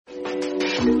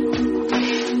All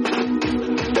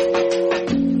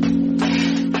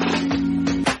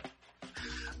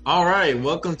right,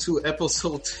 welcome to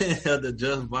episode 10 of the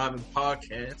Just Vibing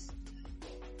Podcast.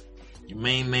 Your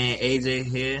main man AJ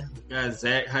here. We got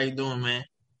Zach. How you doing, man?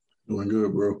 Doing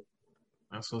good, bro.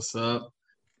 That's what's up.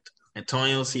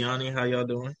 Antonio Ciani, how y'all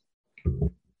doing?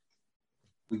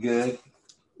 We good?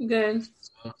 Good.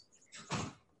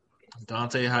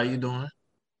 Dante, how you doing?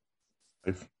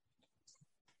 Life.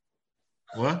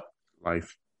 What?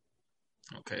 Life.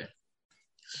 Okay.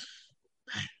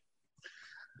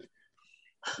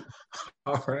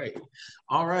 All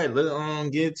right. Let's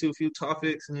get to a few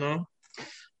topics.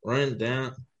 Run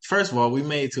down. First of all, we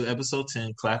made it to episode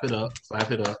 10. Clap it up.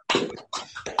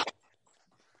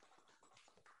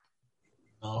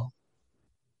 No.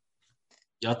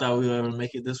 Y'all thought we would ever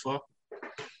make it this far?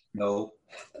 No.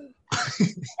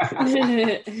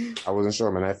 I wasn't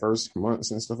sure, man. That first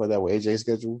months and stuff like that with AJ's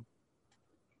schedule,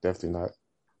 definitely not.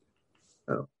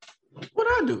 Oh.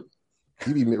 What'd I do?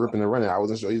 He be ripping and running. I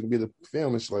wasn't sure he was gonna be the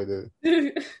film and shit like that.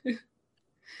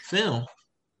 Film?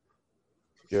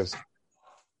 Yes.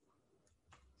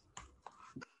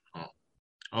 Oh.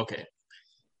 Okay.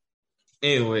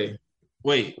 Anyway,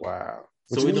 wait. Wow.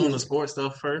 So we doing the sports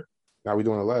stuff first? Now we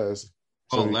doing the last.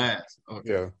 Last. Okay.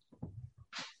 Yeah.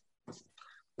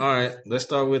 All right. Let's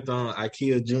start with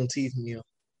IKEA Juneteenth meal.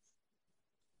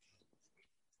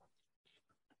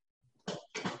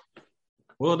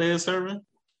 What they serving?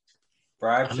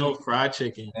 Fried I chicken. know fried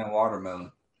chicken And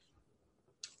watermelon.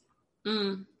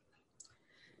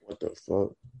 What the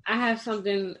fuck? I have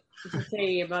something to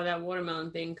say about that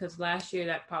watermelon thing because last year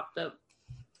that popped up,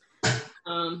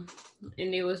 and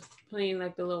they was playing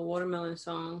like the little watermelon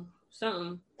song,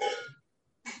 something,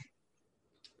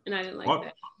 and I didn't like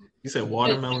that. You said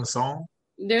watermelon song?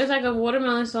 There's like a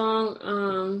watermelon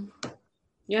song.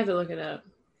 You have to look it up.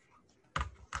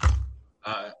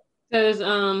 Because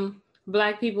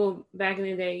Black people back in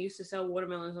the day used to sell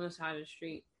watermelons on the side of the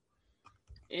street.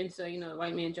 And so, the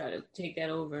white man tried to take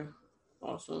that over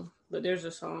also. But there's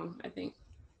a song, I think.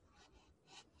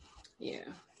 Yeah,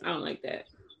 I don't like that.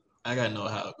 I gotta know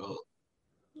how it goes.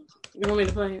 You want me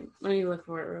to play it? Let me look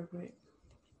for it real quick.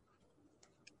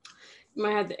 You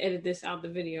might have to edit this out the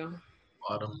video.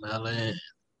 Watermelon.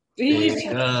 Eat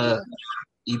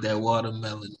Eat that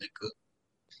watermelon, nigga.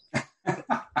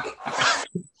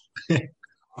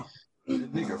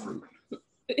 Nigga fruit.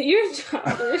 You're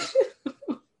childish.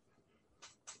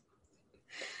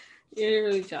 You're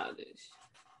really childish.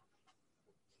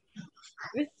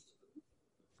 You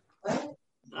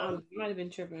might have been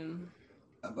tripping.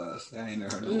 I ain't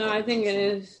never heard No, I think it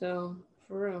is. So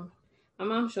for real, my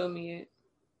mom showed me it.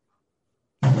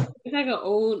 It's like an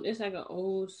old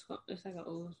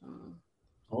song.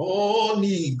 Oh,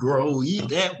 Negro, eat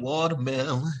that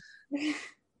watermelon.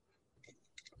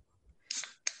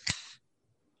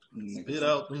 Spit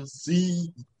out them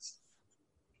seeds.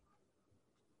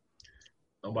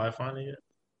 Nobody find it yet?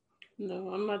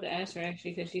 No, I'm about to ask her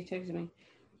actually because she texted me.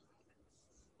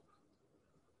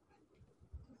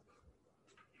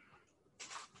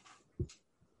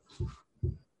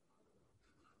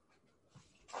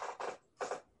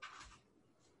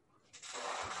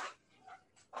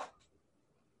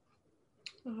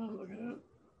 Oh, look it up.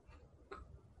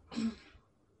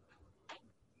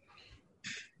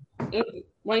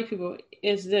 White people,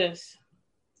 is this?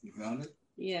 You found it?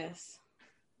 Yes.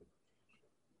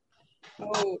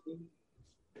 Oh,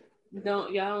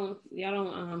 y'all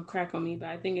don't crack on me, but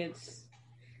I think it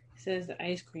says the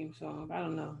ice cream song. But I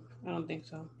don't know. I don't think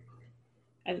so.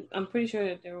 I'm pretty sure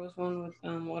that there was one with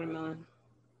watermelon.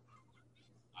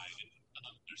 I didn't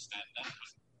understand that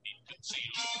was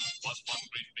concealed. Was one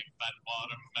great big fat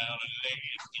watermelon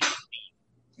laying.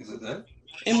 Is it that?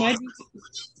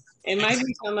 It might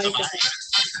be something like that.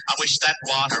 I wish that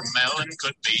watermelon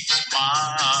could be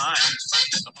mine.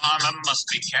 The farmer must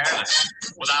be careless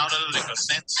without a lick of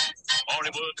sense, or he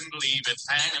wouldn't leave it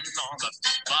hanging on the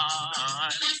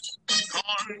vine.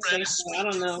 Cornbread is I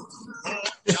don't know.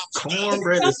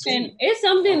 Cornbread is sweet. It's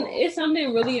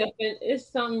something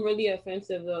really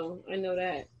offensive though. I know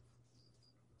that.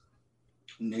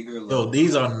 Nigger. Yo,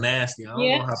 these are nasty. I don't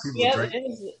know how people drink.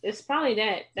 It's probably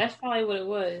that. That's probably what it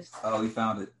was. Oh, we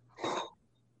found it.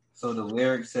 So the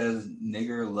lyric says,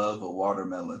 "Nigger love a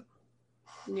watermelon."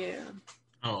 Yeah.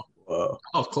 Oh,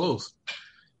 close.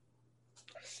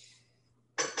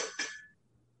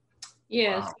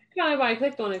 Yeah, Wow. that's probably why I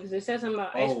clicked on it because it says something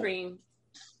about ice cream.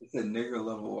 It said, "Nigger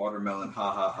love a watermelon."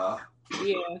 Ha ha ha.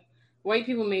 Yeah, white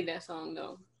people made that song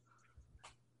though.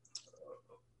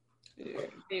 Yeah,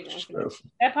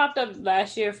 that popped up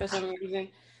last year for some reason.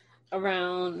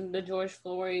 around the George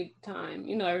Floyd time.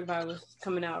 You know, everybody was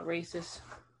coming out racist.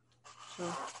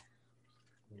 So,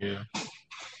 Yeah.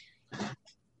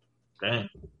 Dang.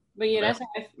 but yeah,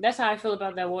 that's how I feel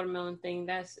about that watermelon thing.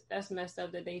 That's messed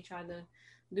up that they tried to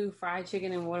do fried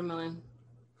chicken and watermelon.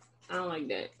 I don't like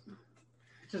that.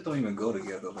 Just don't even go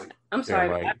together. Like, I'm sorry.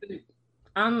 right.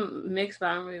 I'm mixed, but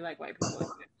I don't really like white people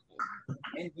like that.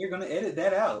 and you're gonna edit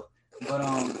that out. But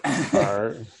All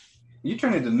right. you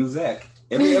turn into new Zach.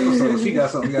 Every episode, she got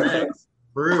something. Got to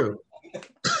For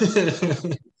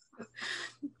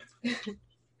real.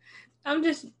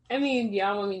 I mean,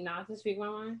 y'all want me not to speak my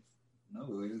mind? No,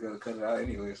 we just gotta cut it out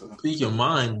anyway. So Speak your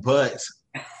mind, but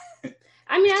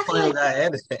I mean, I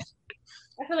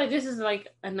feel like this is like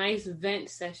a nice vent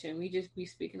session. We just be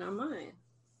speaking our mind.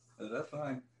 that's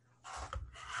fine.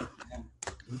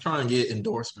 I'm trying to get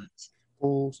endorsements.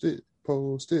 Post it.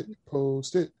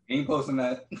 Ain't posting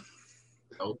that.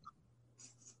 Nope.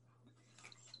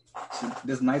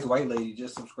 This nice white lady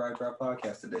just subscribed to our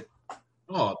podcast today,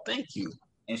 Oh, thank you.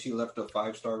 and she left a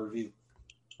 5-star review.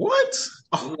 What?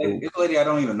 This lady I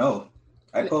don't even know.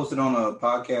 I posted on a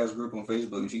podcast group on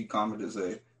Facebook, and she commented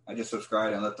say, "I just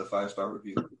subscribed and left a 5-star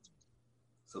review."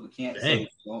 So we can't say we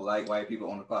don't like white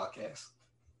people on the podcast.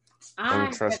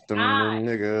 Don't trust them new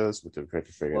niggas with the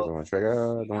pretty figures on the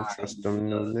trigger. Don't trust them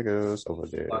new niggas over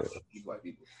there. White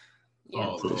people. Yeah.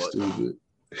 Oh, Pretty Lord. stupid.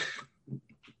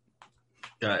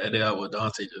 Gotta edit out what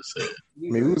Dante just said. I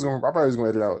mean, I probably was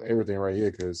going to edit out everything right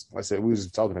here because, like I said, we was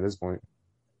just talking at this point.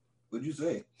 What'd you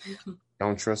say?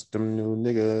 Don't trust them new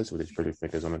niggas with the pretty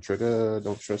fingers on the trigger.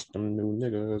 Don't trust them new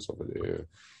niggas over there.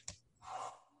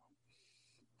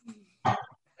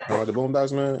 How about the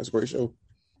Boondocks, man? It's a great show.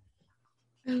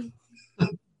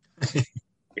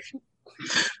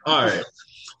 All right.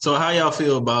 So how y'all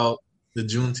feel about the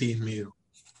Juneteenth meal?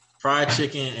 Fried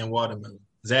chicken and watermelon.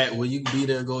 Zach, will you be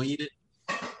there to go eat it?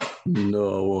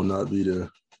 No, I will not be there.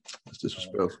 It's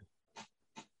disrespectful.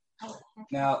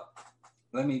 Now,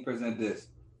 let me present this.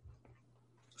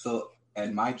 So,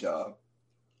 at my job,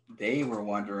 they were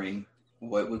wondering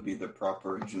what would be the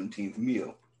proper Juneteenth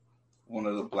meal. One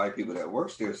of the black people that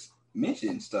works there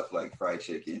mentioned stuff like fried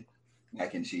chicken,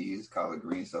 mac and cheese, collard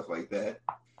greens, stuff like that.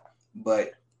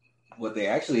 But what they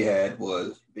actually had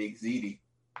was Big Ziti.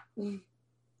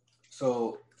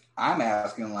 So I'm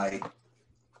asking, like,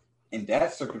 in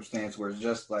that circumstance where it's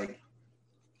just like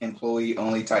employee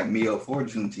only type meal for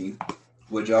Juneteenth,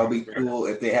 would y'all be cool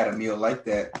if they had a meal like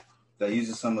that that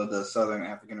uses some of the Southern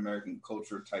African American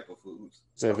culture type of foods?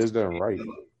 So if it's done right,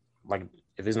 like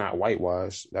if it's not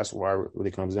whitewashed, that's why it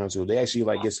really comes down to. They actually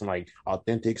like get some like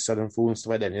authentic Southern food and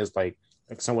stuff like that, and it's like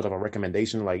somewhat of a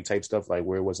recommendation like type stuff, like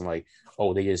where it wasn't like,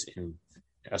 oh, they just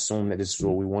assume that this is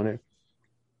what we wanted.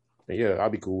 But yeah, I'll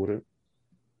be cool with it.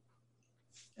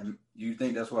 And you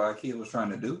think that's what IKEA was trying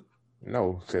to do?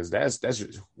 No, because that's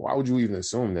just, why would you even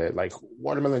assume that? Like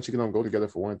watermelon and chicken don't go together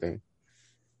for one thing.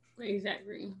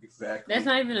 Exactly. Exactly. That's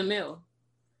not even a meal.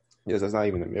 Yes, that's not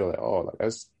even a meal at all. Like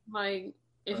that's Like,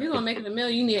 if you're gonna make it a meal,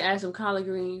 you need to add some collard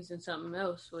greens and something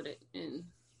else with it. And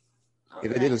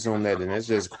if they did assume that, then that's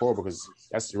just horrible because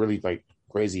that's really like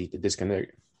crazy to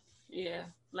disconnect. yeah,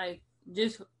 like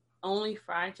just only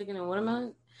fried chicken and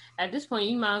watermelon. At this point,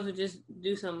 you might as well just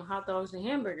do some hot dogs and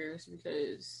hamburgers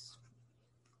because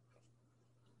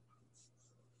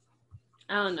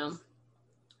I don't know.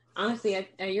 Honestly,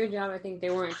 at your job, I think they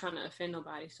weren't trying to offend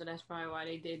nobody, so that's probably why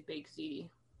they did Big Ziti.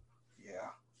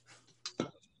 Yeah.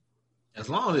 As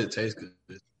long as it tastes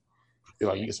good. Feel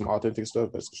like you get some authentic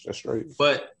stuff. That's straight.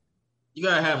 But you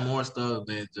gotta have more stuff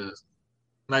than just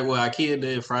like what IKEA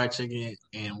did, fried chicken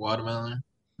and watermelon.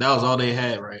 That was all they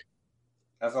had, right?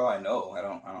 That's all I know. I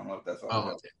don't know if that's all. Oh,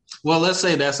 okay. Well, let's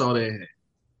say that's all they had.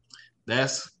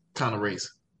 That's kind of racist.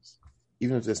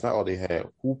 Even if that's not all they had,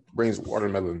 who brings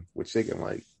watermelon with chicken?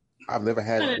 Like I've never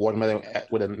had watermelon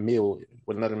with a meal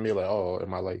with another meal at all in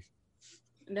my life.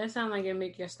 That sounds like it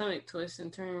make your stomach twist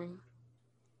and turn.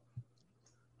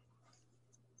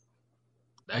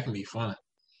 That can be fun.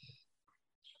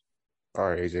 All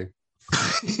right, AJ.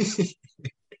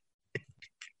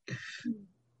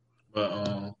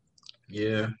 But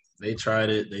yeah, they tried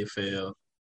it, they failed.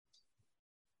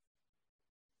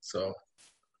 So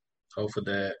hope for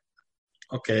that.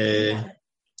 Okay.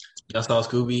 Y'all saw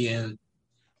Scooby and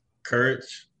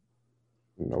Courage?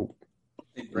 Nope.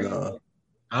 Nah.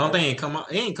 I don't think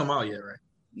it ain't come out yet, right?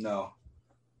 No.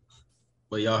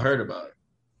 But y'all heard about it.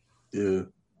 Yeah,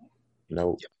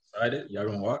 Nope. Excited? Y'all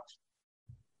gonna watch?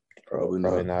 probably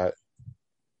Probably not. not.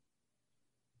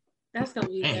 That's gonna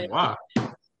be Dang, lit. why?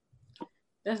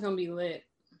 That's gonna be lit.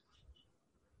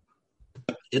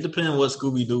 It depends what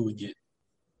Scooby Doo we get.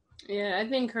 Yeah, I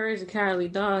think Curry's a cowardly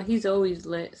dog. He's always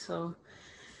lit, so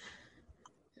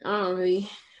I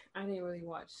didn't really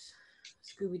watch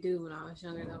Scooby Doo when I was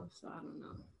younger though, so I don't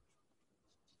know.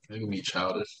 It can be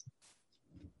childish.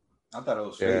 I thought it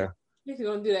was Yeah. fake. He's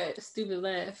gonna do that stupid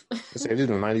laugh. Let's say if this is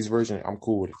the 90s version, I'm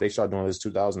cool with it. If they start doing this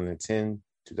 2010,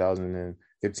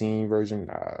 2015 version,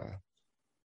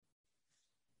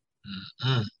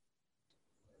 Mm.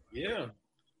 Yeah.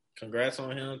 Congrats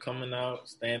on him coming out,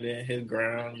 standing his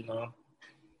ground, you know.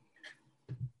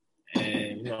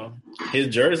 And, you know, his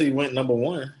jersey went number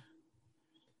 1. I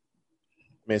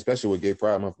mean, especially with Gay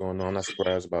Pride Month going on, I'm not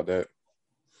surprised about that.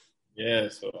 Yeah,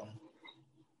 so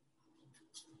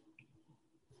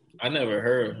I never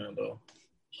heard of him though.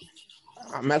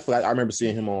 Matter of fact, I remember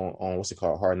seeing him on what's it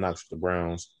called, Hard Knocks with the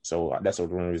Browns. So that's one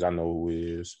of the reasons I know who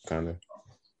he is, kind of.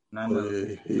 Oh,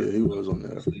 yeah, he was on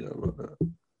there. I forgot about that.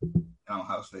 I'm a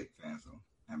Ohio State fan, so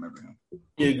I remember him.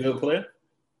 He a good player.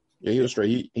 Yeah, he was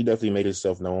straight. He definitely made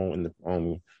himself known in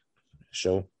the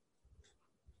show.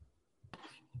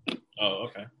 Oh,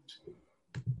 okay.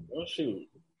 Well, shoot.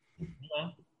 You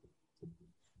know,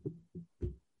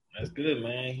 that's good,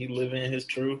 man. He living his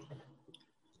truth,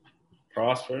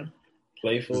 prosper,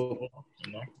 play football.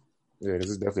 You know. Yeah,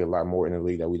 there's definitely a lot more in the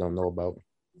league that we don't know about.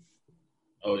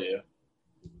 Oh yeah.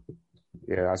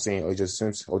 Yeah, I seen OJ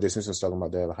Simpson talking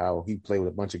about that, how he played with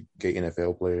a bunch of gay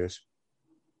NFL players.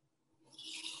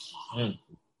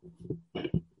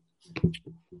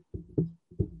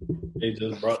 They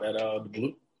just brought that out of the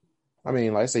blue. I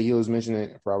mean, like I say, he was mentioning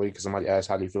it probably because somebody asked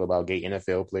how do you feel about gay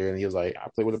NFL player, and he was like, I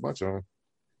play with a bunch of them.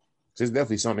 So it's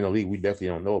definitely something in the league we definitely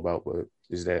don't know about, but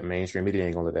is that mainstream media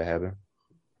ain't gonna let that happen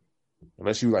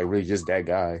unless you like really just that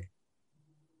guy.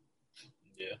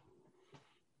 Yeah.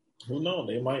 Who knows?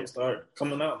 They might start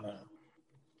coming out now.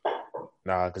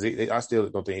 Nah, because I still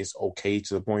don't think it's okay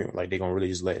to the point like they're gonna really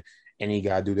just let any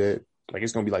guy do that. Like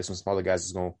it's gonna be like some smaller guys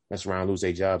that's gonna mess around and lose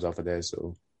their jobs off of that.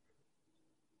 So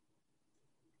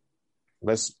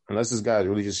unless this guy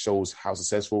really just shows how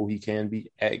successful he can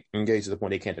be engaged to the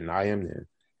point they can't deny him, then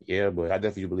yeah. But I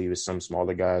definitely believe it's some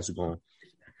smaller guys who gonna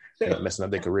end up messing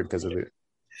up their career because of it.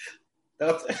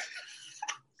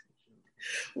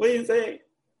 What do you say?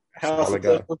 How Smaller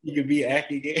successful he can be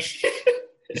acting gay?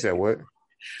 You said what?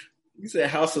 You said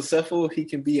how successful he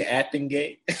can be acting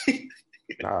gay?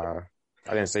 Nah,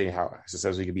 I didn't say how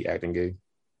successful he could be acting gay.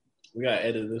 We gotta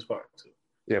edit this part too.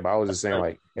 Yeah, but I was just saying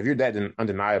like if you're that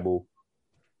undeniable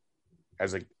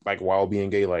as while being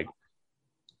gay, like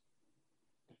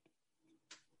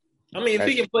I mean, if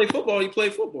he can play football, he play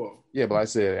football. Yeah, but like I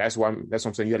said that's what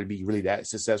I'm saying. You got to be really that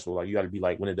successful. Like you got to be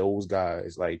like one of those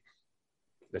guys, like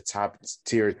the top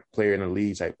tier player in the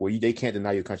league, type where they can't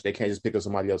deny your country. They can't just pick up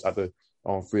somebody else out the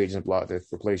free agent block to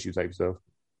replace you, type stuff.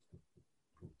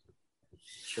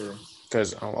 Sure.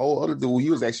 Because other dude, he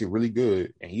was actually really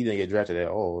good, and he didn't get drafted at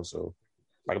all. So,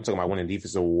 like I'm talking about winning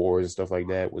defensive awards and stuff like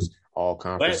that, was all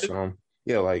conference.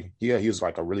 He was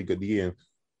like a really good D, and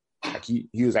like he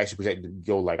was actually projected to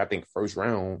go like I think first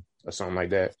round or something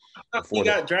like that. He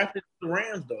got drafted to the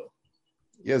Rams though.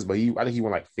 Yes, but I think he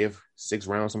went like fifth, sixth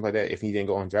round, something like that. If he didn't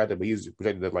go undrafted, but he was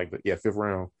projected at fifth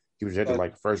round. He was projected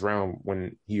like first round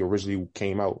when he originally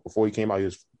came out. Before he came out, he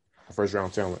was a first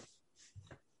round talent.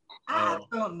 I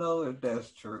don't know if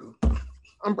that's true.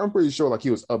 I'm pretty sure like he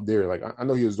was up there. Like I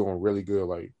know he was doing really good.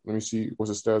 Like let me see what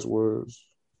his stats was.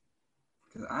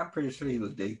 Because I'm pretty sure he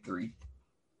was day 3.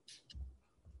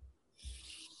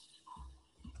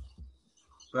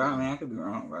 But I mean, I could be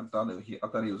wrong. I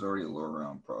thought he was already a lower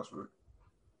round prospect.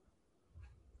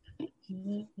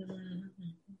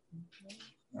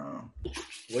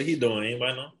 What he doing?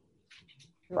 Anybody know?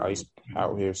 Probably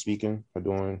out here speaking or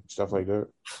doing stuff like that.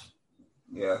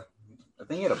 Yeah, I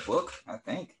think he had a book. I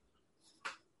think.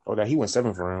 Oh, that he went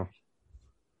 7th round.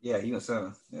 Yeah, he went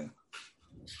 7th. Yeah,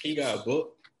 he got a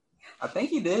book. I think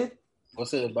he did.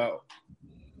 What's it about?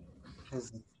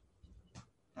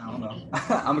 I don't know.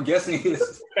 I'm guessing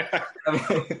his.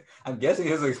 I'm guessing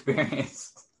his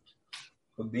experience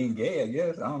with being gay. I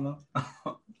guess I don't know.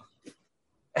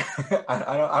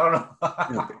 I don't know.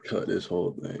 I have to cut this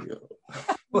whole thing up.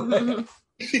 I mean,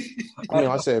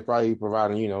 I said probably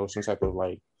providing some type of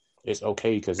like it's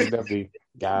okay because there's definitely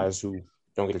guys who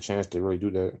don't get a chance to really do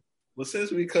that. Well,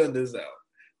 since we cutting this out,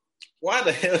 why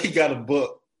the hell he got a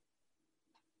book?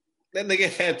 That nigga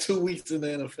had 2 weeks in the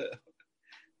NFL.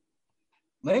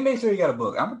 Let me make sure he got a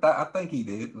book. I think he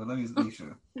did, but let me be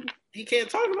sure. He can't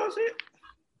talk about shit?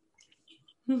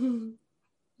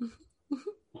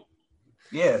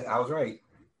 Yeah, I was right.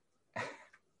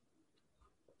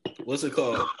 What's it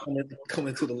called?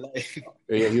 Coming to the light.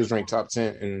 Yeah, he was ranked top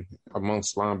 10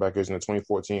 amongst linebackers in the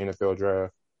 2014 NFL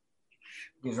draft.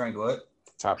 He's ranked what?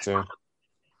 Top 10.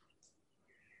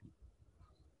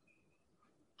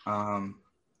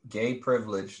 Gay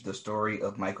Privilege: The Story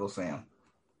of Michael Sam.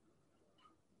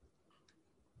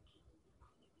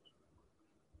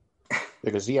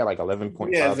 Because he had like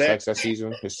 11.5 Yeah, sacks that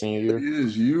season, his senior year. It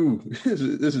is you. This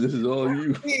is all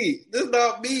you. Me. This is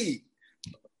not me.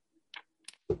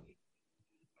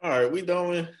 All right, we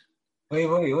done.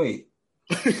 Wait.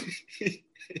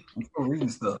 I'm still reading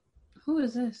stuff. Who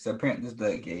is this? So apparently this is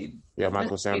that Gabe. Yeah,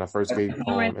 Michael Sam, the first gay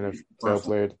NFL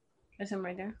player. That's him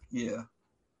right there. Yeah.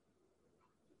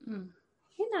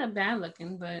 He's not bad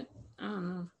looking, but I don't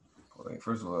know. Wait,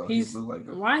 first of all, He's he look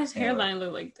like why his hairline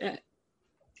look like that?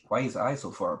 Why his eyes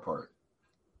so far apart?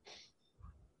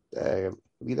 Hey,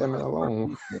 leave that man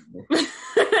alone.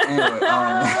 Anyway,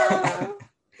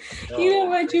 You know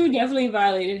what? You definitely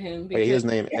violated him. Hey, his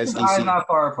name his eyes SEC. not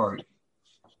far apart.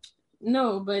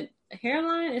 No, but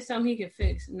hairline is something he can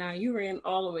fix. Now you ran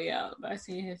all the way out by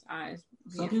seeing his eyes.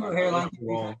 Some people hairline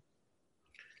Wrong.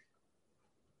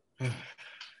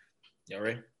 Y'all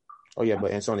ready? Oh yeah,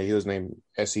 but Antonio Hill's name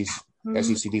SEC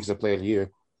Defensive Player of the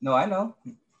Year. No, I know.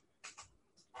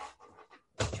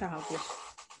 Childish.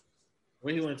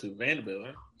 Where he went to? Vanderbilt,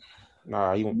 huh?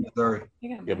 Nah, he went Missouri.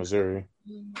 yeah, Missouri.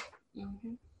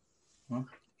 Mm-hmm. Huh?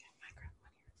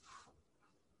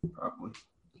 Probably.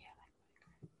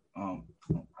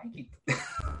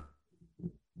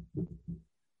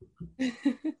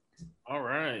 All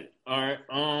right.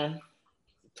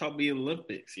 Talk the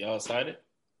Olympics. Y'all excited?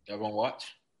 Y'all gonna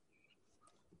watch?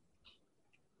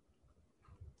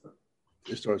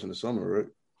 It starts in the summer, right?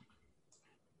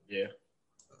 Yeah.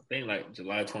 I think like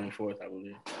July 24th, I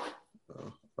believe.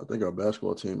 I think our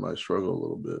basketball team might struggle a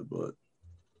little bit, but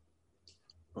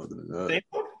other than that,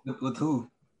 With who?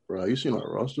 bro, you seen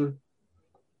our roster?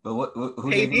 But who?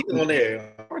 KD's on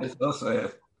there. It's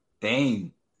also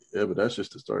Dame. Yeah, but that's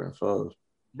just the starting five.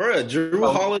 Bruh, Drew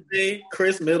Holiday,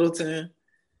 Chris Middleton.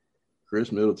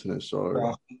 Chris Middleton is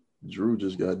sorry. Drew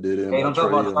just got did in. Hey, by don't talk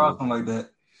about Trae Charleston like that.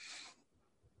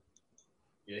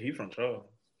 Yeah, he from Charles.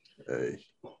 Hey,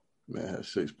 man had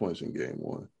 6 points in game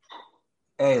one.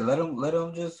 Hey, let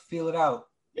him just feel it out.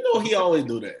 You know he always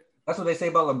do that. That's what they say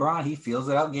about LeBron. He feels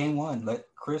it out game one. Let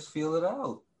Chris feel it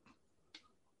out.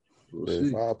 We'll Yeah,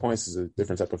 see. 5 points is a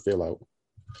different type of fill out.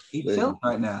 He's chilling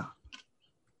right now.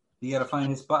 He got to find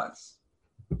his spots.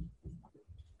 Hey,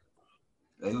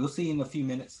 we'll see in a few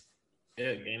minutes.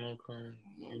 Yeah, game on come.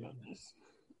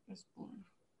 That's boring.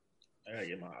 I gotta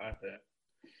get my iPad.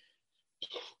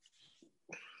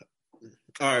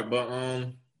 All right, but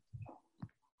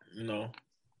you know,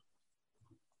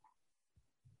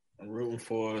 I'm rooting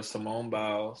for Simone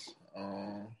Biles,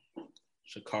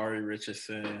 Sha'Carri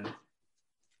Richardson.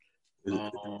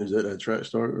 Is that track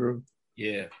star girl?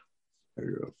 Yeah, That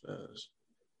girl fast.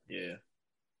 yeah.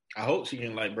 I hope she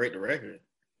can like break the record.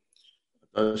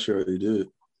 I thought she already did.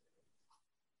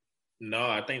 No,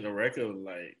 I think the record was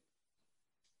like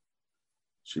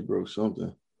She broke something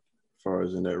as far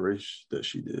as in that race that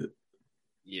she did.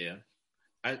 yeah.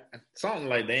 I something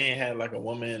like they ain't had like a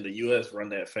woman in the US run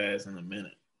that fast in a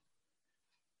minute.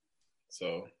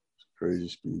 So Crazy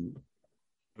speed.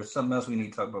 There's something else we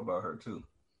need to talk about her too.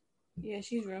 Yeah,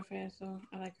 she's real fast, so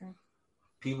I like her.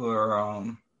 People are I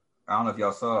don't know if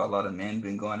y'all saw a lot of men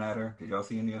been going at her. Did y'all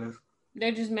see any of this?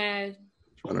 They're just mad.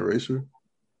 Trying to race her?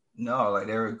 No, like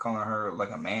they were calling her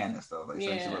like a man and stuff. Like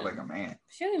saying she Yeah. looked like a man.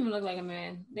 She don't even look like a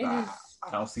man. They Nah, just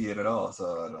I don't see it at all.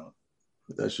 So I don't.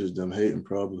 That's just them hating,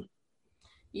 probably.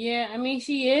 yeah. I mean,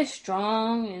 she is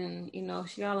strong and you know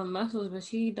she got all the muscles, but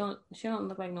she don't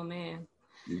look like no man.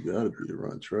 You gotta be to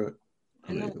run track.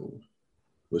 I know.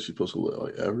 What's she supposed to look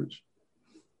like? Average?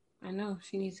 I know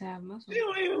she needs to have muscles. she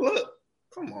don't even look.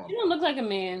 Come on. She don't look like a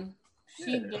man.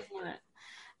 She Yeah. does not.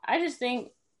 I just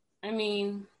think. I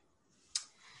mean,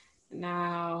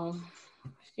 now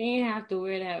she ain't have to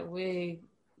wear that wig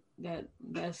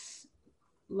that's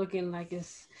looking like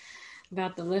it's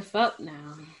about to lift up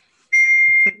now.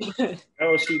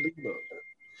 How would she do though?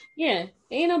 Yeah,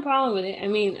 ain't no problem with it. I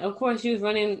mean, of course, she was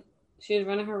running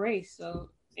her race, so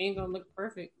it ain't gonna look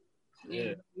perfect.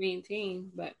 Yeah. Mean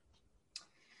team, but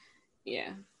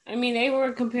yeah. I mean, they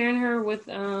were comparing her with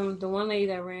the one lady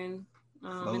that ran in the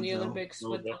Flojo. Olympics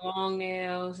with the long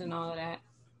nails and all of that.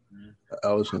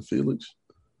 Allison Felix?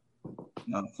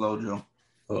 No, Flojo.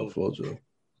 Oh, Flojo.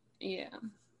 Yeah,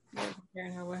 they were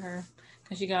comparing her with her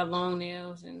because she got long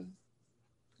nails and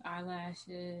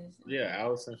eyelashes. Yeah,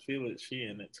 Allison Felix, she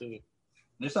in it too.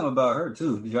 There's something about her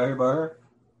too. Did y'all hear about her?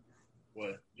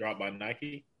 What? Dropped by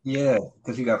Nike? Yeah,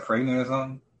 because she got pregnant or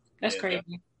something. That's Yeah,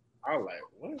 crazy. I was like,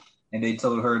 what? And they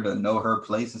told her to know her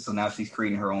place, and so now she's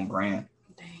creating her own brand.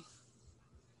 Dang.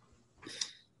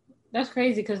 That's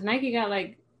crazy because Nike got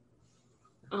like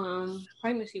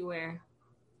pregnancy wear.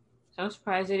 So I'm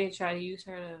surprised they didn't try to use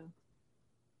her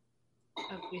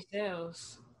to up their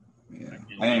sales. Yeah,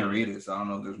 I didn't read it, so I don't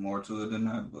know if there's more to it than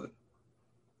that. But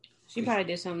She probably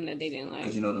did something that they didn't like.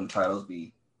 because you know them titles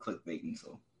be clickbaiting,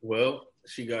 so Well,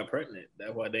 she got pregnant.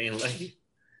 That's why they ain't like it.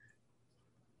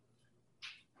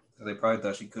 so they probably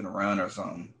thought she couldn't run or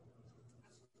something.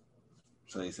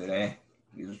 So they said, "Hey,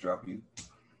 we just drop you."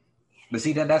 But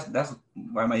see that's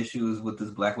why my issue is with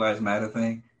this Black Lives Matter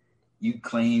thing. You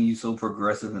claim you so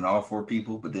progressive and all for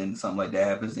people, but then something like that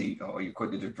happens, and you're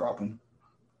quick to just drop them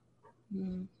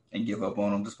and give up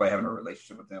on them despite having a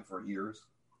relationship with them for years.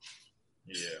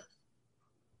 Yeah.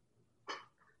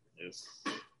 Yes.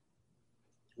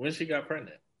 When she got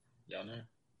pregnant, y'all know?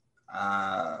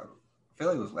 I feel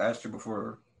like it was last year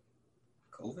before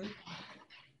COVID.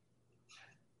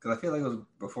 Because I feel like it was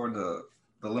before the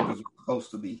Olympics were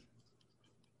supposed to be.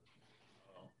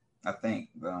 I think.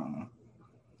 But I don't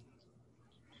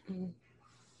know.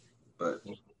 But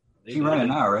she running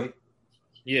now, right?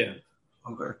 Yeah.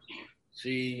 Okay.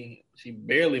 She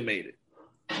barely made it.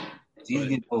 She's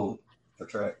getting old for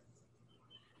track.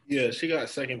 Yeah, she got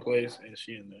second place and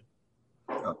she in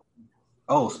there.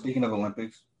 Oh, speaking of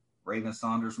Olympics, Raven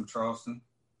Saunders from Charleston.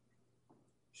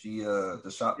 She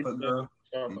the shot put girl.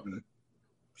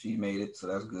 She made it, so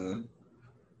that's good.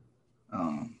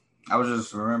 I was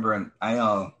just remembering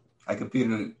I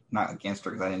competed not against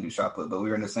her because I didn't do shot put, but we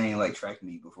were in the same like track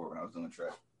meet before when I was doing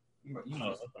track. You know,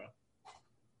 Okay.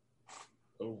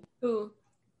 Cool. Who?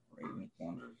 Raven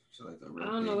Saunders. She's like the real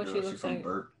I don't know big what girl. she She's looks from like.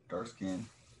 Burt, dark skin.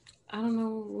 I don't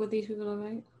know what these people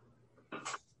look like.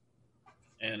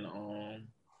 And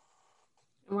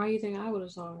Why do you think I would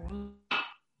have saw her?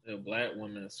 the black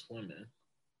woman swimming.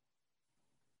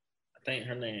 I think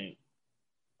her name,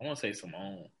 I want to say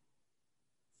Simone.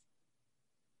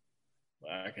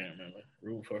 But I can't remember.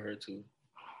 Rooting for her too.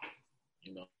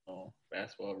 You know,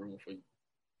 basketball rooting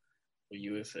for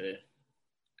USA.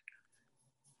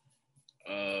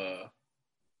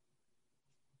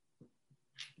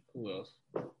 Who else?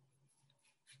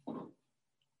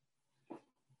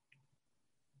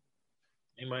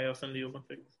 Anybody else in the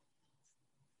Olympics?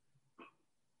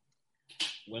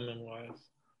 Women wise?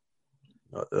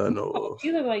 I know of.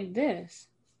 You look like this.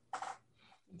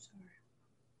 I'm sorry.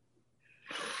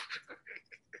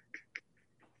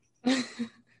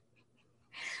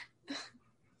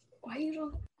 Why you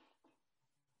don't?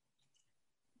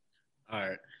 All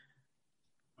right.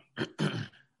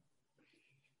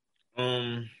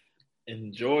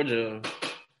 In Georgia,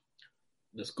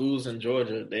 the schools in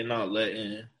Georgia, they're not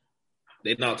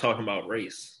talking about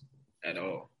race at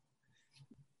all.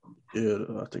 Yeah,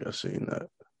 I think I've seen that.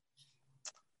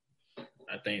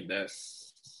 I think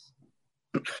that's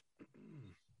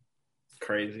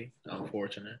crazy,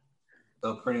 unfortunate.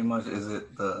 So pretty much, is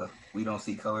it the we don't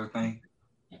see color thing?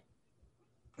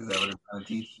 Is that what it's trying to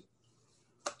teach?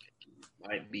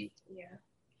 Might be. Yeah.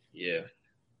 Yeah.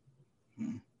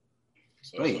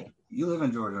 So, Wait, you live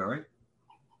in Georgia, right?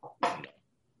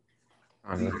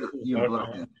 You're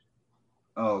Bluffton.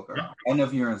 Oh, okay. I don't know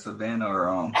if you're in Savannah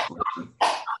or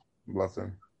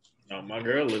Bluffton. no, my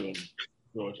girl live in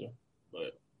Georgia,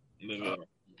 but live in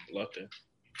Bluffton.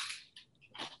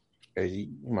 Hey, you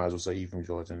might as well say you from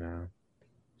Georgia now.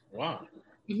 Wow.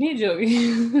 You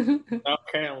joking? South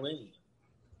Carolina.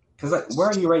 Because where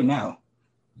are you right now?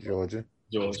 Georgia.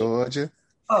 Georgia.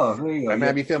 Oh, there you go. I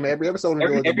might be filming every episode in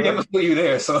Every Georgia. episode you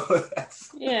there, so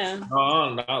that's Yeah.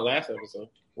 No, not last episode.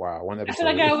 Wow, one I episode. feel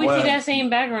like I always see that same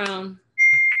background.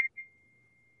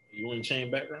 You in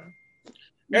chain background?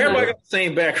 Everybody got the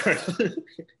same background.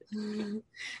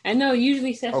 I know.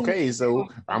 Usually, Sesame Okay, so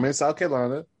I'm in South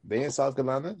Carolina. They in South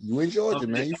Carolina. You in Georgia,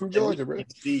 man. You from Georgia, bro.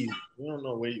 Steve, we don't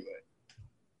know where you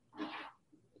at.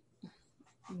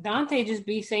 Dante just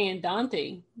be saying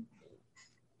Dante.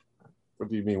 What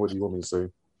do you mean? What do you want me to say?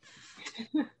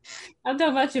 I'm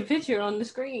talking about your picture on the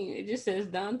screen. It just says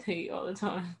Dante all the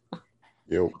time.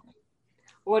 Yo.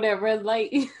 Or that red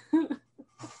light.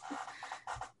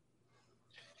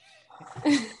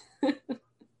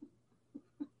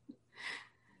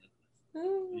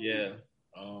 Yeah.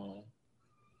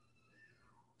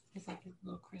 It's like a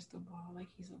little crystal ball, like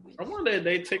he's a witch. I wonder if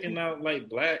they taking out like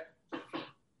black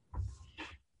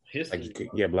history. Like you could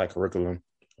get black curriculum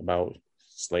about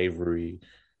slavery,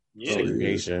 Yeah.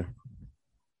 segregation.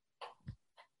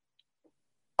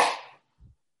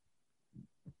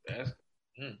 That's,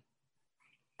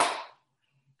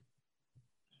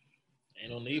 Ain't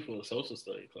no need for a social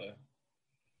study class.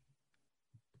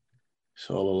 It's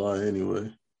all a lie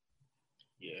anyway.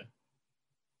 Yeah.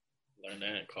 Learn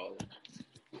that in college.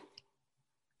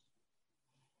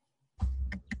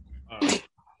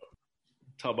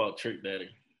 Talk about Trick Daddy.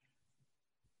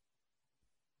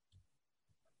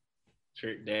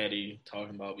 Trick Daddy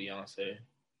talking about Beyonce.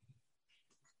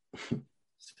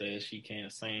 Says she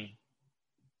can't sing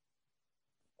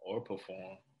or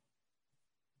perform.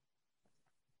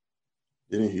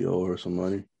 Didn't he owe her some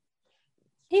money?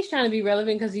 He's trying to be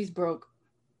relevant because he's broke.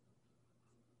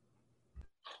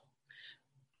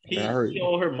 He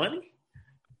owe her money?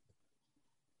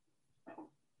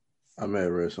 I may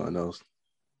have read something else.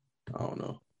 I don't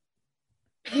know.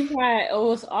 He probably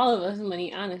owes all of us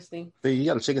money, honestly. You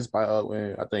got a chicken spot up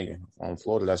in, I think, on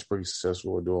Florida that's pretty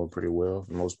successful, doing pretty well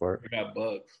for the most part. I got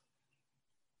bugs.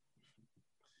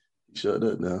 Shut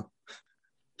up now.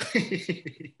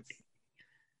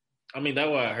 I mean, that's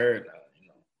what I heard.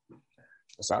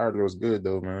 So I heard it was good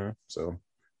though, man. So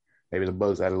maybe the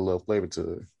bugs added a little flavor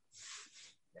to it.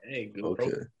 Hey, good.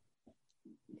 Okay.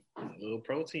 A little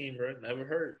protein, bro. Never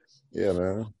hurts. Yeah,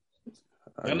 man.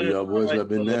 I knew y'all boys have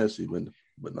been nasty,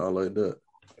 but not like that.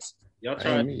 Y'all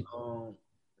tried,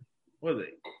 what is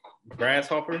it?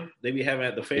 Grasshopper? They be having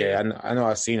at the fair. Yeah, I know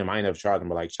I've seen them. I ain't never tried them,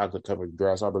 but like chocolate covered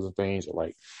grasshoppers and things, or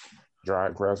like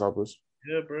dried grasshoppers.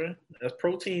 Yeah, bro. That's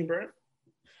protein, bro.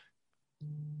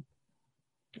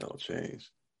 Don't change.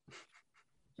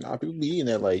 Nah, people be eating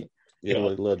that like, like a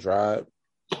little dried.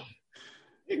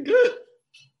 It's good.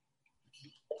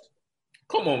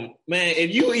 Come on, man.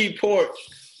 If you eat pork,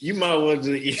 you might as well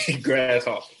just eat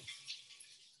grasshopper.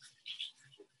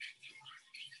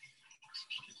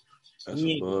 That's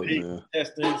a bug, man.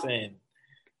 Intestines and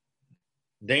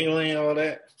dangling, all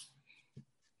that.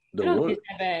 The It don't what? taste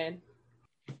that bad.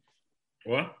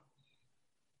 What?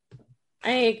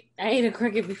 I ate a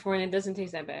cricket before and it doesn't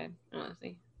taste that bad,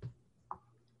 honestly.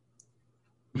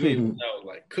 No,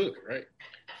 like cook, right?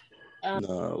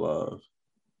 Nah, live.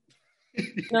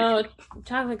 No,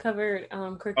 chocolate covered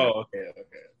cricket. Oh, okay.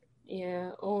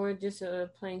 Yeah, or just a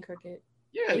plain cricket.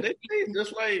 Yeah, they taste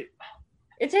just like.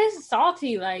 It tastes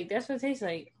salty, like that's what it tastes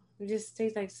like. It just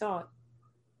tastes like salt.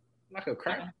 Like a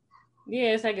crack.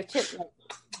 Yeah, it's like a chip,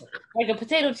 like a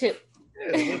potato chip.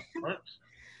 Yeah,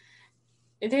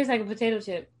 It tastes like a potato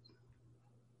chip.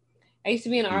 I used to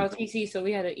be in Hmm. ROTC, so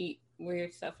we had to eat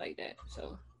weird stuff like that.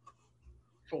 So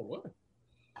for what?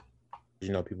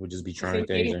 You know, people just be trying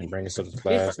things and bringing stuff to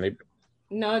class, and they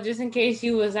no, just in case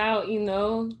you was out, in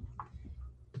the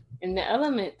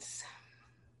elements.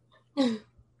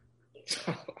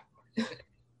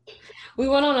 We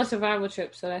went on a survival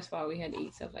trip, so that's why we had to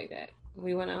eat stuff like that.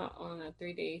 We went out on a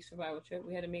 3-day survival trip.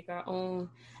 We had to make our own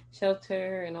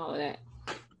shelter and all of that.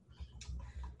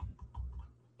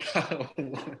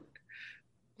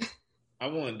 I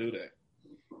want to do that.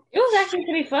 It was actually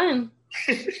pretty fun.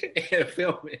 And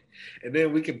film it, and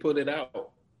then we can put it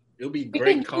out. It'll be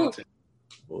great content.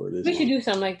 We should do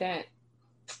something like that.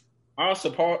 Our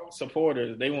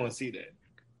supporters, they want to see that.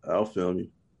 I'll film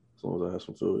you as long as I have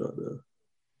some food out there.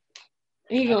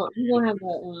 He's gonna have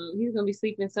he's gonna be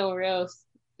sleeping somewhere else,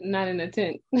 not in a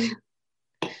tent.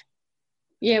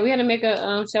 Yeah, we had to make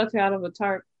a shelter out of a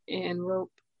tarp and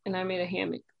rope, and I made a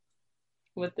hammock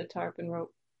with the tarp and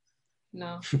rope.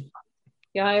 No,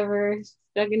 y'all ever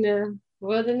stuck in the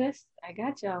wilderness? I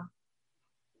got y'all.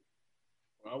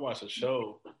 I watched a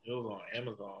show. It was on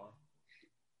Amazon.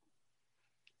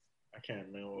 I can't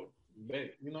remember.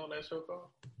 You know what that show called?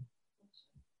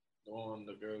 The one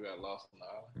the girl got lost on the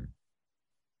island.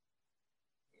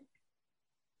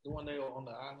 The one they were on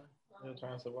the island. They were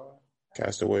trying to survive.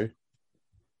 Castaway,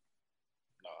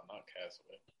 No, not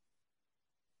Castaway.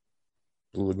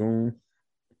 Blue Lagoon.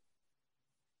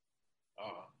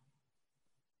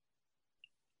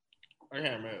 I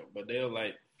can't remember, but they were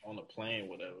like on a plane,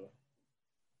 whatever,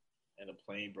 and the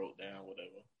plane broke down,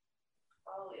 whatever.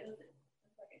 Oh, it was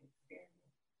like an experiment.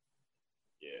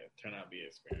 Yeah, it turned out to be an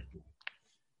experiment.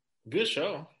 Good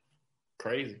show.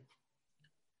 Crazy.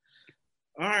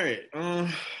 All right.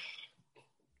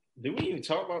 Did we even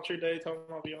talk about Trick Daddy talking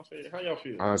about Beyonce? How y'all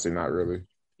feel? Honestly, not really.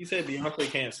 He said Beyonce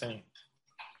can't sing.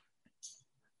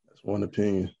 That's one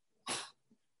opinion.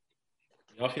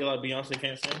 Y'all feel like Beyonce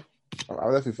can't sing? I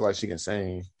definitely feel like she can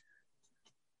sing.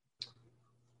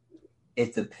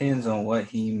 It depends on what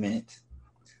he meant.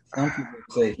 Some people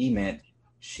say he meant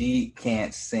she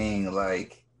can't sing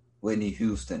like Whitney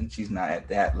Houston. She's not at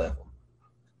that level.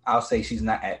 I'll say she's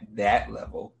not at that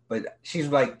level, but she's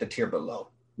like the tier below.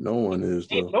 No one is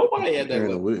though. Ain't nobody at that Aaron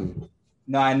level. Whitney.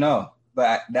 No, I know,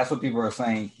 but that's what people are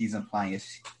saying. He's implying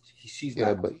is she's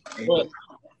Yeah, not. but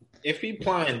If he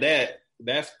playing that,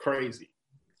 that's crazy.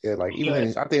 yeah, like even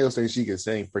I think they'll say she can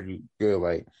sing pretty good.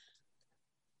 Like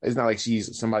it's not like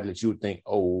she's somebody that you would think,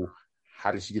 oh,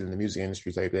 how did she get in the music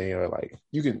industry type thing? Or like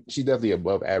she's definitely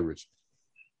above average.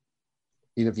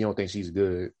 even if you don't think she's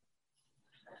good.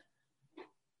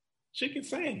 She can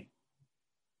sing.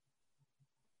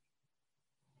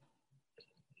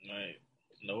 Like,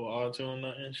 no auto-tune,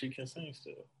 nothing. She can sing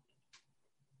still.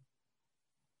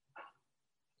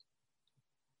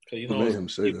 Cause you Who know made him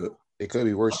say that? It could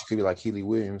be worse. She could be like Healy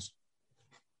Williams.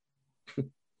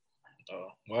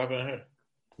 What happened to her?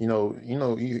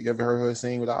 You ever heard her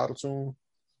sing with the auto tune?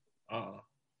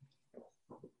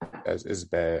 It's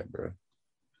bad, bro.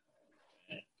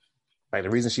 Like the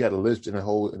reason she had a lisp in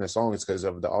the song is because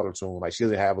of the auto tune. Like she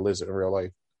doesn't have a lisp in real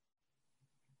life.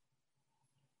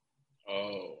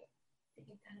 Oh.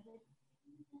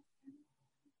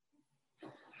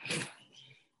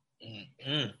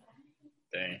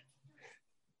 Dang.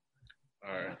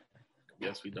 All right.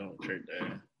 Guess we don't trick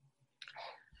that.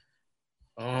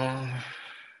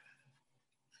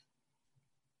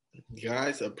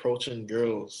 Guys approaching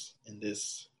girls in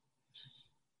this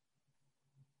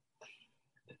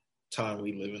time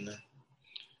we live in.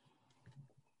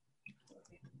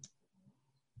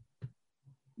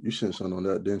 You sent something on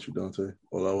that, didn't you, Dante?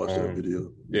 Well, I watched that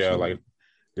video. Yeah, like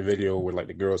the video with like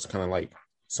the girls kind of like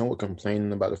somewhat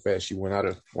complaining about the fact she went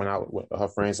out with her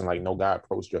friends and like no guy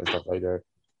approached her and stuff like that.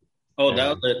 Oh,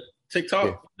 that was a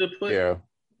TikTok? Yeah.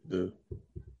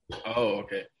 Oh,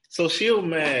 okay. So she was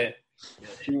mad.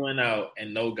 She went out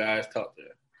and no guys talked to her.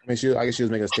 I mean, I guess she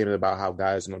was making a statement about how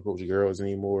guys don't approach girls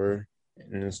anymore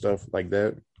and stuff like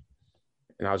that.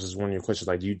 And I was just wondering your questions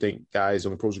like, do you think guys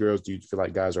don't approach girls? Do you feel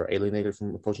like guys are alienated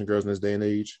from approaching girls in this day and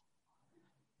age?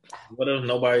 What if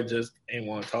nobody just ain't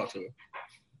want to talk to her?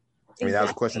 I mean, that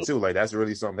was a question too. Like, that's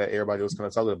really something that everybody was kind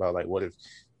of talking about. Like, what if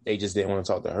they just didn't want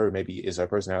to talk to her? Maybe it's her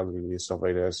personality and stuff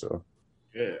like that. So,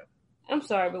 yeah. I'm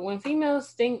sorry, but when females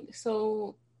think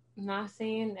so, not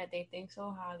saying that they think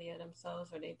so highly of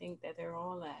themselves or they think that they're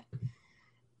all that,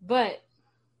 but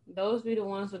those be the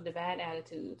ones with the bad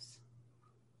attitudes.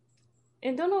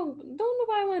 And don't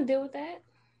nobody want to deal with that.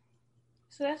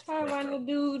 So that's probably why no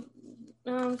dude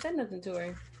said nothing to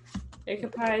her. They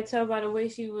could probably tell by the way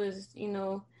she was,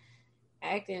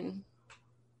 acting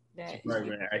that she probably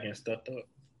been acting stuffed up.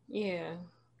 Yeah.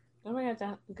 Nobody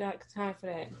got time for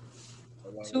that.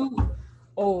 Too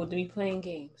old to be playing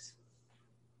games.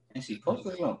 And she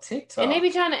posted it on TikTok. And they be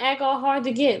trying to act all hard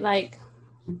to get, like.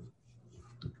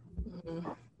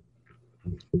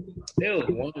 There was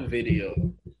one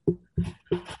video.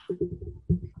 I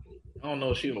don't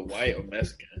know if she was white or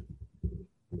Mexican.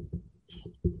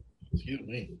 Excuse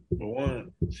me. But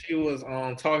one, she was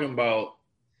talking about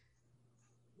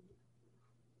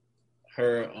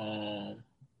her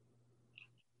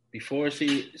before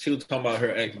she was talking about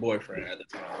her ex-boyfriend at the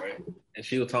time, right? And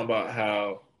she was talking about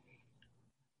how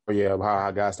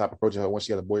how guys stopped approaching her once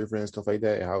she had a boyfriend and stuff like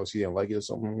that, and how she didn't like it or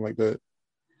something like that.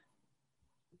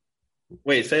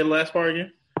 Wait, say the last part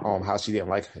again. How she didn't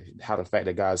like how the fact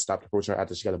that guys stopped approaching her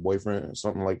after she got a boyfriend or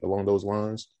something like along those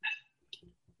lines.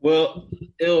 Well,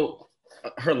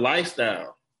 her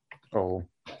lifestyle. Oh,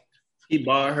 he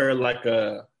bought her like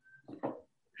a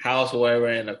house or whatever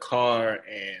and a car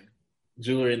and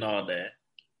jewelry and all that.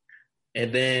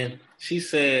 And then she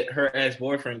said her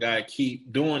ex-boyfriend guy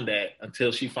keep doing that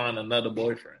until she find another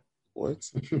boyfriend. What?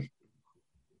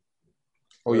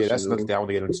 Oh yeah, that's nothing I want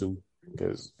to get into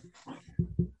because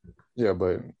yeah,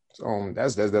 but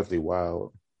that's definitely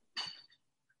wild.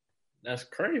 That's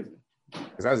crazy.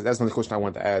 Because that's another question I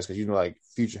wanted to ask because like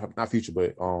not future,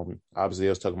 but obviously I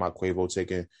was talking about Quavo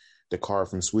taking the car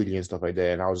from Sweetie and stuff like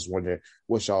that, and I was just wondering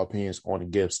what's y'all opinions on the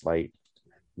gifts? Like,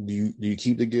 do you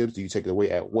keep the gifts? Do you take it away?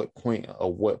 At what point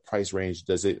or what price range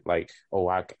does it like? Oh,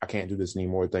 I can't do this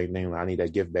anymore. Thing, I need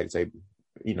that gift back. Type,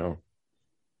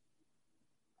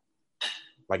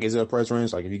 Like, is there a price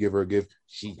range? Like, if you give her a gift,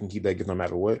 she can keep that gift no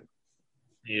matter what.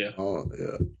 Yeah. Oh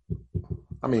yeah.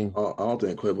 I mean, I don't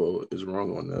think Quavo is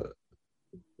wrong on that.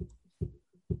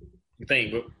 You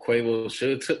think Quavo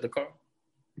should have took the car?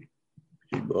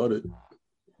 He bought it.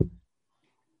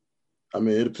 I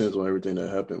mean, it depends on everything that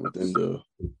happened within the.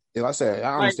 Yeah, like I said,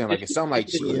 I understand. Like, it sounds like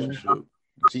cheating,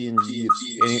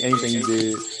 anything you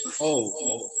did.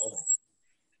 Oh.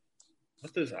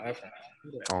 What's this iPhone?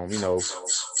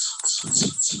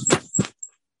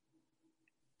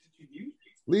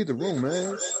 Leave the room,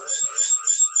 man.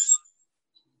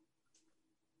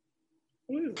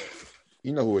 Who is that?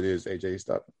 You know who it is, AJ.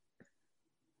 Stop.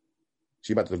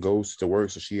 She about to go to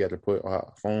work, so she had to put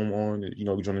her phone on.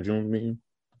 Join the Zoom meeting.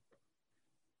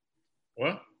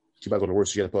 What? She about to go to work,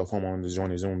 so she had to put her phone on to join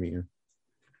the Zoom meeting.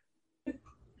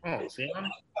 Oh, see?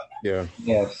 Yeah.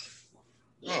 Yes.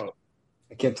 Oh.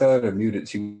 I kept telling her to mute it.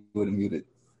 She would have muted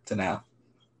to now.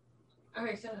 All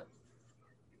right, shut up.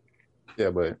 Yeah,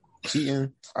 but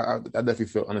cheating, I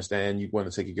definitely understand you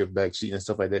want to take a gift back, cheating and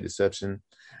stuff like that, deception.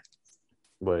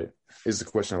 But it's the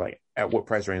question like, at what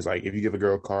price range? Like, if you give a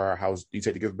girl a car or a house, do you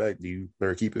take the gift back? Do you let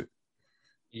her keep it?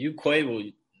 You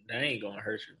Quavo, that ain't gonna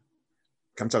hurt you.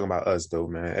 I'm talking about us though,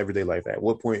 man. Everyday life. At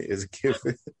what point is a gift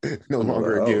no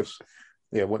longer a gift?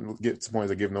 Yeah, what point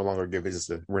is a gift no longer a gift? It's just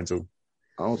a rental.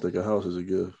 I don't think a house is a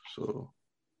gift. So,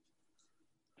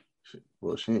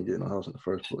 she ain't getting a house in the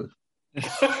first place.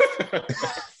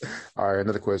 All right,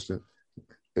 another question.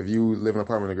 If you live in an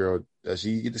apartment with a girl, does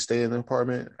she get to stay in the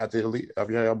apartment after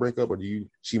y'all break up, or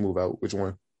she move out? Which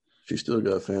one? She still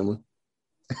got family.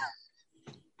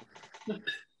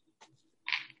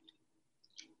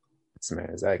 This man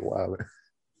is acting wild.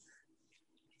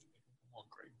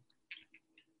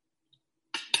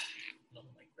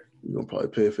 You're gonna probably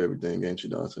pay for everything, ain't you,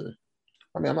 Dante?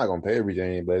 I mean, I'm not gonna pay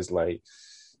everything, but it's like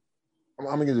I'm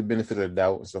gonna give the benefit of the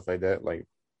doubt and stuff like that. Like,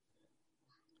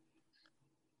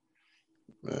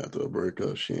 man, after a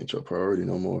breakup, she ain't your priority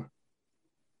no more.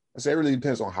 I say it really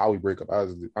depends on how we break up.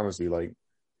 Honestly, like,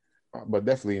 but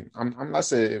definitely, I'm not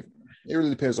saying it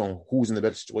really depends on who's in the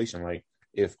better situation. Like,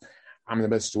 if I'm in the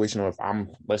best situation, or if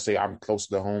let's say I'm close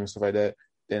to the home, stuff like that,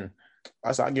 then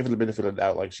I give her the benefit of the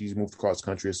doubt. Like, she's moved across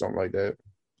country or something like that.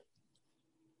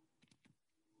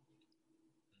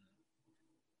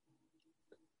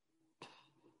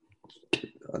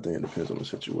 I think it depends on the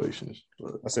situations.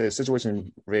 But I say a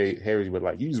situation very hairy, but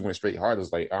like you just went straight hard.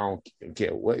 It's like I don't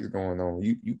care what is going on.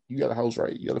 You got a house,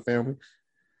 right? You got a family.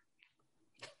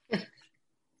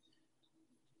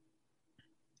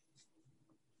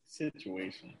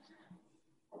 Situation.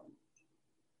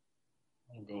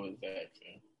 I'll go with that.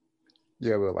 Too.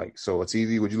 Yeah, but like, so a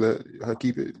TV, would you let her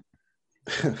keep it?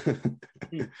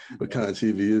 What kind of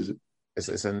TV is it? It's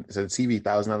a TV, $1,000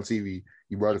 TV.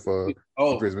 You brought it for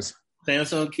Christmas.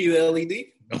 Samsung QLED?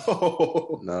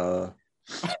 No. Nah.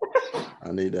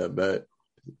 I need that back.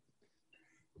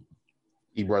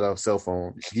 He brought out a cell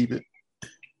phone. She keep it?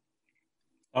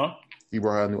 Huh? He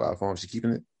brought her a new iPhone. She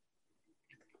keeping it?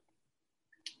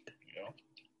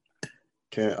 Yeah.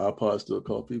 Can't iPod still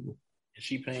call people? Is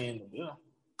she paying the bill?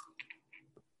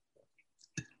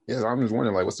 Yes, I'm just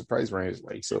wondering, like, what's the price range?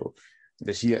 Like, so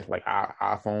does she have like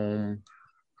iPhone,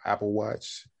 Apple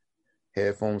Watch,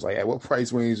 headphones? Like, at what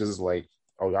price range is it like,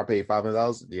 oh, I paid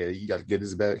 $500? Yeah, you got to get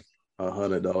this back.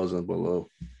 $100 and below.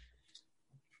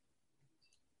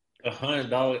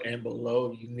 $100 and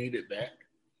below, you need it back?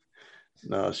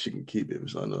 Nah, she can keep it if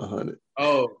it's under 100.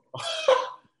 Oh.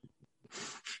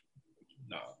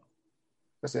 No.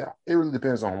 I said, it really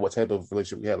depends on what type of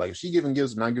relationship we had. Like, if she giving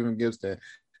gifts, not giving gifts, then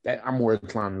that I'm more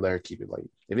inclined to let her keep it. Like,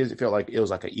 if it felt like it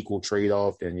was like an equal trade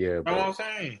off, then yeah. That's what I'm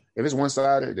saying. If it's one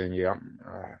sided, then yeah,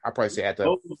 I probably say at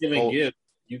the giving gifts,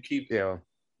 you keep it. Yeah,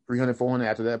 300, 400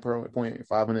 after that point,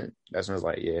 500. That's when it's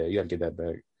like, yeah, you got to get that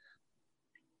back.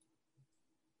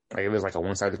 Like if it's like a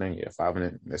one sided thing, yeah,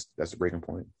 500. That's the breaking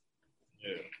point.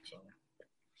 Yeah. So.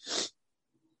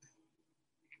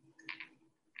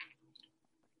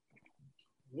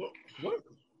 What?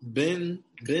 Ben.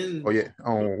 Oh yeah.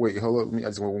 Oh wait, hold up. I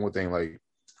just want one more thing. Like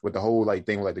with the whole like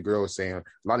thing, like the girl was saying, a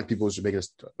lot of people should make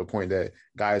the point that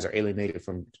guys are alienated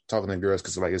from talking to girls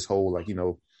because like this whole like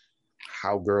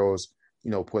how girls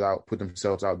put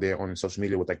themselves out there on social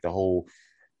media with like the whole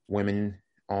women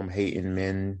hating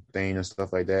men thing and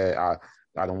stuff like that.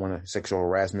 I don't want sexual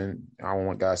harassment. I don't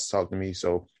want guys to talk to me.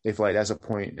 So they feel like that's a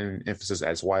point in emphasis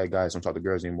as why guys don't talk to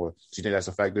girls anymore. Do you think that's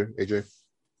a factor, AJ?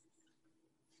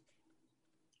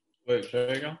 Wait,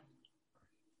 there you go.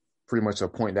 Pretty much a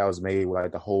point that was made,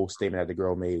 like the whole statement that the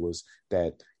girl made was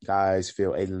that guys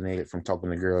feel alienated from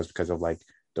talking to girls because of like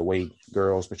the way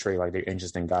girls portray like their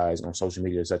interest in guys on social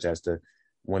media, such as the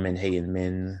women hating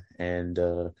men and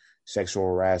sexual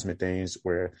harassment things,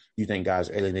 where you think guys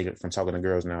are alienated from talking to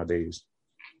girls nowadays.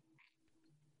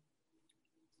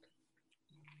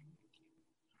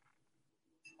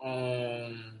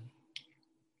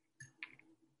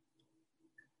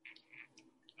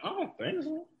 I don't think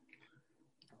so.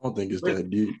 I don't think it's that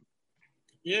deep.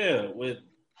 Yeah, with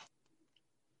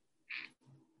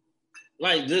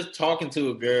like just talking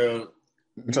to a girl.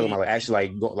 I'm talking about like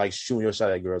actually like shooting your shot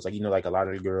at girls. Like like a lot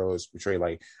of the girls portray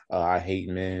like I hate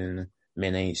men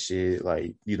ain't shit.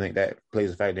 Like you think that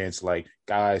plays a factor into like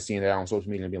guys seeing that on social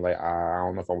media and being like, I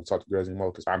don't know if I want to talk to girls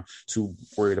anymore because I'm too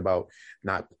worried about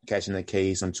not catching the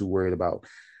case. I'm too worried about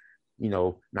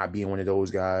not being one of those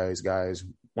guys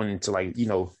wanting to like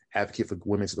advocate for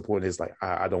women to the point is like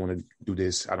I don't want to do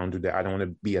this, I don't do that, I don't want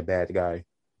to be a bad guy.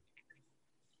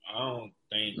 I don't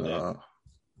think that.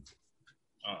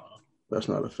 That's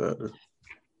not a factor.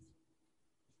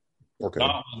 Okay.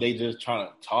 They just trying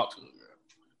to talk to a girl.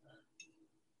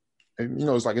 And,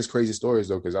 it's like it's crazy stories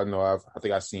though, because I know I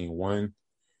think I've seen one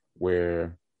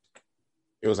where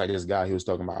it was like this guy, he was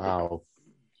talking about how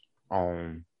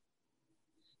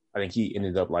I think he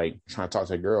ended up like trying to talk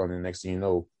to a girl, and the next thing you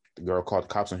know, the girl called the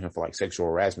cops on him for like sexual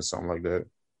harassment, something like that.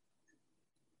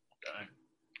 Okay.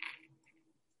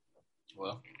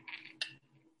 Well,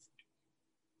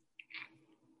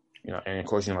 And of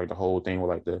course, like the whole thing with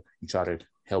like you try to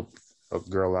help a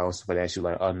girl out and stuff like that. She's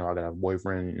like, oh no, I got a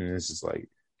boyfriend, and it's just like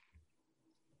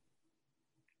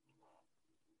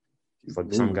for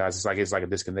some guys, it's like a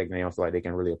disconnect. And they don't feel like they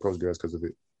can really approach girls because of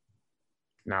it.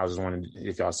 Now I was just wondering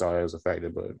if y'all saw it as a factor,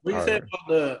 but what you said about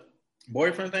the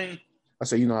boyfriend thing? I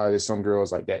say, how there's some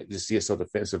girls like that just get so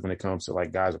defensive when it comes to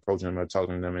like guys approaching them or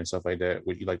talking to them and stuff like that.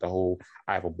 With you like the whole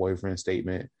 "I have a boyfriend"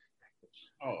 statement.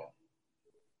 Oh,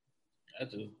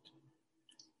 that's just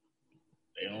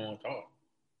they don't want to talk.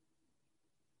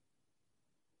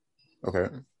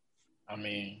 Okay. I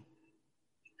mean,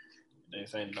 they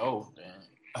say no,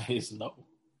 then it's no.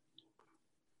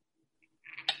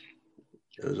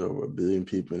 There's over 1 billion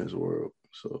people in this world,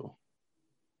 so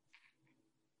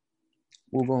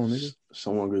move on, nigga.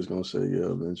 Someone is gonna say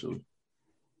yeah eventually.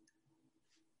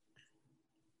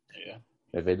 Yeah.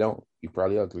 If they don't, you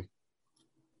probably ugly.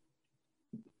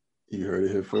 You heard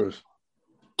it here first.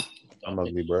 I'm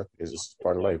ugly, bro. It's just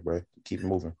part of life, bro. Keep it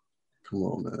moving. Come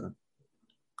on, man.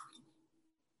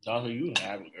 Don, you an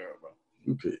ugly girl, bro.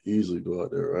 You could easily go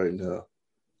out there right now.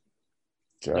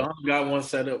 Don got one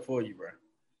set up for you, bro.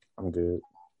 I'm good.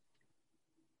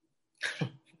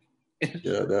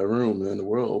 Yeah, that room, man. The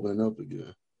world opening up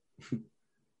again.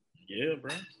 Yeah,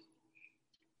 bro.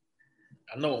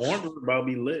 I know Orange is about to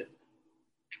be lit.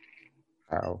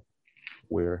 How?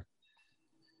 Where?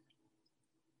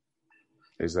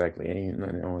 Exactly. Ain't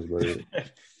nothing Orange Bird.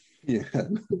 Yeah.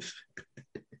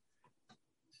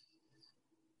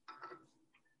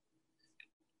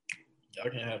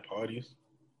 Y'all can have parties.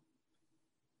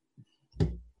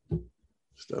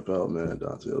 Step out, man,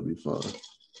 Dante. It'll be fun.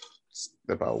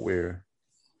 Step out where?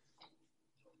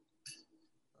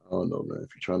 I don't know, man. If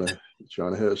you're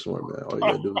trying to head somewhere, man, all you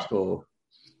gotta do is call.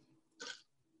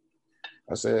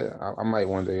 I said I might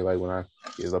one day, like when I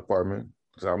get his apartment,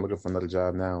 because I'm looking for another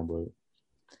job now. But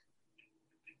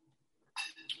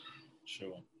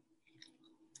sure.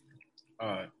 All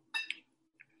right.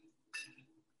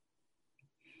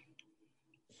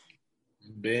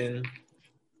 Ben,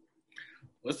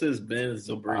 what's this Ben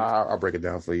Zobrist? I'll break it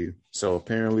down for you. So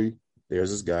apparently,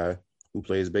 there's this guy who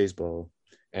plays baseball,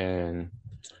 and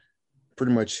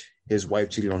pretty much his wife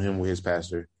cheated on him with his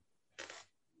pastor.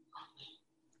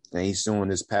 And he's suing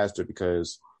this pastor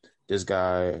because this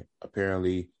guy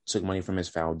apparently took money from his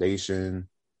foundation,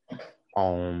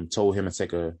 told him to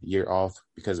take a year off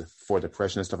for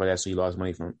depression and stuff like that. So he lost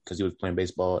money because he was playing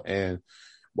baseball. And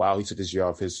while he took this year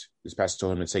off, his pastor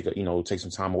told him to take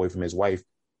some time away from his wife.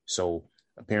 So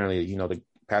apparently, the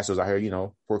pastor was out here,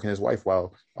 working his wife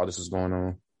while all this was going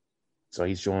on. So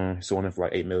he's suing him for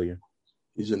like $8 million.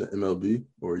 He's in the MLB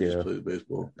or he just plays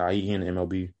baseball? Nah, he in the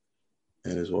MLB.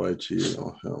 And his wife cheated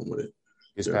on him with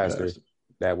his pastor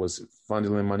that was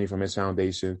funneling money from his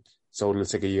foundation, told him to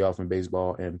take a year off in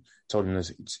baseball, and told him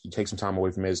to take some time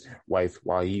away from his wife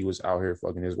while he was out here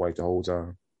fucking his wife the whole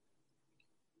time.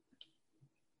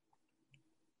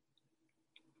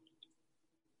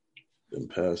 Them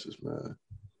passes, man.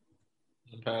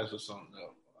 Them passes something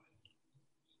else.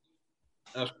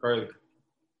 That's crazy.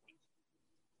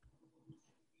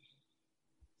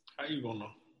 How you gonna know?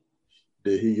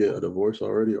 Did he get a divorce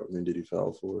already, or did he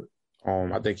file for it?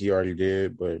 I think he already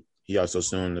did, but he also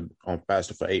sued the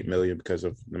pastor for $8 million because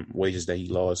of the wages that he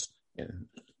lost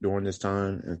during this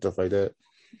time and stuff like that,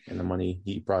 and the money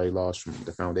he probably lost from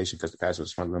the foundation because the pastor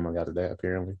was funneling money out of that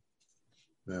apparently.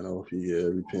 Man, I hope he get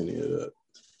every penny of that.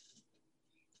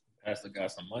 Pastor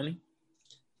got some money.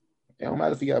 It don't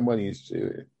matter if he got money.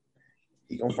 Shit.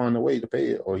 He gonna find a way to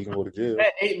pay it, or he gonna go to jail.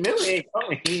 That $8 million ain't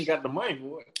coming. He ain't got the money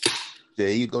for it. Yeah,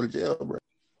 he go to jail, bro.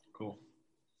 Cool.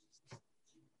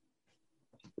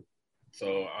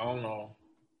 So I don't know.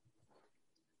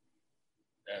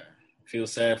 I feel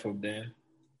sad for Ben.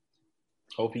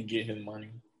 Hope he get his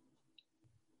money.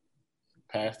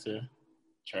 Pastor,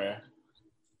 trash.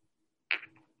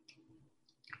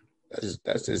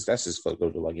 That's just fucked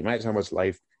up. Like, imagine how much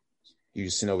life you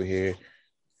just sitting over here.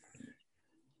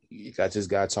 You got this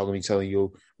guy talking to me, telling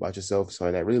you about yourself.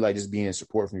 So that really like just being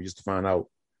support from you just to find out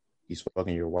he's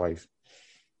fucking your wife.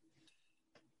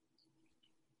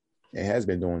 It has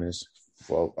been doing this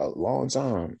for a long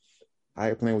time. I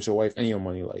ain't playing with your wife and your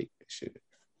money, like shit.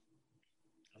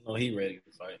 I know he ready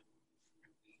to fight.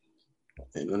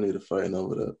 Ain't no need to fighting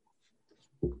over that.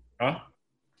 Huh?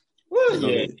 Woo! Yeah,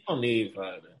 you don't need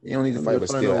fighting. You don't need to fight, but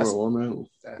still, over a woman.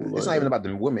 It's not even about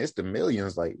the women. It's the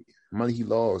millions, like money he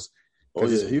lost. Oh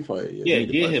yeah, he fight. Yeah, he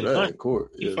get him that money. in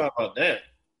court. He fought about that,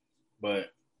 but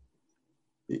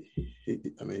he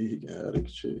can add a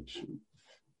chick. Shoot.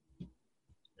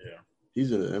 Yeah,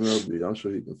 he's in the MLB. I'm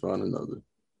sure he can find another.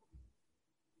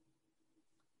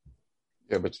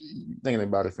 Yeah, but thinking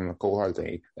about it from a cold heart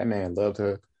thing, that man loved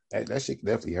her. That shit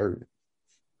definitely hurt.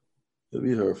 He'll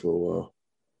be hurt for a while.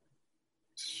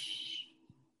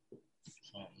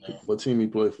 What team he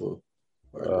play for?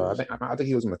 I think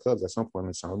he was in the Cubs at some point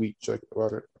in time. We check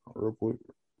about it real quick.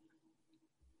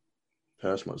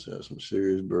 Pass must have some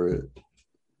serious bread.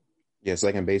 Yeah,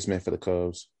 second baseman for the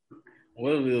Cubs.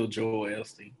 What will Joel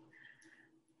Elstein?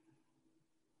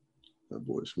 That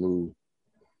boy smooth.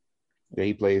 Yeah,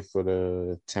 he played for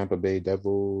the Tampa Bay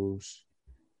Devils,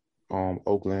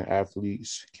 Oakland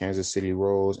Athletes, Kansas City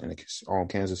Royals, and the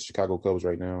Kansas Chicago Cubs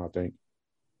right now, I think.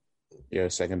 Yeah,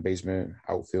 second baseman,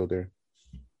 outfielder.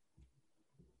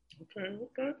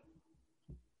 Okay.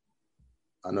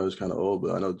 I know it's kind of old,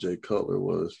 but I know Jay Cutler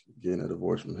was getting a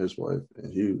divorce from his wife,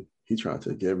 and he trying to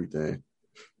take everything.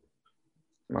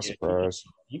 Not surprised.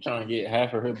 You trying to get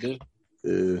half of her business?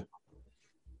 Yeah.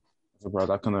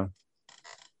 Surprised I couldn't have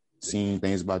seen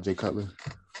things about Jay Cutler.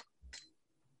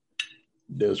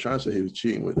 They was trying to say he was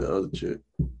cheating with the other chick.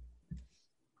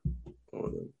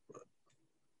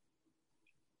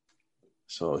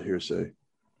 It's all hearsay.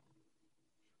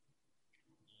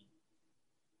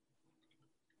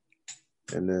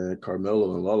 And then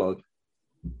Carmelo and Lala,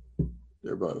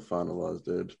 they're about to finalize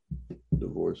their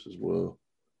divorce as well.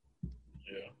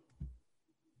 Yeah.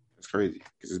 It's crazy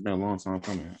because it's been a long time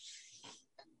coming.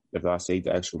 If I say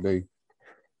the actual day,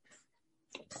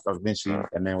 eventually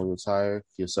that man will retire,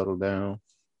 he'll settle down,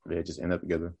 they just end up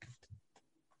together.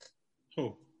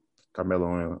 Who?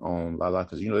 Carmelo and Lala,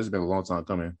 because it's been a long time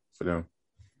coming for them.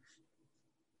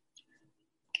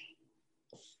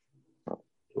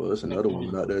 Well, there's another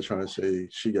woman out there trying to say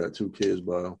she got 2 kids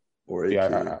by him, or a kid.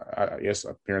 I guess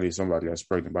apparently somebody that's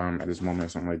pregnant by him at this moment or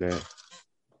something like that.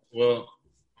 Well,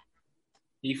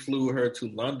 he flew her to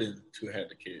London to have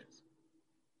the kids.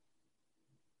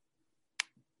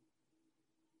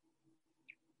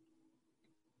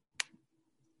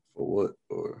 For what?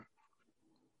 Or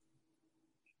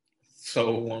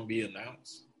so it won't be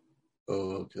announced.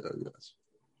 Oh, okay, I guess.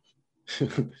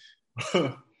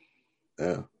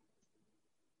 Yeah.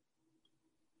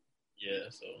 Yeah,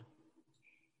 so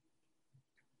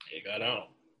it got out.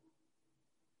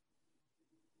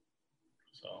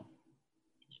 So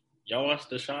y'all watch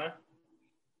The Chi?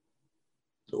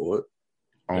 The what?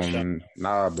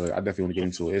 Nah, but I definitely want to get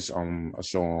into it. It's a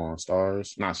show on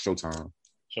Stars, not Showtime.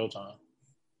 Showtime.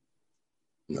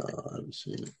 No, I haven't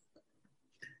seen it.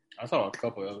 I saw a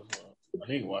couple of episodes. I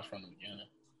need to watch from the beginning.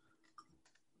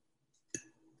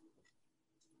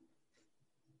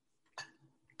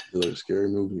 Is it like a scary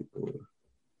movie? Or...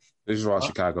 This is about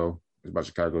Chicago. It's about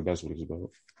Chicago. That's what it's about.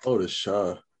 Oh, The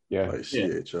Chi. Yeah. Like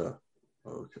CHI. Oh,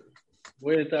 okay.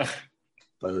 Where is that?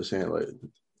 I was saying like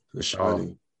The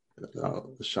Shining.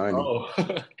 No, The Shining. Oh,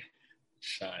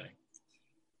 Shining.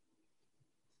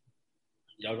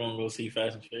 Y'all gonna go see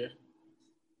Fast and Furious?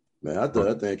 Man, I thought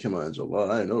that thing came out in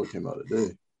July. I didn't know it came out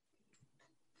today.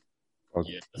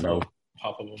 Yeah, no.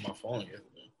 Pop up on my phone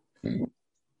yesterday.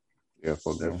 Yeah,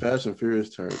 fuck that. them. Fast and Furious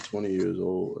turned 20 years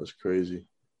old. That's crazy.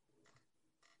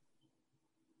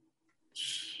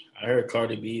 I heard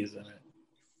Cardi B is in it.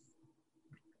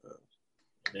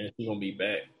 And then she's gonna be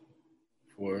back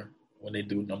for when they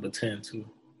do number 10 too.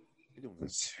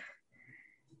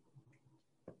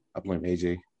 I blame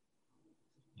AJ.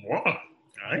 Wow,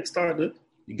 I ain't started.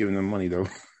 You giving them money though.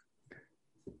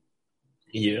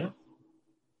 Yeah.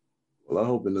 Well, I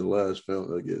hope in the last film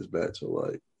that gets back to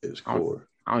like its core.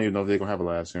 I don't even know if they're gonna have a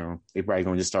last film. They probably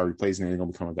gonna just start replacing it. They're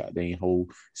gonna become a goddamn whole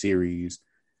series.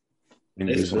 And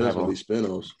It's gonna be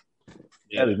spin-offs.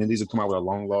 Yeah, then these will come out with a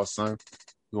long lost son.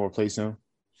 You gonna replace him?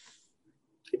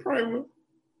 He probably will.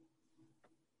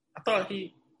 I thought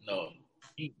he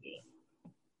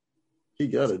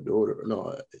got a daughter.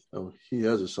 No, he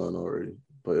has a son already,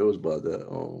 but it was by that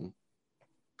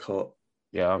cop.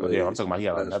 Yeah, I'm talking about he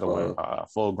had another one, a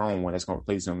full grown one that's gonna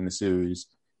replace him in the series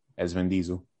as Vin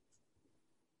Diesel.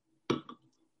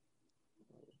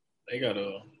 They got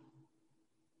I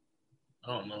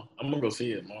don't know. I'm gonna go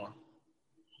see it more.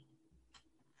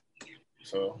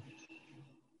 So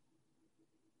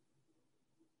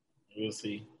we'll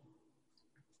see.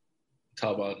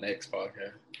 Talk about next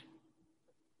podcast.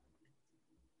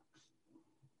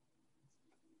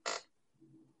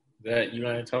 That you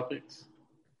got any topics?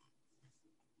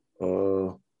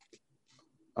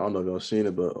 I don't know if y'all seen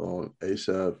it, but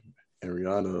ASAP and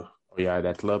Rihanna Oh yeah,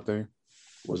 that club thing.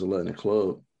 wasn't letting the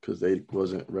club because they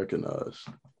wasn't recognized.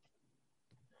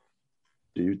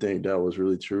 Do you think that was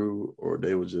really true, or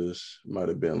they was just might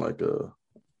have been like a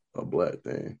black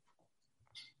thing?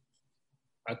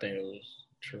 I think it was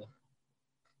true.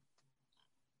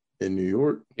 In New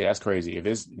York, Yeah, that's crazy. If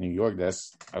it's New York,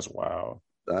 that's wild.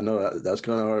 I know that's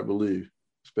kind of hard to believe,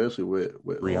 especially with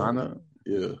Rihanna.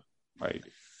 Yeah, Like,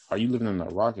 are you living in the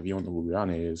Rock if you don't know who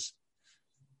Rihanna is?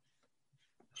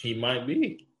 He might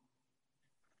be.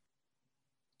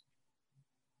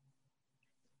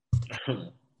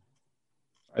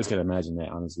 I just can't imagine that,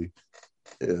 honestly.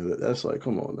 yeah, that's like,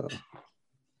 come on now.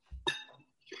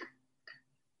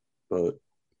 But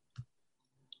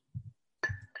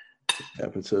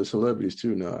happened to celebrities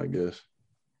too now, I guess.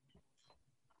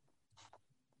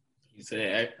 He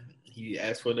said he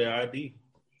asked for their ID.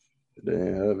 They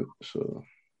ain't have it, so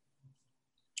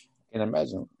And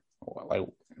imagine, like,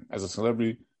 as a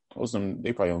celebrity, most of them,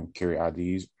 they probably don't carry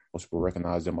IDs. Most people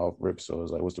recognize them off rip, so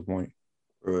it's like, what's the point?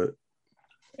 right.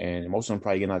 And most of them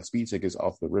probably getting out speed tickets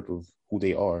off the rip of who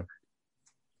they are.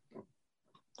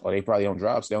 Or they probably don't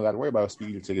drive, so they don't got to worry about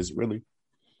speed tickets, really.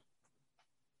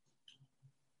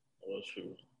 Well,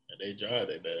 true. And they drive,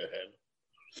 they better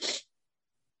have it.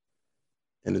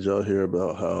 And did y'all hear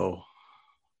about how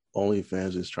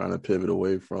OnlyFans is trying to pivot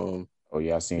away from Oh,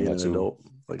 yeah, I seen being that too.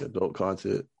 adult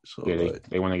content? So Yeah,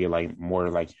 they want to get like more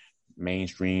like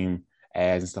mainstream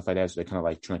ads and stuff like that. So they're kind of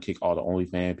like trying to kick all the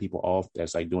OnlyFans people off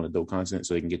that's like doing adult content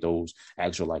so they can get those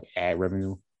actual like ad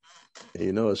revenue. and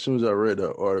you know, as soon as I read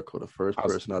that article, the first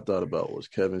person I thought about was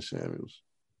Kevin Samuels,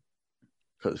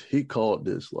 because he called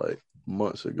this like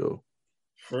months ago.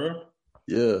 For real?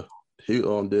 Yeah, he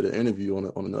did an interview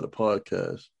on another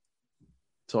podcast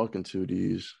talking to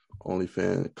these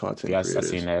OnlyFans content Yeah, I creators.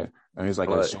 seen that. And he's like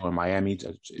a show in Miami.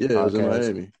 Yeah, it was in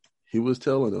Miami. He was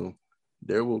telling them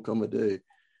there will come a day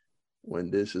when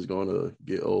this is going to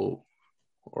get old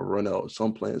or run out.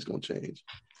 Some plan's going to change.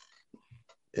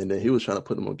 And then he was trying to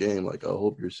put them on game like, I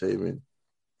hope you're saving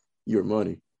your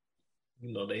money.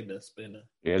 You know they been spending.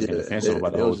 Yeah, it's getting defensive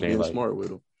about the whole thing. Being like, smart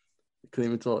with him. He couldn't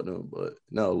even talk to him. But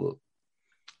now look.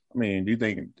 I mean, do you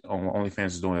think OnlyFans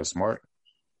is doing it smart?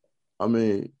 I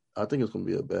mean, I think it's going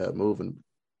to be a bad move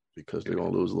because they're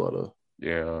going to lose a lot of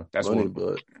that's money.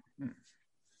 what. But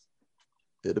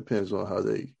it depends on how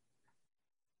they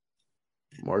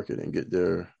market and get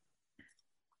their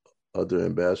other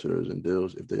ambassadors and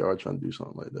deals if they are trying to do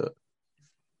something like that.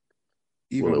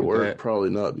 Will it work? Probably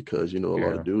not, because a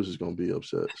lot of dudes is going to be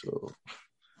upset. So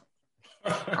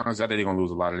honestly, I think they're going to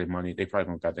lose a lot of their money. They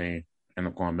probably going to end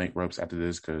up going bankrupt after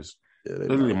this because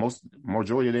literally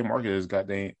majority of their market is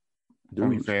goddamn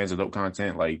OnlyFans, adult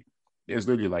content. Like, it's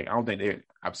literally like, I don't think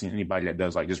I've seen anybody that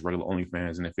does like just regular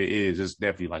OnlyFans, and if it is, it's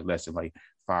definitely like less than like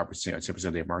 5% or 10%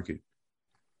 of their market.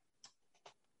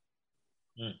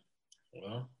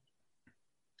 Well,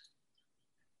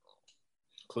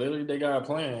 clearly they got a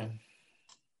plan,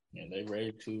 and they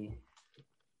ready to.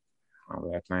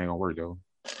 That plan ain't gonna work though.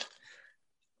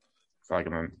 So like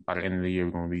by the end of the year,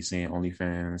 we're gonna be seeing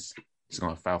OnlyFans. It's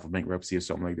gonna file for bankruptcy or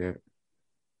something like that.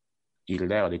 Either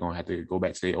that, or they're gonna have to go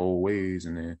back to their old ways,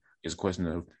 and then it's a question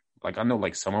of like, I know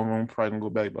like some of them probably gonna go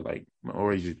back, but like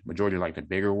majority like the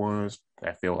bigger ones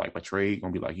that feel like betrayed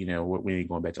gonna be like, we ain't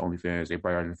going back to OnlyFans. They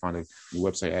probably already find a new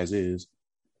website as is.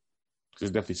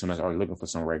 There's definitely someone that's already looking for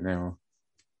something right now.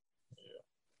 Yeah.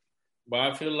 But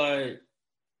I feel like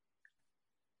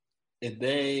if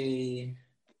they,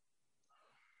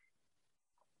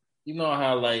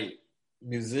 how like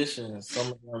musicians,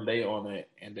 some of them they on it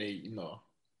and they,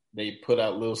 they put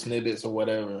out little snippets or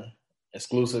whatever,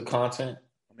 exclusive content.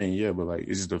 I mean, yeah, but like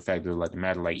it's just the fact of like the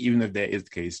matter. Like even if that is the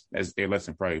case, they're less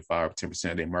than probably 5 or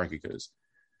 10% of their market. Because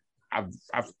I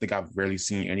think I've rarely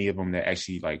seen any of them that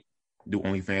actually like do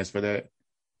OnlyFans for that.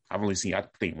 I've only seen, I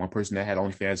think, one person that had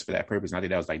OnlyFans for that purpose, and I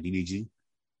think that was like DDG.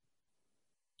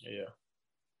 Yeah.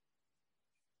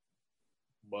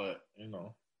 But,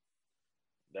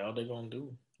 that's what they're going to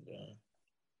do. Yeah.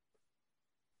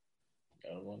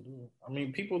 That's what they're going to do. I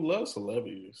mean, people love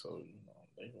celebrities, so,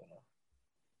 they're going to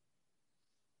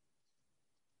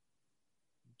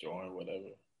join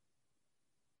whatever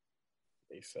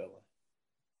they selling.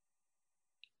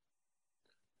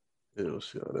 Yeah, we'll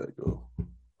see how that go.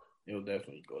 It'll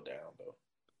definitely go down, though.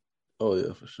 Oh,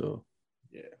 yeah, for sure.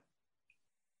 Yeah.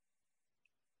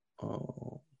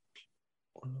 What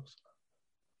else?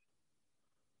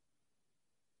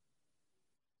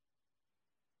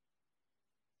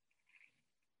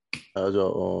 How'd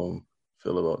y'all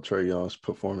feel about Trae Young's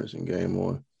performance in Game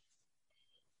 1?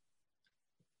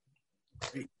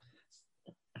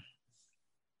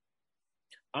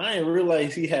 I didn't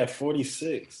realize he had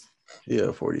 46.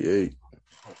 Yeah, 48.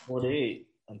 48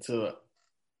 until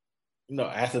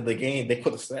after the game they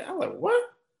put the stat. I'm like, what?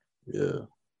 Yeah.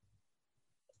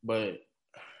 But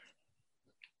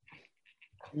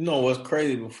what's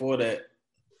crazy before that,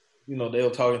 they were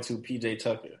talking to PJ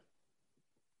Tucker.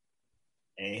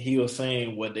 And he was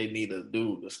saying what they need to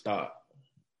do to stop.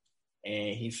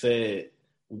 And he said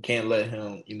we can't let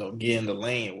him, get in the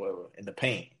lane, whatever, in the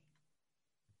paint.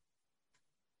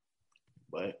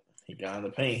 But he got in the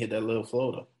paint, hit that little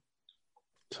floater.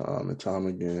 Time and time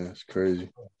again. It's crazy.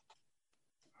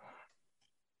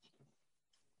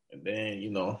 And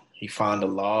then, he found the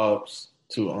lobs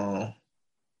to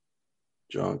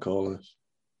John Collins.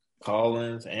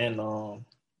 And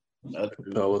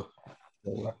Capella.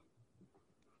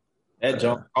 That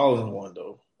John Collins one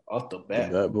though, off the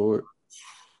bat. Backboard.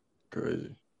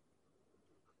 Crazy.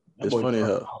 It's funny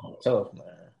how tough, man.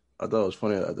 I thought it was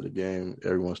funny after the game,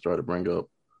 everyone started to bring up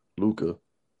Luka.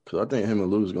 Because I think him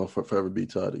and Luka going to forever be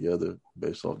tied together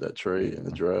based off that trade and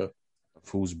the draft.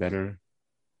 Who's better?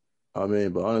 I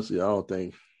mean, but honestly, I don't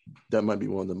think that might be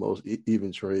one of the most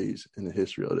even trades in the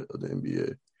history of the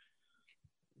NBA.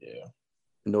 Yeah.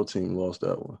 No team lost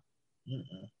that one.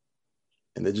 Mm-mm.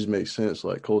 And it just makes sense,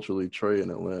 like culturally, Trey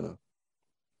in Atlanta,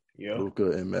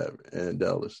 Luka and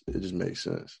Dallas. It just makes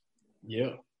sense.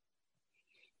 Yeah.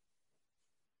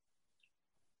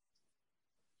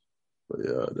 But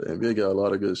yeah, the NBA got a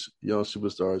lot of good young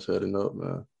superstars heading up,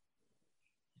 man.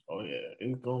 Oh yeah,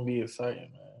 it's gonna be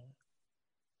exciting, man.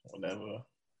 Whenever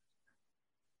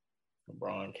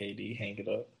LeBron, KD hang it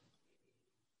up.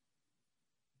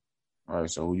 All right,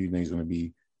 so who do you think is going to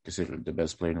be considered the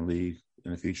best player in the league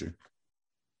in the future?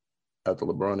 After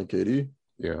LeBron and KD?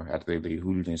 Yeah, after they leave,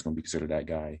 who do you think is going to be considered that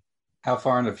guy? How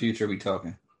far in the future are we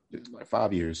talking? Like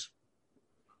 5 years.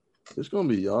 It's going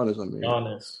to be Giannis. I mean,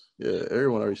 Giannis. Yeah,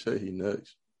 everyone already said he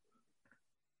next.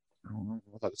 I don't know.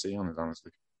 I thought to say Giannis,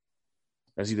 honestly.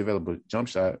 As he developed a jump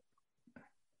shot.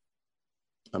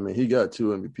 I mean, he got 2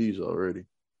 MVPs already.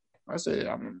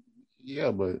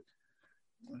 Yeah, but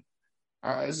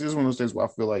it's just one of those things where I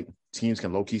feel like teams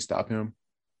can low-key stop him.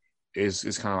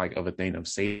 It's kind of like of a thing of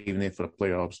saving it for the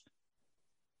playoffs.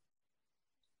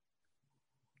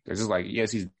 It's just like,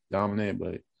 yes, he's dominant,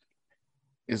 but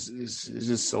it's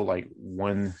just so like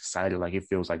one-sided. Like it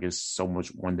feels like it's so much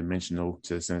one-dimensional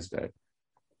to the sense that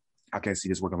I can't see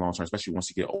this working long-term, especially once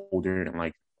he get older and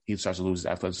like he starts to lose his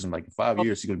athleticism. Like in 5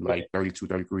 years, he's going to be like 32,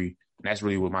 33. And that's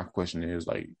really what my question is,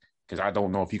 like, because I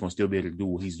don't know if he's going to still be able to do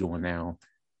what he's doing now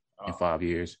in 5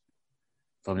 years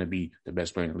for him to be the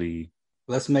best player in the league.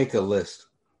 Let's make a list.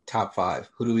 Top 5.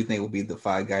 Who do we think will be the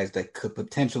 5 guys that could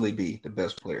potentially be the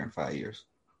best player in 5 years?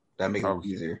 That makes it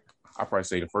easier. I'll probably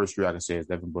say the first 3 I can say is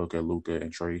Devin Booker, Luka,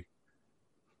 and Trey.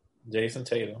 Jason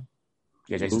Tatum.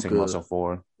 Yeah, Jason Tatum also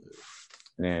 4.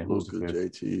 And then who's the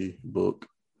 5th? JT, Book.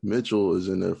 Mitchell is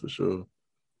in there for sure.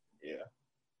 Yeah.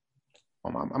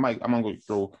 I'm gonna go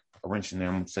throw a wrench in there.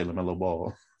 I'm gonna say LaMelo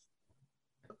Ball.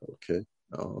 Okay.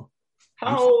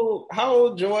 How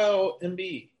old Joel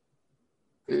Embiid?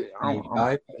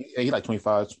 He like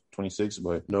 25, 26,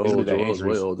 but no, Joel's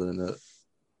way older than that.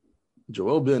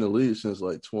 Joel been in the league since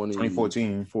like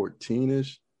 2014.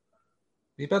 14-ish.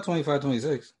 He's about 25,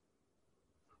 26.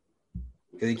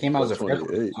 Because he came out as a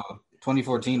freshman.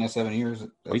 2014, that's 7 years.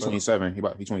 He's 27.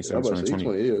 He's 27. He's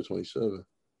 28 or 27.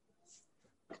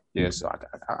 Yeah, so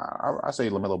I say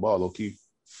LaMelo Ball low key.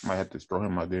 Might have to throw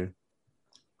him out there.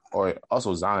 Or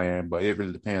also Zion, but it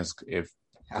really depends I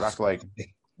feel like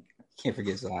can't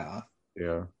forget Zion.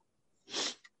 Yeah.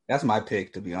 That's my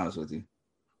pick, to be honest with you.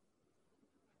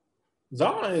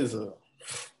 Zion is a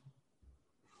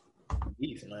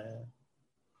beast, man.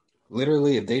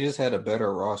 Literally, if they just had a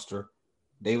better roster,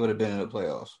 they would have been in the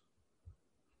playoffs.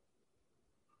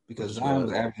 Because Zion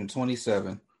was averaging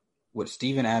 27 with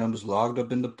Steven Adams logged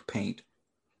up in the paint,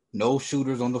 no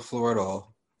shooters on the floor at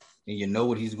all, and you know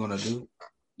what he's going to do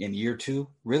in year 2.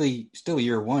 Really, still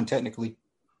year 1, technically.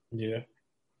 Yeah.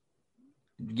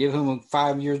 Give him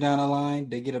 5 years down the line,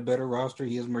 they get a better roster.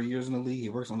 He has more years in the league. He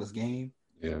works on his game.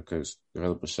 Yeah, because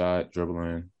develop a shot,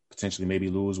 dribbling, potentially maybe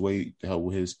lose weight to help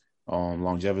with his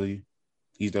longevity.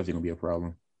 He's definitely going to be a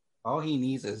problem. All he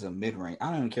needs is a mid-range. I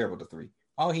don't even care about the 3.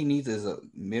 All he needs is a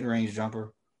mid-range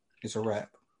jumper. It's a wrap.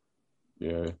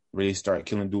 Yeah, really start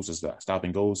killing dudes and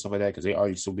stopping goals, stuff like that, because they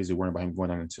are so busy worrying about him going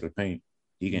down into the paint.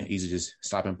 He can easily just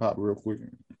stop and pop real quick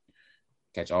and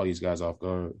catch all these guys off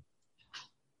guard.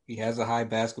 He has a high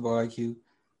basketball IQ.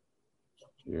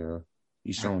 Yeah,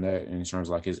 he's shown that in terms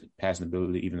of like his passing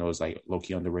ability, even though it's like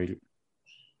low-key underrated.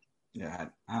 Yeah,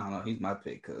 I don't know. He's my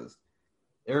pick because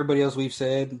Everybody else we've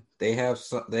said they have.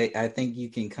 I think you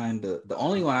can kind of. The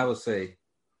only one I would say,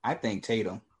 I think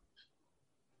Tatum.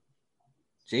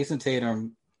 Jason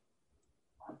Tatum,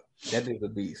 that dude's a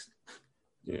beast.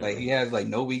 Yeah. Like he has like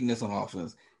no weakness on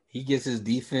offense. He gets his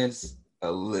defense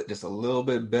just a little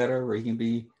bit better, where he can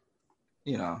be,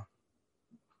 I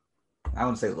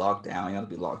wouldn't say locked down. He ought to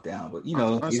be locked down, but he's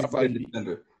a good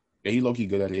defender. Yeah, he low key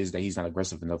good at it. Is that he's not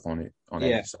aggressive enough on it.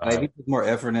 That side. Like he puts more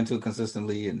effort into it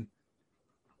consistently, and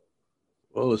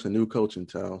well, it's a new coach in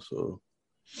town, so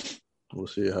we'll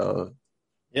see how.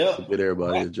 Yep. Get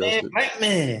everybody adjusted.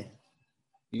 Man.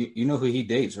 You know who he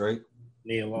dates, right?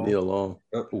 Neil Long.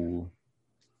 Yep. Ooh.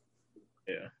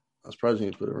 Yeah. I was surprised he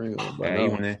didn't put a ring on. Yeah, he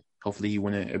won it. Hopefully, he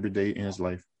win it every day in his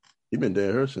life. He been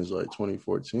dating her since like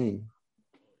 2014.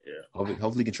 Yeah.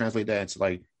 Hopefully, he can translate that into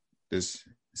like this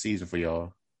season for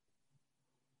y'all.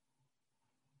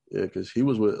 Yeah, because he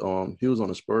was on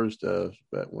the Spurs staff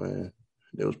back when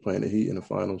they was playing the Heat in the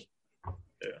finals.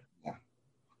 Yeah.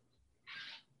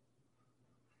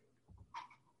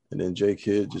 And then Jay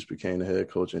Kidd just became the head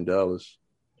coach in Dallas.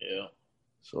 Yeah.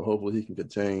 So hopefully he can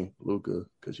contain Luka,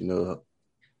 because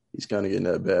he's kind of getting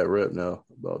that bad rep now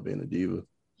about being a diva,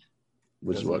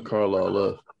 which is why Carlisle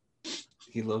left.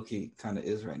 He low-key kind of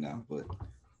is right now, but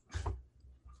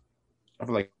I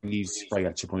feel like he's probably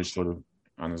got a chip on his shoulder,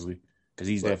 honestly, because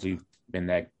he's definitely been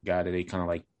that guy that they kind of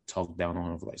like talked down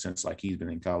on him for since he's been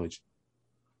in college.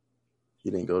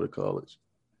 He didn't go to college.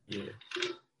 Yeah,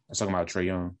 I was talking about Trae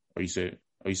Young. Or you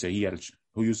said he had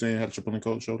who you saying had a chip on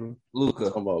the shoulder? Luka.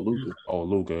 Talking about Luka. Oh,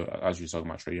 Luka. I was just talking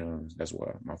about Trae Young. That's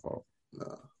why my fault.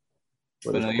 Nah.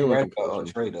 But no, you're right about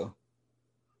Trae though.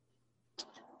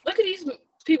 Look at these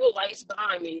people lights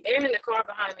behind me. They're in the car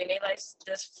behind me. And they lights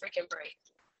just freaking bright.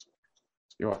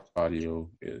 Your audio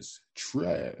is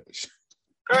trash.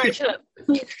 All right, shut up.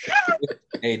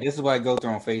 Hey, this is why I go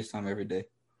through on FaceTime every day.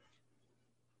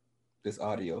 This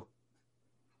audio.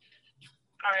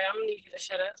 All right, I'm gonna need you to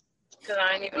shut up because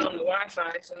I ain't even on the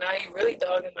Wi-Fi. So now you're really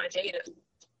dogging my data.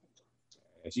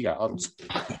 She got auto.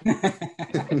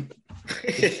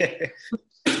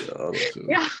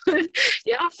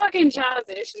 Y'all fucking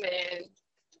childish, man.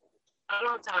 I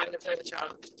don't have time to play with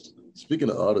y'all. Speaking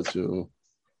of auto-tune,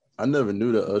 I never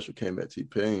knew that Usher came at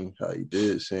T-Pain how he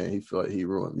did, saying he felt like he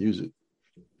ruined music.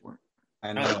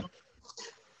 I know.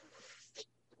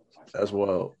 That's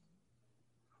wild.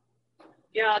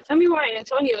 Yeah, tell me why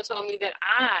Antonio told me that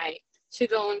I should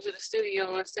go into the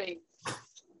studio and sing.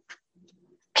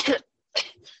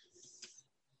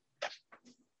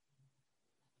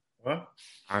 What?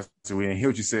 Honestly, we didn't hear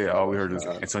what you said. All we heard was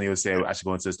Antonio said I should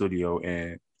go into the studio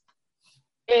and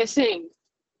sing.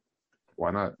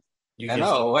 Why not? I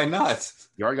know. Why not?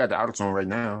 You already got the autotune right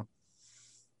now.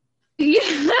 Yeah,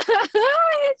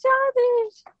 you're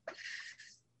childish.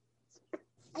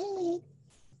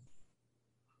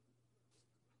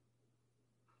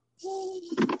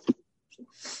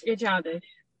 You're childish.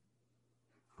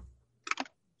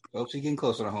 Well, she's getting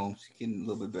closer to home. She's getting a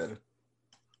little bit better.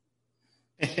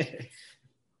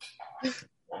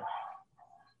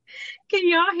 Can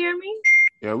y'all hear me?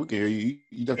 Yeah, we can hear you.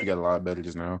 You definitely got a lot better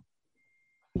just now.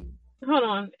 Hold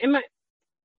on.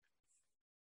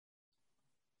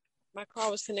 My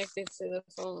car was connected to the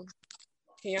phone.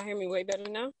 Can y'all hear me way better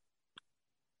now?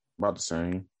 About the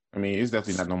same. I mean, it's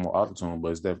definitely not no more autotune,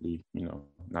 but it's definitely,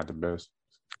 not the best.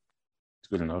 It's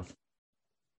good enough.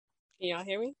 Can y'all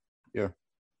hear me? Yeah.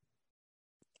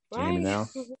 Why? Can you hear me now?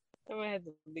 I'm gonna have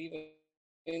to leave it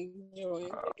and enjoy it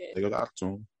again. They got the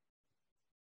autotune.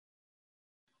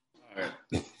 All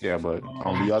right. Yeah, but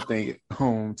do y'all think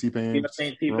T-Pain? You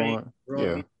think T-Pain?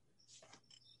 Yeah.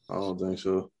 I don't think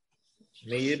so.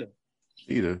 Me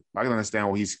Either. I can understand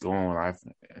where he's going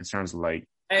in terms of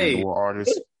hey, newer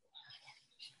artists.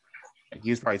 He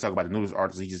was probably talking about the newest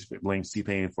artists. He just blames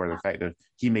T-Pain for the fact that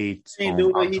he made do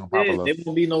what he did. popular. There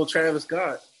won't be no Travis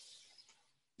Scott.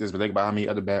 Just think about how many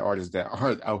other bad artists that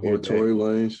aren't out here. Or Tory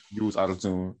Lanez. Use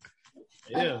autotune.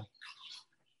 Yeah.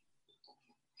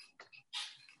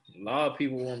 A lot of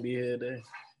people won't be here today.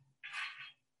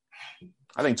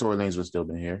 I think Tory Lanez would still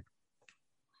been here.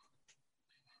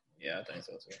 Yeah, I think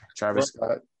so too. Travis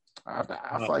Scott. I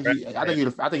think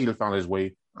he'd have found his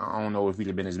way. I don't know if he'd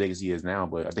have been as big as he is now,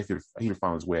 but I think he'd have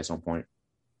found his way at some point.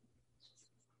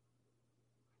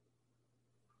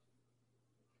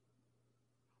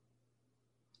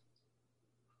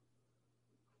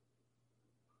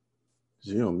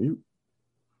 Is he on mute?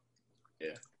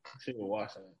 Yeah, she was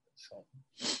watching it. So.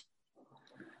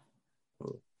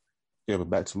 Yeah, but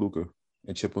back to Luka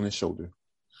and chip on his shoulder.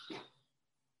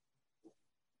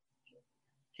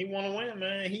 He want to win,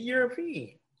 man. He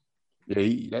European.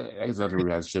 Yeah, that's another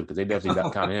relationship because they definitely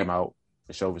got counted him out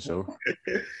for sure.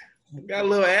 Got a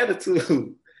little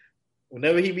attitude.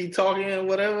 Whenever he be talking and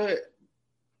whatever,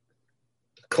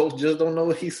 coach just don't know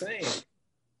what he's saying.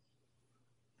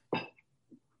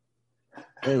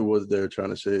 And what they're trying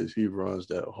to say is he runs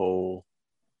that whole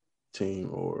team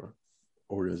or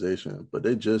organization. But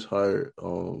they just hired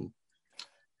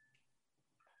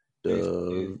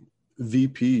the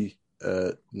VP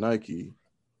at Nike.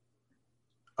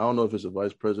 I don't know if it's a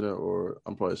vice president or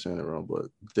I'm probably saying it wrong, but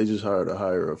they just hired a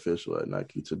higher official at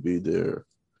Nike to be their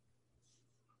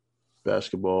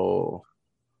basketball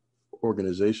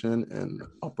organization and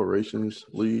operations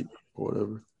lead or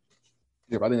whatever.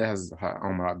 Yeah, but I think that has a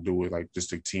lot to do with like just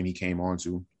the team he came on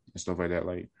to and stuff like that.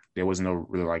 Like there was no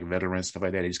really like veterans stuff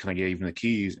like that. They just kind of gave him the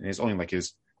keys, and it's only like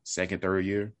his second, third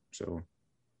year. So,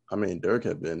 I mean, Dirk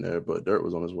had been there, but Dirk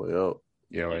was on his way out.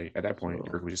 Yeah, like at that point,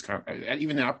 Dirk was just kind of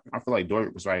even now. I feel like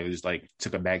Dirk was right. Just like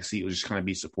took a back seat, was just kind of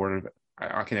be supportive.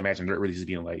 I can't imagine Dirk really just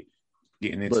being like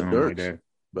getting into something like that.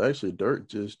 But actually, Dirk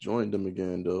just joined them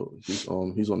again, though. He's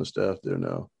on the staff there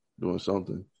now, doing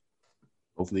something.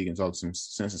 Hopefully, he can talk some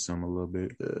sense into him a little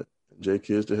bit. Yeah, Jake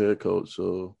is the head coach,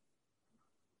 so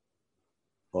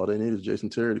all they need is Jason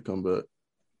Terry to come back.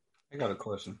 I got a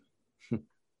question.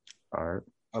 All right.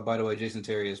 Oh, by the way, Jason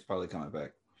Terry is probably coming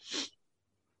back.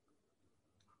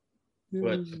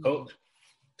 What, the coach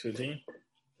to the team?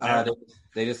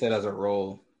 They just said as a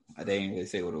role. They didn't really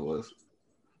say what it was.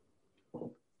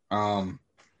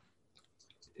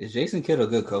 Is Jason Kidd a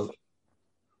good coach?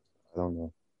 I don't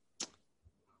know.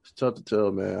 It's tough to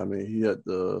tell, man. I mean, he had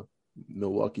the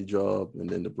Milwaukee job and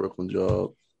then the Brooklyn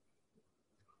job.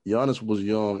 Giannis was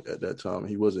young at that time.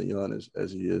 He wasn't Giannis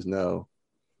as he is now.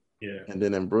 Yeah. And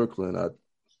then in Brooklyn,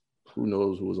 who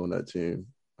knows who was on that team?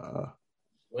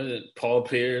 Was it Paul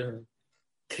Pierce,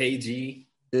 KG?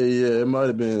 Yeah, it might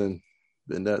have been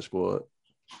that squad.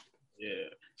 Yeah.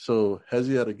 So has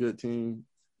he had a good team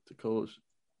to coach?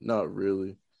 Not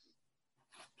really.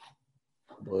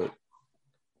 But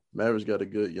Mavericks got a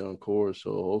good young core,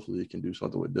 so hopefully he can do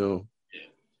something with them. Yeah.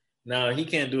 Now he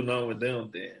can't do nothing with them,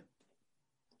 then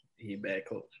he bad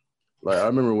coach. Like I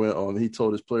remember when he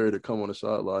told his player to come on the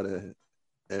sideline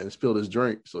and spill his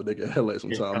drink so they could have like some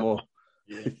time off.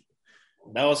 Yeah.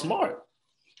 That was smart.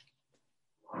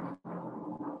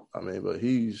 I mean, but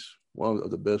he's one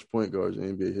of the best point guards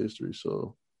in NBA history,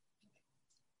 so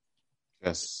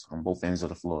yes, on both ends of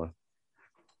the floor.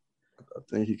 I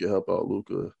think he could help out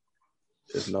Luka,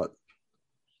 if not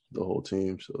the whole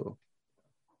team. So,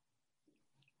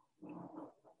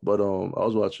 but I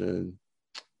was watching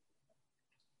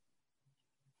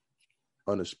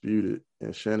Undisputed,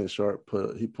 and Shannon Sharp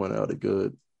pointed out a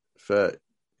good fact.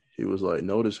 He was like,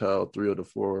 notice how 3 of the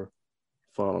 4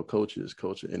 final coaches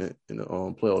coaching in the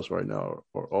playoffs right now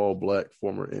are all black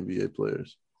former NBA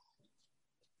players,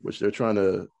 which they're trying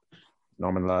to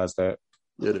normalize that.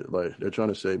 Yeah, they're trying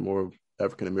to say more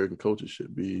African American coaches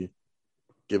should be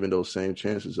given those same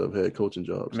chances of head coaching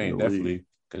jobs. I mean, definitely,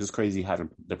 because it's crazy how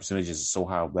the percentages are so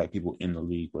high of black people in the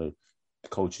league, but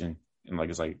coaching and like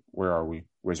it's like, where are we?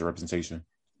 Where's the representation?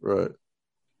 Right.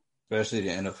 Especially the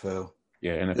NFL.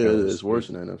 Yeah, NFL. Yeah, it's worse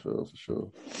than the NFL for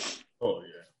sure. Oh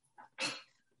yeah.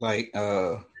 Like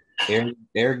Eric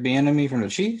Bieniemy from the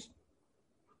Chiefs.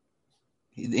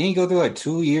 He didn't go through like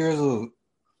 2 years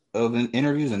of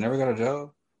interviews and never got a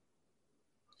job.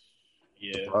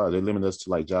 Yeah. They limit us to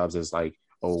like jobs as like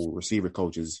receiver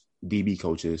coaches, DB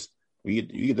coaches. You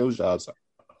get those jobs,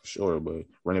 sure, but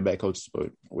running back coaches.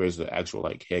 But where's the actual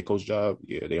like head coach job?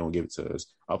 Yeah, they don't give it to us.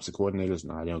 Offensive coordinators,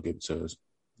 nah, they don't give it to us.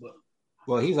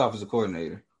 Well, he's offensive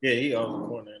coordinator. Yeah, he's offensive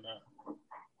coordinator now.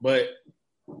 But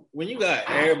when you got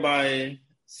everybody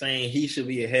saying he should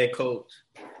be a head coach,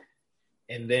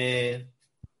 and then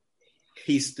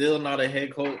he's still not a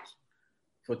head coach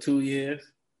for 2 years,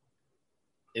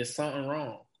 it's something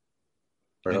wrong.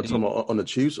 Are you talking about on the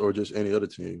Chiefs or just any other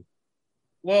team?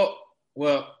 Well,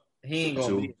 he ain't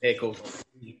gonna be a head coach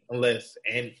unless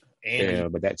and yeah,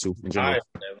 but that too.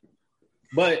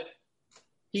 But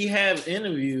he has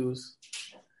interviews,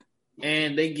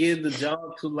 and they give the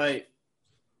job to like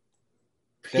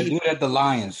they do it at the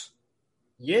Lions.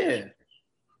 Yeah,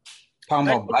 talking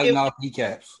about biting off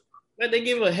kneecaps. Like they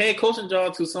give a head coaching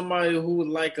job to somebody who was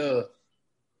like a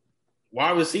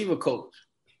wide receiver coach.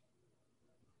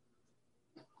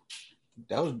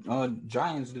 That was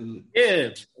Giants dude. Yeah,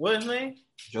 what's his name?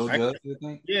 Joe Judge, I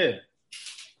think. Yeah,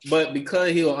 but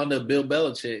because he was under Bill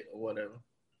Belichick or whatever,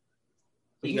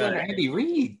 he got Andy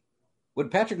Reid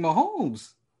with Patrick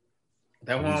Mahomes.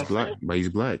 He's black, but he's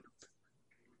black.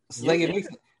 Like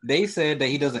they said that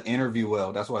he doesn't interview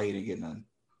well. That's why he didn't get none.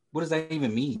 What does that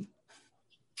even mean?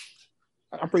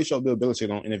 I'm pretty sure Bill Belichick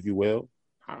don't interview well.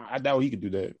 I doubt he could do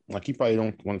that. Like, he probably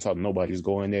don't want to talk to nobody. Just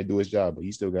go in there, do his job, but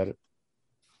he still got it.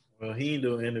 Well, he ain't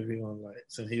doing interviewing like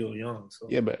since he was young. So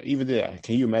Yeah, but even there,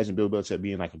 can you imagine Bill Belichick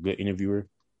being like a good interviewer?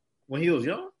 when he was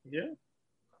young, yeah,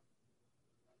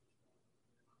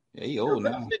 he old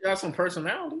now. He got some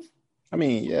personality. I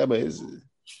mean, yeah, but it's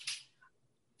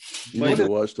You need to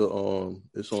watch the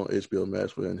it's on HBO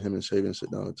Max where him and Saban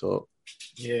sit down and talk.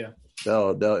 Yeah,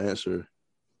 That'll answer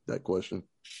that question.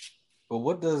 But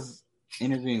what does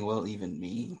interviewing well even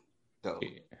mean, though?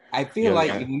 I feel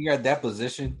like when you're at that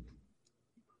position,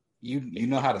 you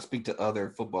know how to speak to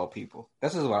other football people.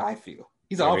 That's just what I feel.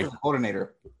 He's an offensive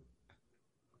coordinator.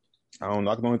 I don't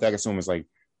know. The only thing I can assume is like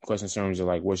questions in terms of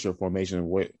like what's your formation,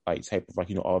 what like type of like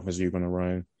offense you're going to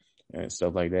run and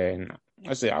stuff like that. And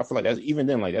I feel like that's even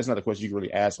then like that's not a question you can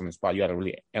really ask on the spot. You got to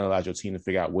really analyze your team to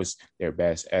figure out what's their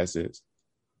best assets.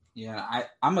 Yeah,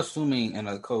 I'm assuming in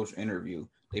a coach interview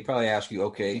they probably ask you,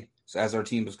 okay, so as our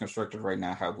team is constructed right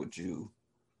now, how would you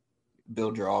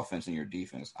build your offense and your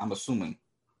defense? I'm assuming.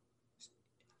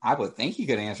 I would think you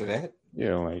could answer that.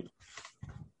 Yeah, like.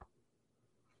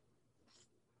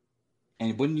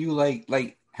 And wouldn't you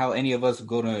like how any of us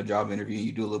go to a job interview,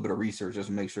 you do a little bit of research just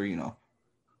to make sure,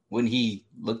 wouldn't he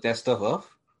look that stuff up?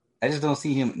 I just don't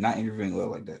see him not interviewing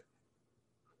well like that.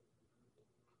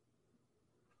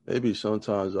 Maybe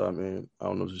sometimes, I mean, I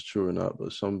don't know if it's true or not,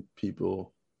 but some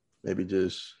people maybe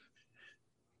just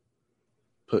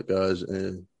put guys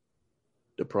in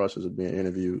the process of being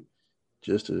interviewed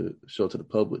just to show to the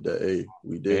public that, hey,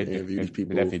 we did interview these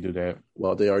people. Definitely do that.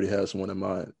 While they already had someone in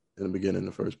mind in the beginning in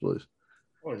the first place.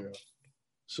 Oh, yeah.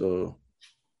 So.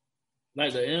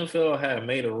 Like the NFL had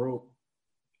made a rule.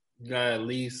 You got at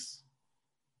least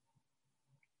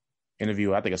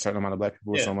interview, I think, a certain amount of black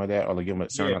people or something like that, or like give them a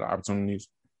certain amount of opportunities.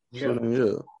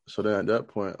 So then at that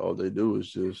point, all they do is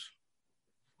just.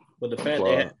 But the fact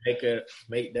they had to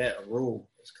make that a rule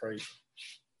is crazy.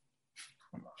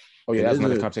 Oh yeah, that's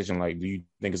another conversation. Like, do you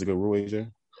think it's a good rule,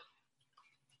 AJ?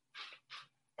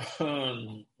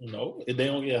 No, if they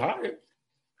don't get hired,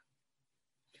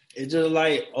 it's just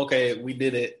like, okay, we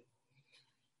did it.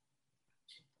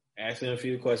 Asked him a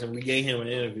few questions. We gave him an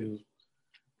interview,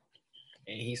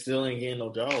 and he still ain't getting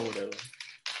no job or whatever.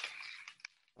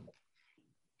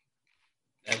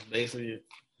 That's basically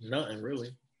nothing,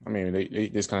 really. I mean, they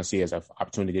just kind of see it as an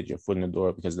opportunity to get your foot in the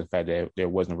door because of the fact that there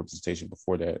wasn't representation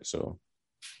before that. So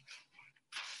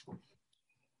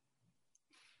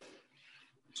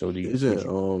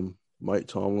isn't Mike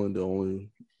Tomlin the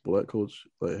only black coach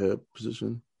like head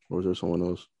position, or is there someone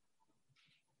else?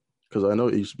 Because I know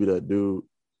it used to be that dude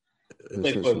in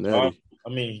Cincinnati. I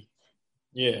mean,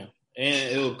 yeah, and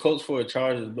it was coach for the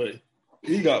Chargers, but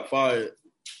he got fired.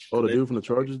 Oh, the dude from the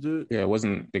Chargers did? Yeah, it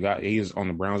wasn't the guy. He was on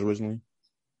the Browns originally.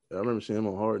 Yeah, I remember seeing him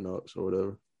on Hard Knocks or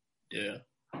whatever. Yeah.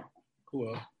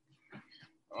 Cool.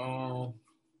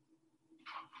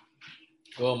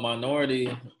 Well,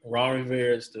 minority, Ron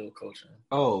Rivera is still coaching.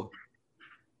 Oh,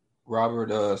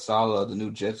 Robert Saleh, the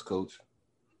new Jets coach.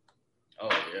 Oh,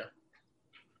 yeah.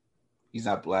 He's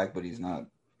not black, but he's not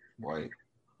white.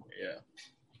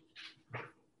 Yeah.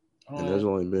 And there's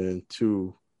only been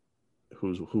two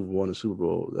who've won the Super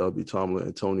Bowl. That would be Tomlin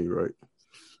and Tony, right?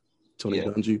 Tony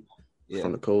Dungy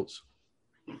from the Colts.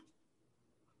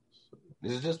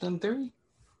 Is it just them three?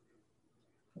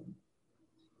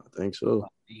 I think so.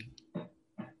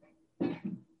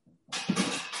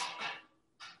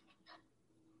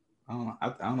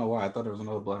 I don't know why. I thought there was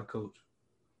another black coach.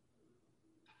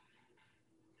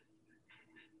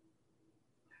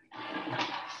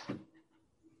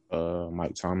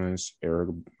 Mike Thomas, Eric,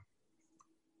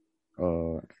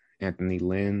 Anthony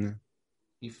Lynn,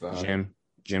 he fired.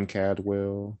 Jim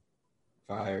Cadwell,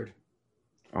 fired.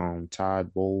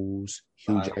 Todd Bowles,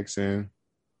 Hugh Jackson,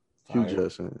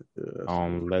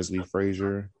 Leslie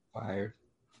Frazier, fired.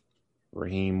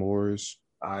 Raheem Morris,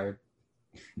 fired.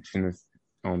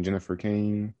 Jennifer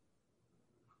Kane.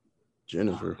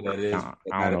 Jennifer. That is.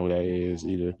 I don't know who that is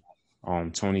either.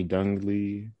 Tony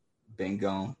Dungley. Been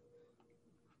gone.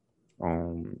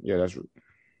 That's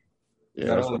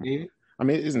right. I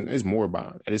mean, it's more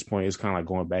about at this point. It's kind of like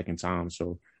going back in time,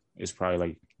 so it's probably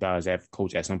like guys that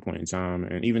coach at some point in time,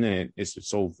 and even then, it's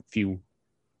so few.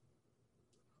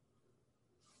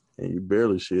 And you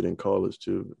barely see it in college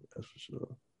too. That's for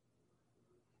sure.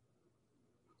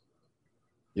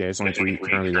 Yeah, it's only 3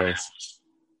 currently left.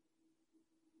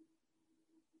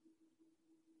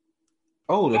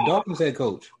 Oh, the Dolphins head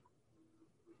coach.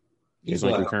 It's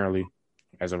only 3 currently,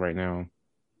 as of right now.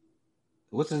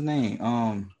 What's his name?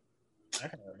 I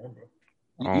can't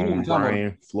remember.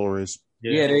 Brian Flores.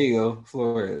 Yeah, there you go,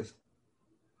 Flores.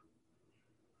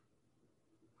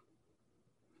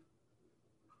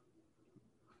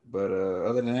 But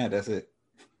other than that, that's it.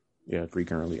 Yeah, 3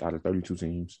 currently out of 32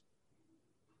 teams.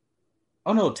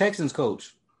 Oh no, Texans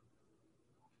coach.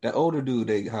 That older dude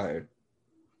they hired.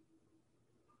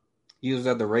 He was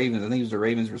at the Ravens. I think he was the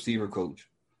Ravens receiver coach.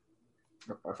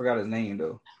 I forgot his name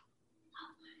though.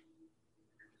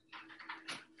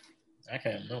 I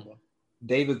can't remember.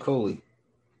 David Coley.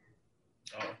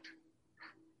 Oh,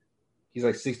 He's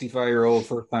like 65-year-old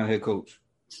first-time head coach.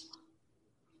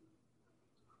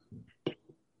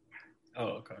 oh,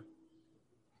 okay.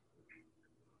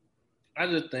 I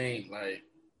just think like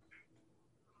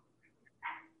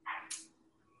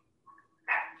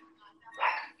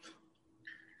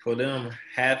for them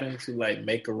having to like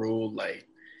make a rule like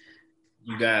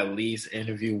you gotta at least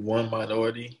interview one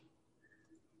minority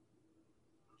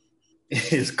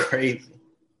is crazy.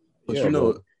 But Yeah, you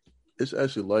know, bro. it's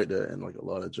actually like that in like a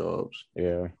lot of jobs.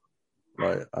 Yeah.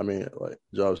 Like, I mean, like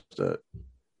jobs that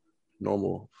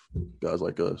normal guys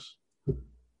like us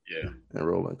Yeah.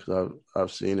 enroll in. Because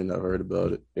I've seen and I've heard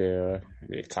about it. Yeah.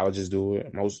 Colleges do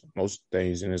it. Most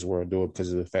things in this world do it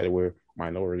because of the fact that we're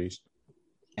minorities.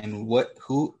 And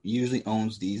who usually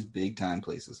owns these big-time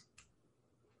places?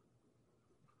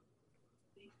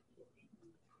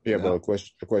 Yeah, Yeah. but a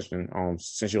question.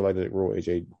 Since you like the rule,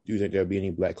 AJ, do you think there'll be any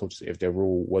black coaches if that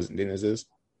rule didn't exist?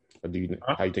 Or do you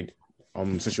how you think?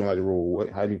 Since you don't like the rule,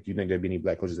 how do you think there'd be any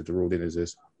black coaches if the rule didn't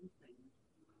exist?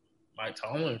 Mike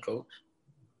Tomlin, coach.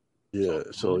 Yeah.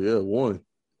 So yeah, one.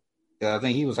 Yeah, I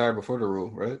think he was hired before the rule,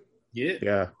 right? Yeah.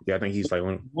 Yeah. I think he's like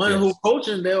One who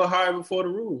coaching, they were hired before the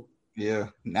rule. Yeah.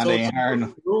 Now So they ain't hiring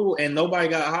the rule and nobody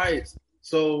got hired.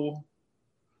 So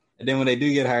And then when they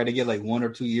do get hired, they get like 1 or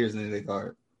 2 years and then they get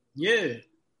hired. yeah.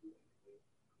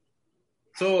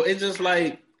 So it's just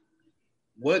like,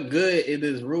 what good is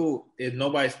this rule if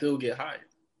nobody still get hired?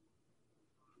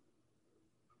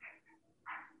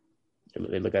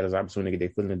 They look at it as an opportunity to get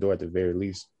their foot in the door at the very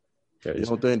least. You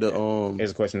don't think that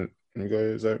Here's a question. Let me go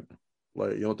ahead, Zach.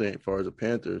 like you don't think as far as the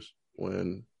Panthers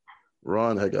when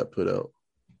Ron had got put out,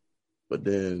 but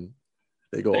then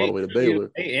they go all the way to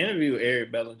Baylor. They interviewed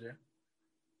Eric Bellinger.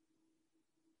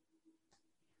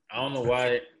 I don't know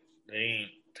why they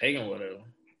ain't taking whatever.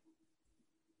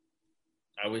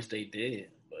 I wish they did,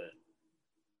 but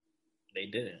they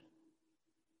didn't.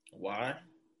 Why?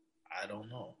 I don't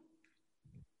know.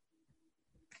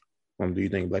 Do you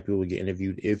think black people would get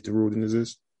interviewed if the rule didn't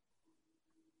exist?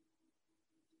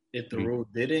 If the rule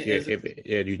didn't,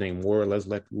 Do you think more or less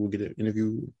black people would get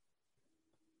interviewed?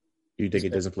 Do you think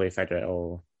it doesn't play a factor at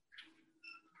all?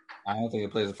 I don't think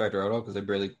it plays a factor at all because they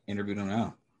barely interviewed him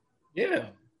now. yeah.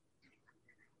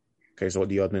 Okay, so what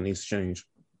do y'all think needs to change?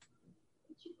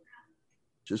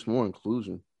 Just more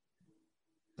inclusion.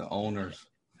 The owners.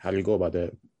 How do you go about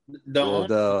that? Now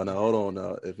hold on.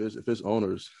 Now if it's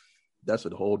owners, that's a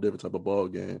whole different type of ball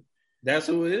game. That's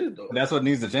who it is, though. That's what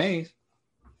needs to change.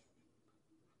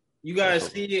 You guys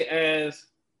see it as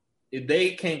if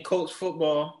they can coach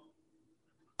football,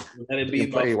 let it be.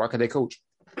 Play, why can't they coach?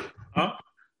 Huh?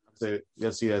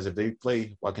 You see it as if they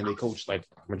play, why can't they coach? Like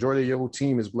majority of your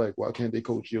team is black. Why can't they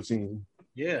coach your team?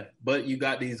 Yeah, but you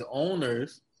got these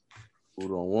owners. Who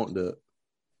don't want that?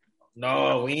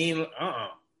 No, we ain't.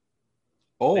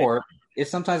 Or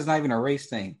sometimes it's not even a race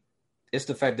thing. It's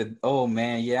the fact that, oh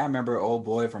man, yeah, I remember old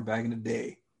boy from back in the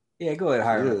day. Yeah, go ahead,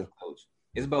 hire a coach.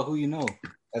 It's about who you know,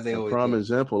 as they always. A prime do.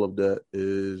 example of that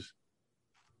is,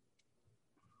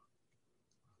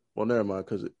 well, never mind,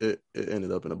 because it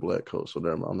ended up in a black coach. So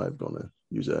never mind. I'm not going to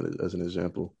use that as an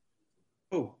example.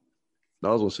 Who? I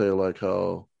was going to say like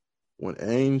how when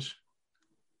Ainge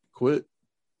quit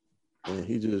and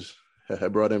he just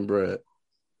had brought in Brad.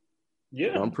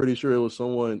 Yeah, I'm pretty sure it was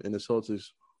someone in the Celtics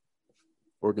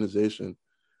organization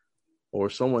or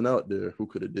someone out there who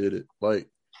could have did it. Like,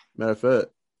 matter of fact,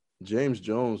 James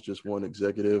Jones just won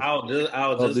executive of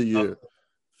the year.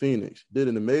 Phoenix did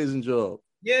an amazing job.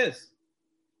 Yes.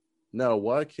 Now,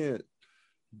 why can't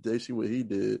they see what he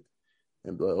did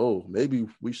and be like, oh, maybe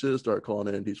we should start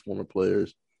calling in these former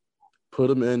players, put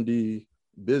them in the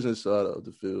business side of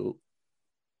the field,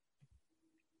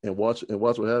 and watch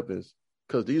what happens.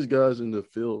 Because these guys in the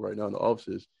field right now in the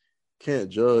offices can't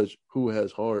judge who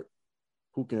has heart,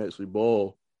 who can actually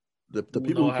ball. The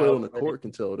people who play on the court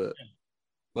can tell that.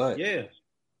 But yeah,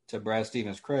 to Brad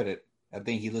Stevens' credit, I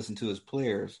think he listened to his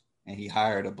players and he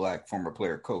hired a black former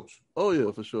player coach. Oh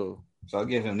yeah, for sure. So I'll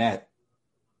give him that.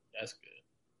 That's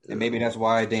good. And maybe that's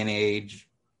why Danny Age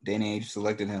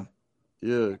selected him.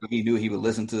 Yeah, he knew he would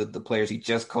listen to the players he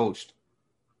just coached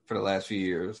for the last few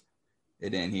years,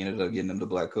 and then he ended up getting them the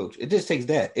black coach. It just takes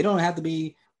that. It don't have to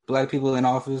be black people in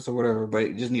office or whatever, but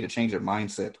you just need to change their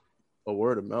mindset. A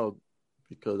word of mouth,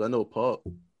 because I know Pop,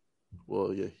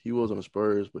 Well, yeah, he was on the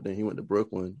Spurs, but then he went to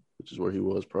Brooklyn, which is where he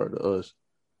was prior to us.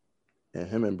 And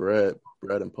him and Brad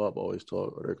and Pop always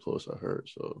talk, or they're close, I heard.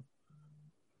 So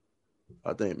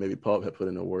I think maybe Pop had put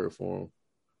in a word for him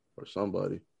or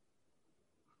somebody.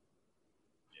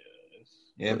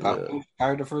 Yeah, But, Pop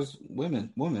hired the first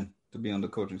woman to be on the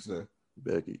coaching staff.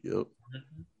 Becky, yep.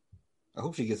 I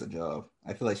hope she gets a job.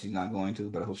 I feel like she's not going to,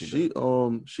 but I hope she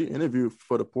does. She interviewed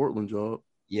for the Portland job.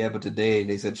 Yeah, but today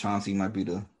they said Chauncey might be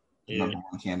the number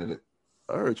one candidate.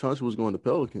 I heard Chauncey was going to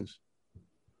Pelicans.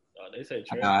 They said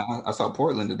Trey. I saw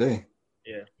Portland today.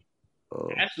 Yeah.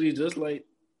 Actually, just like,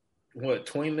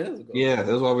 20 minutes ago? Yeah,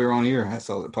 that was while we were on here. I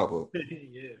saw it pop up.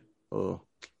 Yeah. Oh.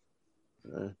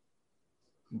 Yeah.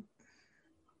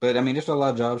 But, I mean, there's a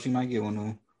lot of jobs. She might get one,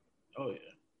 though. Oh, yeah.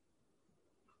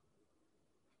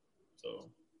 So.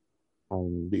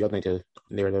 Do y'all think the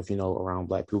narrative, around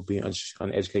Black people being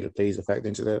uneducated plays a factor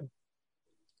into that?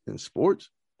 In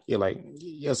sports? Yeah,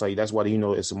 that's why,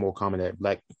 it's more common that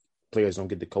Black players don't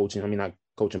get the coaching. I mean, not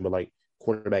coaching, but like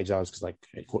quarterback jobs, because like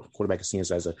quarterback is seen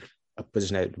as a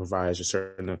position that provides a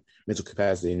certain mental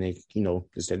capacity, and they,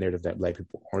 it's that narrative that Black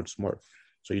people aren't smart.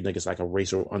 So you think it's like a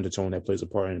racial undertone that plays a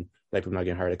part in Black people not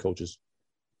getting hired as coaches?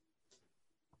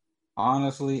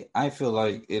 Honestly, I feel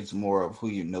like it's more of who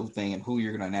you know thing, and who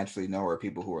you're going to naturally know are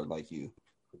people who are like you.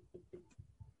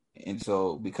 And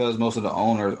so because most of the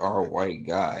owners are white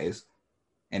guys,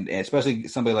 and especially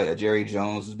somebody like a Jerry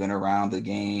Jones who's been around the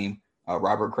game,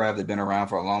 Robert Kraft has been around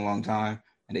for a long, long time,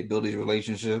 and they build these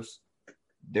relationships,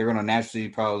 they're going to naturally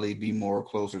probably be more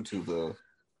closer to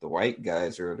the white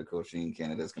guys who are the coaching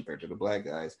candidates compared to the Black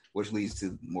guys, which leads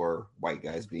to more white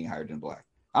guys being hired than Black.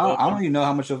 I don't even know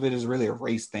how much of it is really a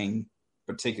race thing,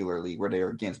 particularly where they're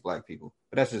against Black people,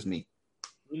 but that's just me.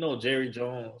 Jerry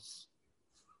Jones.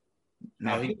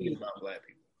 No, he thinks about Black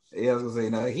people. Yeah, I was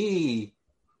gonna say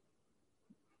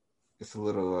it's a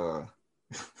little.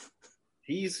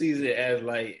 He sees it as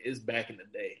like it's back in the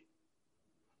day.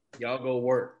 Y'all go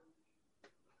work.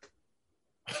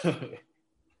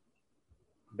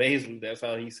 Basically, that's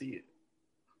how he see it.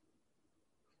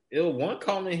 It was one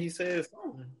comment he said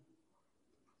something.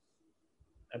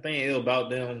 I think it was about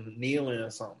them kneeling or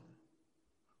something.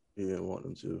 He didn't want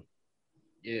them to.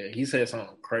 Yeah, he said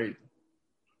something crazy.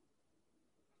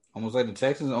 Almost like the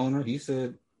Texans owner. He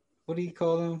said, what did he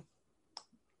call them?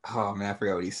 Oh, man, I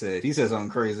forgot what he said. He said something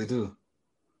crazy, too.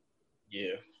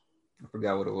 Yeah. I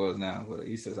forgot what it was now, but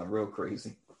he said something real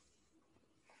crazy.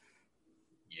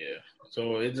 Yeah.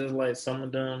 So it's just like some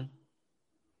of them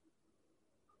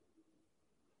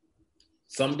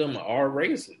are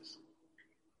racist.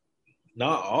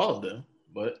 Not all of them,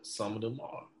 but some of them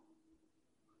are.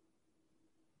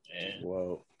 And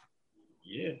wow.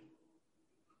 Yeah.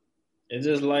 It's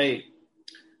just like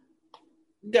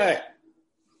you got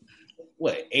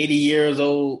 80 years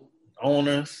old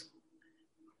owners,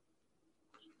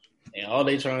 and all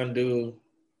they trying to do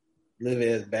live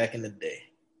as back in the day.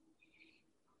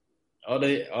 All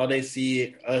they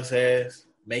see us as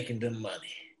making them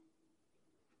money.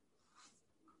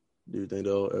 Do you think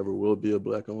there ever will be a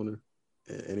Black owner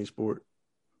in any sport?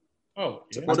 Oh,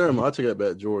 yeah. Well, never mind. I take that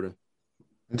back, Jordan.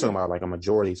 I'm talking about like a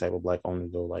majority type of Black owner,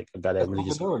 though, like a guy that really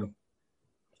just. Jordan.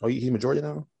 Oh, he's majority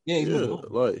now? Yeah,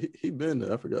 like he been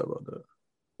there. I forgot about that.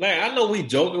 Like, I know we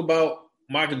joke about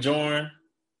Michael Jordan,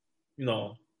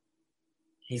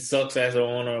 he sucks as an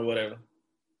owner or whatever.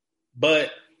 But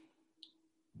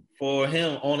for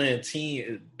him, owning a team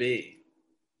is big.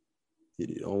 He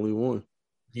the only one.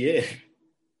 Yeah.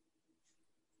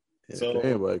 And so if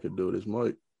anybody could do it, it's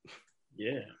Mike.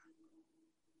 Yeah.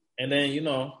 And then,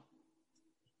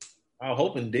 I'm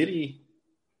hoping Diddy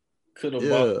could have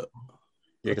bought.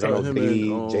 Yeah, because I know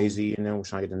Biggie, Jay-Z, and then we're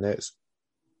trying to get the Nets.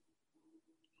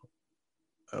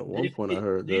 At one point, I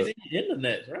heard that. Jay-Z in the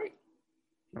Nets, right?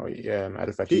 Oh, yeah. Matter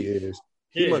of fact, he is.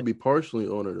 He might be partially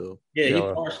owner, though. Yeah, he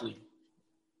partially.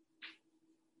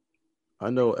 I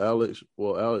know Alex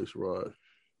Rodriguez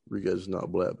is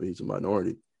not Black, but he's a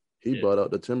minority. He bought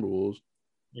out the Timberwolves.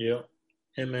 Yeah.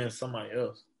 Him and somebody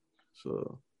else.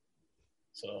 So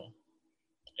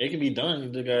it can be done. You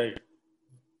just gotta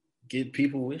get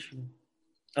people with you.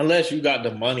 Unless you got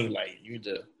the money, like you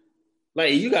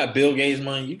got Bill Gates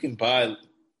money, you can buy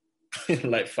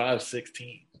like 5-6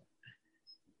 teams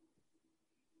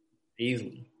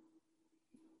easily.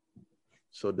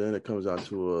 So then it comes down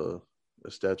to a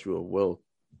statue of wealth.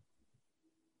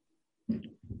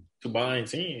 To buy a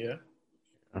team, yeah.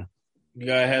 You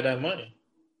gotta have that money.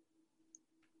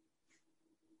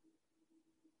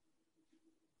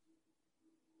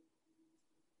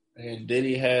 And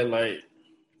Diddy had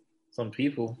some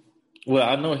people. Well,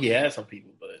 I know he had some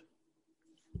people, but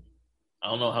I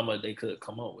don't know how much they could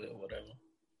come up with or whatever.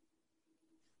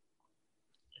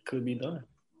 It could be done.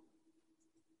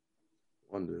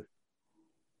 One day.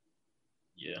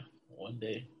 Yeah, one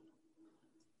day.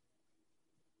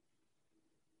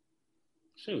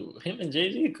 Shoot, him and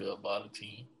Jay-Z could buy the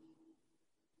team.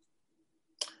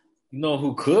 You know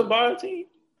who could buy a team?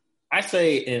 I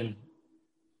say in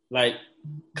like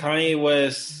Kanye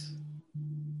West,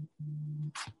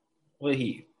 what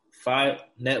he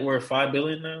net worth $5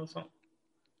 billion now or something?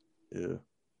 Yeah.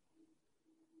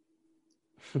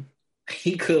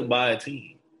 He could buy a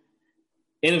team.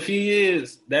 In a few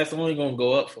years, that's only gonna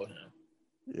go up for him.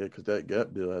 Yeah, because that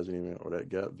Gap deal hasn't even, or that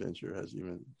Gap venture hasn't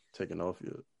even taken off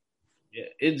yet. Yeah,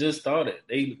 it just started.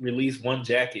 They released one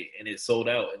jacket and it sold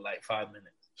out in like 5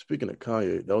 minutes. Speaking of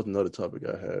Kanye, that was another topic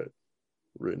I had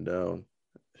written down.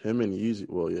 Him and Yeezy,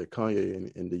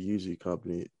 Kanye and the Yeezy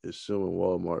company is suing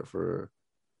Walmart for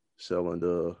selling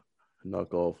the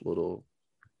knockoff little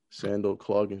sandal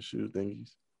clogging shoe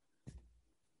thingies.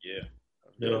 Yeah.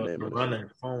 The The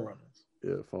phone runners.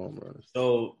 Yeah, foam runners.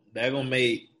 So that gonna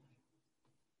make,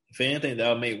 if anything,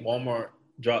 that'll make Walmart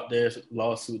drop their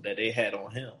lawsuit that they had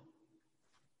on him.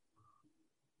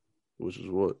 Which is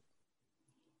what?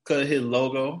 Cause his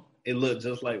logo, it looked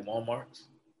just like Walmart's.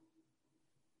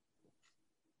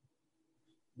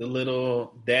 The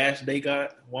little dash they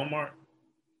got, Walmart.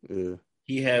 Yeah.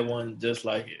 He had one just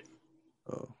like it.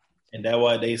 Oh. And that's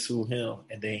why they sued him.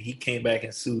 And then he came back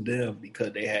and sued them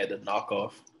because they had the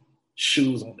knockoff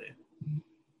shoes on there.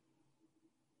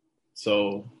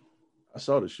 So I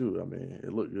saw the shoe. I mean,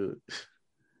 it looked good.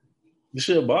 you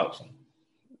should have bought them.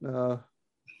 Nah.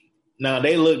 Now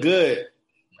they look good.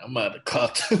 I'm about to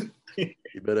cop them.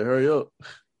 You better hurry up.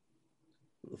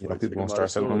 Yeah, people gonna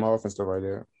start selling them off and stuff like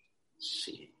that.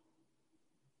 Shit.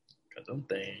 Cause them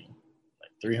thing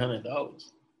like $300.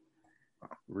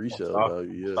 Resale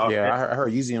value, yeah. Yeah, I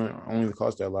heard Yeezy only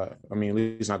cost that a lot. I mean, at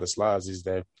least not the slides, is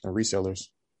that the resellers.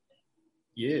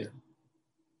 Yeah.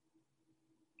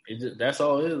 That's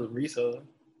all it is, a reseller.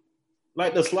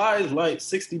 Like the slide is like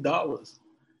 $60.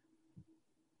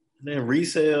 And then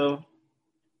resale,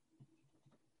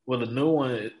 well, the new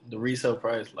one, the resale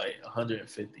price like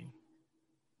 $150.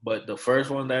 But the first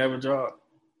one that ever dropped,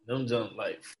 them jumped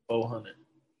like $400.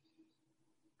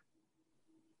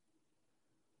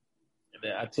 And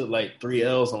then I took like 3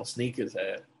 L's on sneakers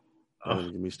at.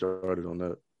 Don't get me started on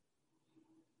that.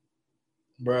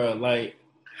 Bruh, like,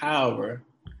 however.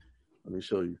 Let me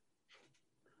show you.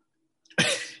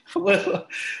 Well,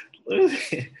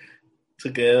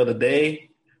 took a L today.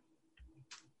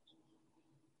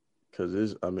 Because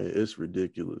it's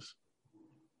ridiculous.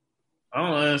 I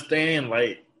don't understand.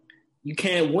 Like, you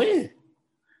can't win.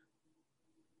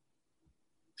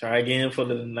 Try again for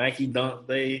the Nike Dunk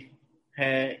they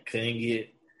had. Couldn't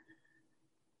get.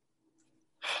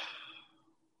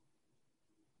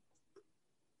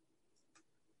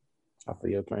 I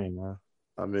feel your pain, man.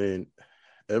 I mean,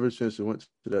 ever since it went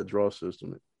to that draw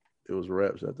system, it was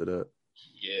wraps after that.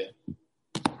 Yeah.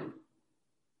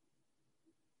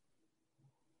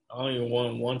 I only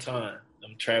won one time.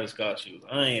 Them Travis Scott shoes.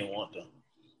 I ain't want them.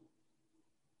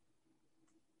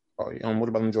 Oh, what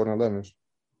about them Jordan 11s?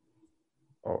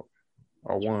 Or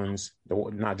ones?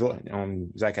 Not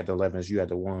Jordan. Zach had the 11s. You had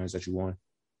the ones that you won.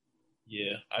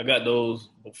 Yeah, I got those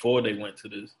before they went to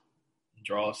this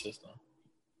draw system.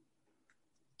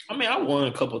 I mean, I won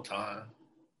a couple times.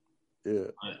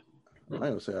 Yeah. I ain't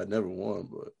gonna say I never won,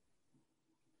 but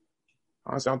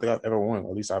honestly, I don't think I've ever won.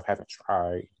 At least I haven't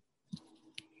tried.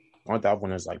 One thing I've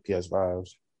won is like PS5s.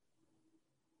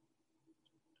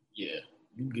 Yeah,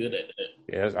 you good at that.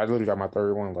 Yeah, I literally got my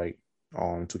third one like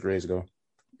 2-3 days ago.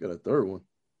 You got a third one?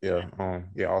 Yeah,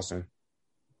 Austin.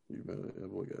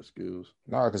 That boy got skills.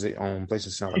 No, because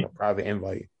places sound like a private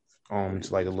invite to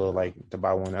like a little like to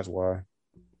buy one. That's why.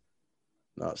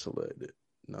 Not selected.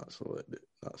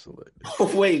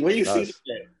 Wait, where you see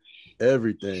that?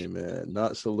 Everything, man.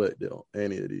 Not selected on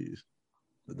any of these.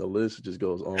 The list just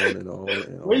goes on and on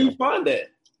and on. Where you find that?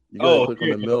 You gotta click on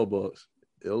the mailbox.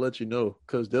 It'll let you know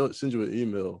because they'll send you an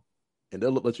email and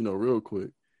they'll let you know real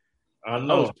quick. I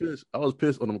know. I was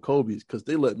pissed on them Kobe's because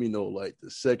they let me know like the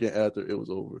second after it was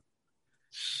over.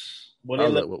 Well, they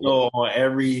let me know on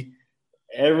every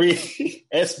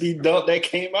SB dunk that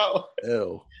came out.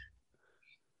 Hell.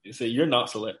 They said you're not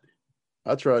selected.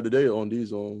 I tried today on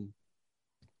these. I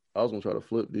was gonna try to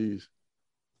flip these.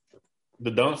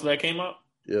 The dunks that came out.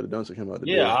 Yeah, the dunks that came out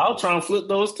today. Yeah, I'll try and flip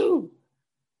those too.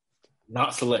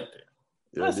 Not selected.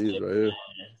 Yeah, that's these right here. Man.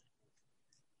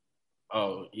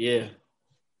 Oh yeah.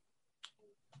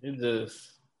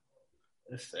 It's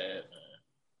sad,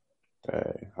 man.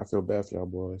 Dang, I feel bad for y'all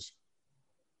boys.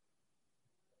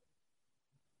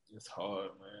 It's hard,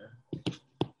 man.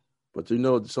 But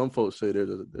some folks say there's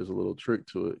a little trick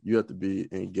to it. You have to be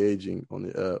engaging on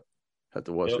the app. Have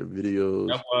to watch Yep. their videos.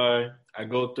 That's why I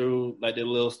go through like the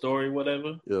little story,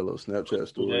 whatever. Yeah, little Snapchat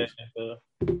stories.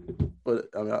 But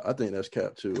I mean, I think that's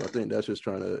cap too. I think that's just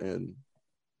trying to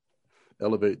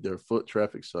elevate their foot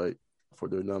traffic site for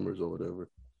their numbers or whatever.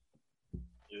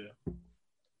 Yeah.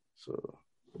 So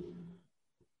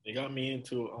they got me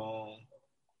into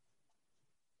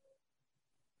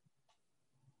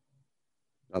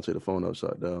I'll take the phone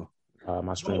upside down.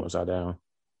 My screen upside down.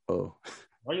 Oh.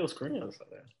 Why your screen upside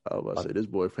down? I was about to say this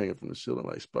boy hanging from the ceiling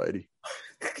like Spidey.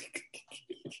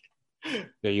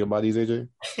 Yeah, you about these, AJ?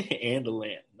 And the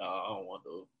lamp. No, I don't want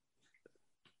those.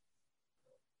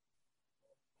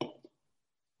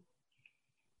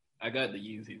 I got the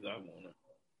Yeezys. I want it.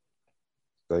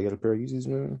 So you got a pair of Yeezys,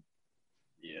 man?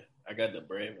 Yeah, I got the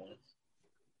bread ones.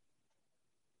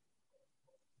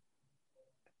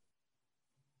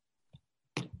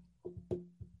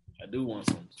 I do want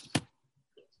some.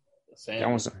 Y'all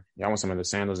want some of the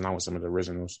sandals, and I want some of the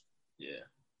originals. Yeah,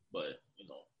 but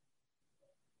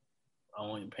I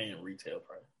only paying retail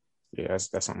price. Yeah,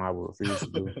 that's something I would refuse to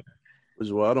do. Which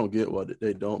is why I don't get why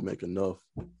they don't make enough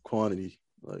quantity.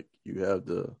 Like you have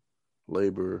the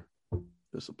labor,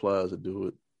 the supplies to do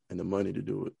it, and the money to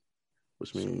do it,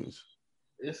 which means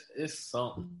it's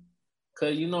something.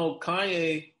 Cause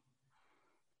Kanye,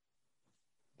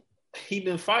 he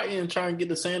been fighting trying to get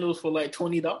the sandals for like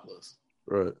 $20.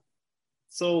 Right.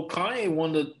 So Kanye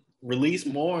wanted to release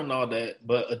more and all that,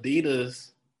 but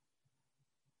Adidas,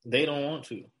 they don't want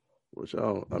to. Which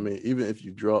I mean, even if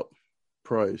you drop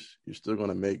price, you're still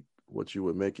gonna make what you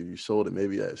would make if you sold it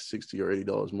maybe at $60 or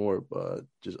 $80 more by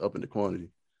just upping the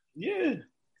quantity. Yeah.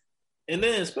 And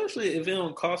then especially if it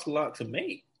don't cost a lot to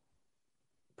make.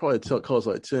 Probably costs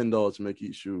like $10 to make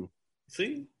each shoe.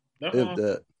 See? If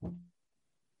that.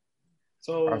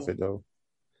 So profit though.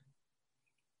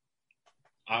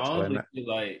 I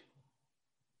honestly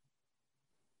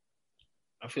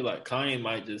feel like Kanye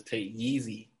might just take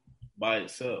Yeezy by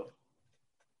itself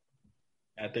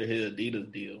after his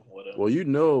Adidas deal, whatever. Well, I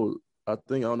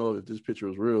don't know if this picture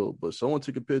was real, but someone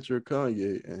took a picture of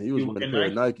Kanye and he was wearing a pair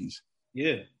of Nikes.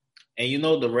 Yeah. And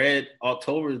the Red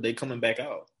October, they coming back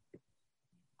out.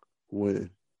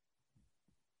 When?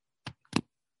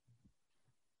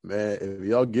 Man, if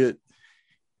y'all get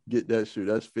that shoe,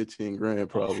 that's 15 grand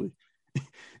probably.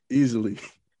 Easily.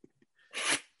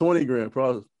 20 grand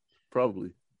probably.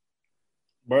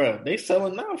 Bruh, they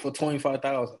selling now for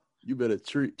 $25,000. You better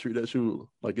treat that shoe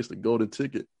like it's the golden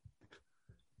ticket.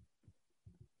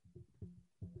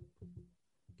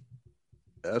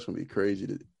 That's gonna be crazy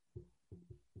to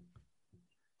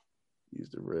use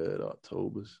the Red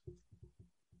Octobers.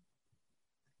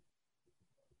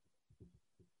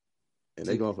 And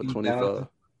they going for 25.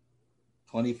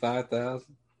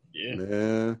 25,000? Yeah.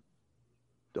 Man,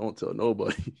 don't tell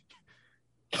nobody.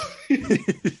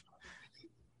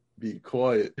 Be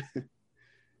quiet.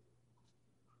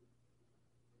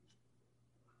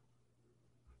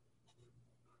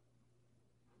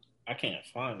 I can't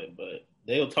find it, but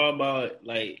they'll talk about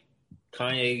like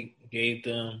Kanye gave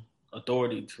them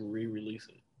authority to re-release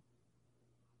it.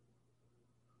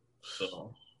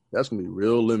 So that's gonna be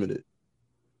real limited.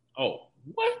 Oh,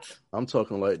 what? I'm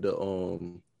talking like the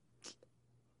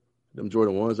them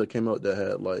Jordan 1s that came out that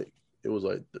had like it was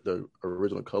like the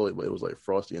original color, but it was like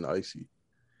frosty and icy.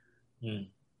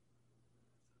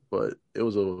 But it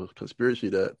was a conspiracy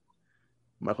that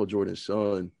Michael Jordan's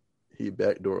son, he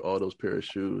backdoored all those pair of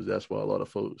shoes. That's why a lot of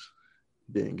folks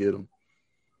didn't get them.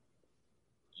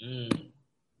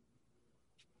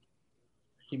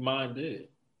 He might did.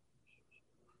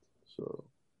 So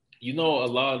a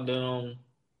lot of them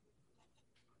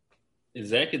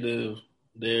executives,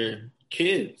 they're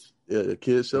kids. Yeah, the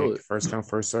kids sell it. First come,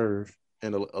 first serve.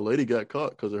 And a lady got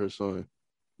caught because of her son.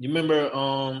 You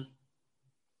remember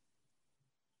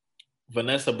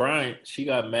Vanessa Bryant? She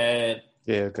got mad.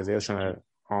 Yeah, because they were trying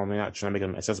to make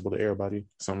them accessible to everybody,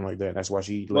 something like that. That's why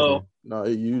she. No,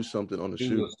 it used something on the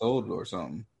shoe. It was sold or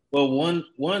something. Well, one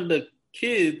of the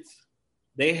kids,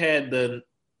 they had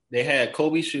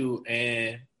Kobe shoe,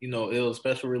 and it was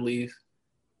special release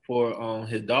for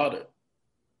his daughter.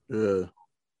 Yeah.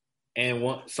 And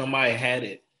somebody had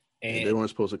it, and they weren't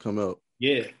supposed to come out.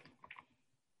 Yeah.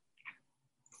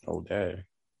 Oh, dang.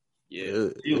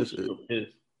 Yeah.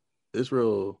 It's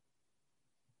real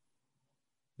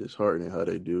disheartening how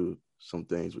they do some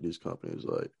things with these companies.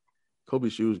 Like Kobe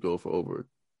shoes go for over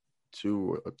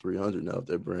 $200 or $300 now if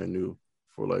they're brand new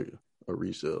for like a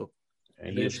resale.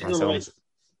 And she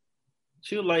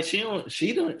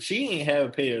ain't have a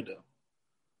pair though.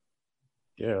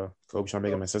 Yeah, Kobe trying to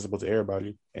make them accessible to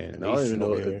everybody, and And I don't even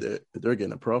know over here. if they're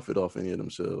getting a profit off any of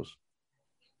themselves.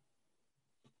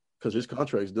 Because his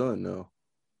contract's done now.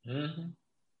 Mm-hmm.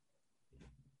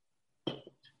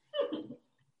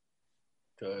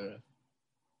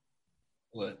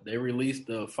 What they released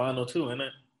the final two, innit?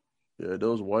 Yeah,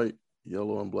 those white,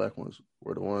 yellow, and black ones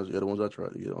were the ones I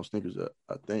tried to get on sneakers. That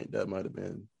I think that might have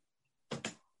been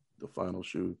the final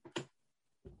shoe.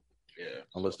 Yeah.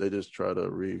 Unless they just try to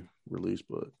re-release,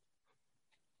 but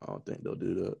I don't think they'll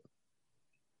do that.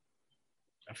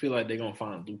 I feel like they're gonna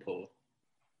find a loophole.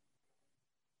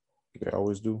 They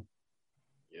always do.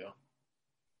 Yeah.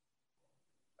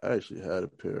 I actually had a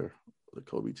pair of the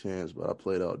Kobe 10s, but I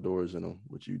played outdoors in them,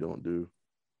 which you don't do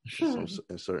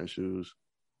in certain shoes.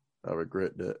 I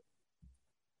regret that.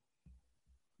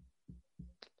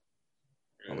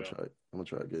 Yeah. I'm gonna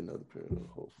try to get another pair though,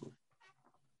 hopefully.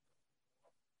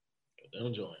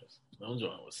 Them joints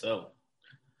was selling.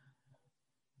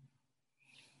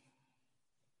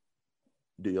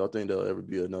 Do y'all think there'll ever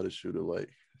be another shoe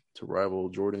to rival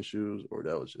Jordan shoes, or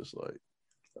that was just like?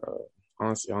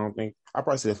 Honestly, I don't think. I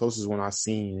probably say the closest one I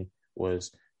seen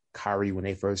was Kyrie when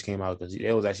they first came out, because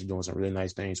they was actually doing some really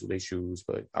nice things with their shoes.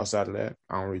 But outside of that,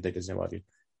 I don't really think there's anybody.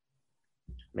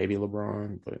 Maybe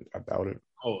LeBron, but I doubt it.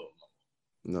 Oh,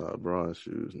 Nah, LeBron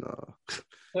shoes, nah.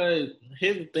 but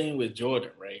here's the thing with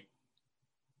Jordan, right?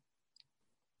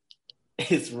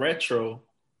 It's retro,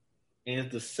 and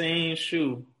it's the same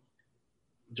shoe.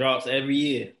 Drops every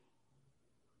year,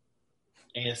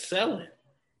 and selling.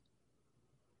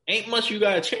 Ain't much you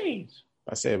gotta change.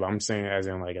 I said, but I'm saying as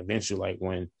in like eventually, like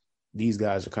when these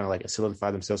guys are kind of like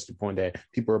solidify themselves to the point that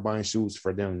people are buying shoes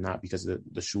for them, not because of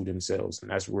the shoe themselves.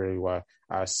 And that's really why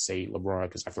I say LeBron,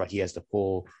 because I feel like he has the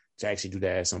pull to actually do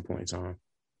that at some point in time.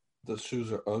 Those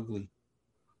shoes are ugly.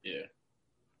 Yeah.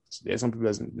 There's some people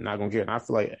that's not gonna care. And I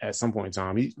feel like at some point in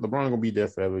time, LeBron gonna be there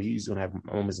forever. He's gonna have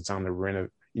moments in time to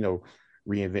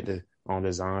reinvent the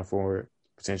design for it,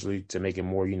 potentially to make it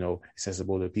more,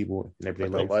 accessible to people in everyday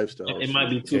Like a life. lifestyle. It might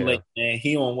be too Yeah. late, man.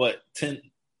 He on what 10?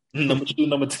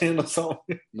 number 10 or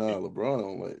something. Nah,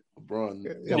 LeBron,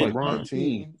 Yeah, LeBron.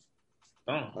 19,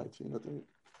 Oh, 19, I think.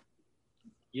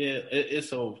 yeah,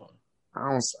 it's over.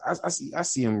 I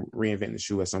see him reinventing the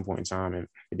shoe at some point in time and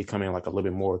it becoming like a little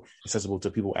bit more accessible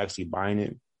to people actually buying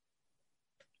it.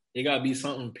 It gotta be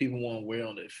something people want to wear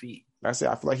on their feet. That's it.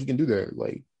 I feel like he can do that.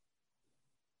 Like,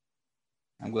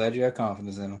 I'm glad you have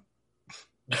confidence in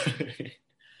him.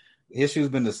 His shoe's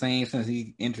been the same since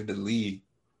he entered the league.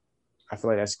 I feel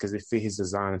like that's because it fit his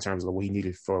design in terms of what he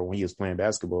needed for when he was playing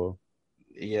basketball.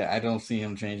 Yeah, I don't see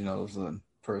him changing all of a sudden,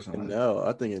 personally. And now,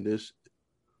 I think in this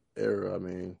era, I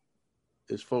mean,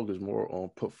 it's focused more on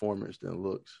performance than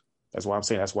looks. That's why I'm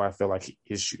saying. That's why I feel like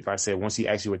his shoe, like I said, once he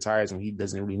actually retires, when he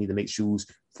doesn't really need to make shoes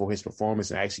for his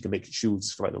performance and actually can make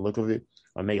shoes for like the look of it,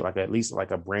 or make like at least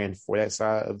like a brand for that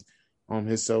side of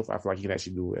himself, I feel like he can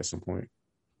actually do it at some point.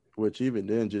 Which even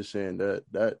then, just saying that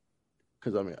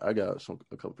because I mean, I got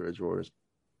a couple pair of Jordans.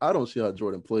 I don't see how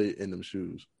Jordan played in them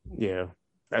shoes. Yeah,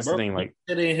 that's Bro, the thing. Like,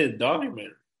 it in his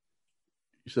documentary.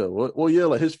 You said what? Well, yeah,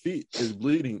 like his feet is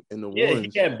bleeding in the Yeah, ones.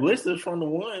 he had blisters from the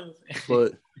ones.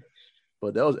 but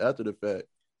that was after the fact.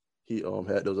 He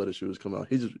had those other shoes come out.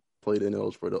 He just played in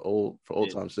those for old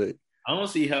time's sake. I don't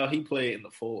see how he played in the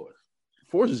fours.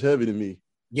 Fours is heavy to me.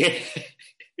 Yeah.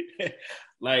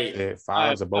 Like yeah,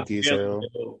 fives are bulky as hell.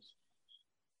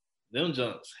 Them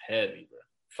jumps heavy, bro.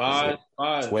 Five.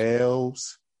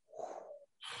 12s.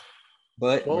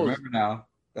 But 12s. remember now,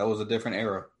 that was a different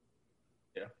era.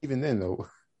 Yeah. Even then, though.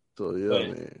 So yeah,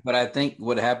 man. But I think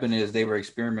what happened is they were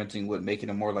experimenting with making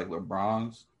them more like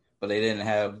LeBrons, but they didn't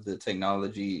have the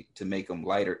technology to make them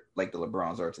lighter like the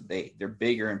LeBrons are today. They're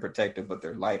bigger and protective, but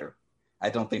they're lighter. I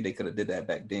don't think they could have did that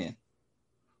back then.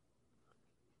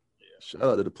 Shout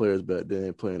out to the players back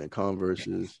then playing in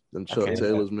Converses. Them Chuck Okay.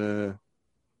 Taylors, man.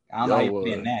 I don't know how Y'all you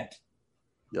playing that.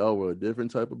 Y'all were a different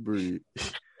type of breed.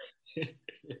 That's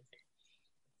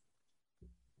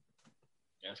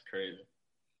crazy.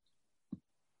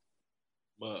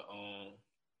 But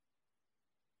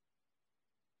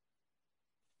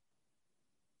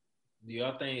do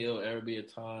y'all think it'll ever be a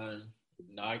time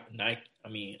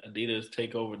Adidas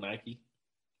take over Nike?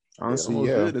 Honestly, Almost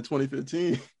yeah. did in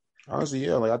 2015. Honestly,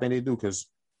 yeah. Like, I think they do because,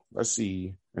 let's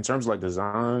see, in terms of like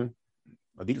design,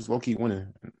 Adidas low-key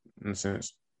winning in a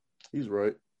sense. He's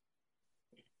right.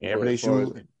 Yeah, But everyday as far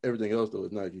shoe. as everything else though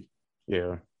is Nike.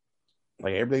 Yeah.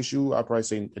 Like everyday shoe, I'd probably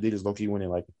say Adidas low-key winning.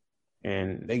 Like,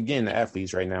 and they getting the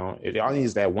athletes right now. It all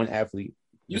needs that one athlete.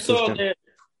 You to saw push them. that?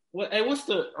 What's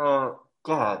the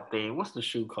what's the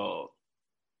shoe called?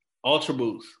 Ultra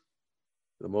Boost.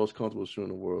 The most comfortable shoe in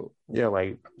the world. Yeah,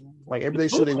 like everyday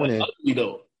shoe they win in. Ugly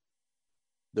though.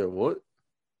 They're what?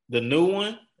 The new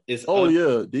one is. Oh ugly.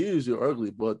 yeah, these are ugly,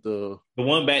 but the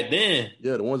one back then.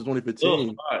 the ones in 2015.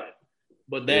 Looked fire.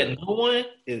 But that new one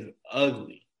is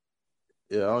ugly.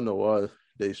 Yeah, I don't know why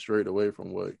they strayed away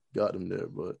from what got them there,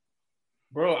 but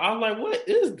Bro, I was like, what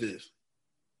is this?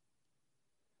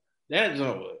 That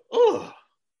jump was, ugh.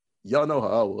 y'all know how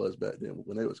I was back then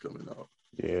when they was coming out.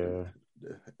 Yeah.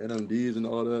 The NMDs and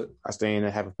all that. I stay in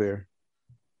and have a pair.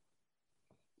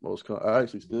 I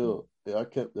actually still, I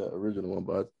kept that original one,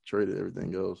 but I traded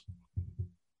everything else.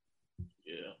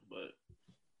 Yeah, but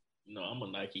I'm a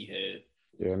Nike head.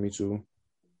 Yeah, me too.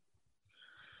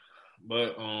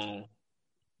 But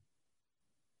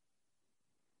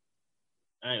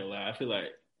I ain't gonna lie, I feel like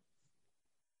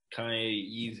Kanye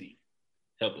Yeezy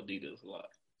helped Adidas a lot.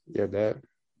 Yeah,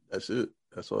 That's it.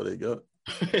 That's all they got.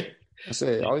 I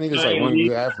said all they need is like one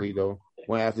good athlete though.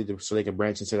 One athlete so they can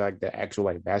branch into like the actual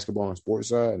like basketball and sports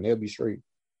side, and they'll be straight.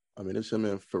 I mean, it's him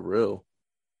and Pharrell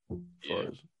as far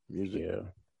as music. Yeah.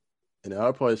 And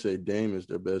I'd probably say Dame is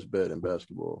their best bet in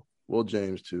basketball. Well,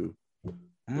 James too.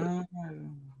 But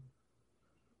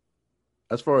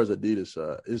as far as Adidas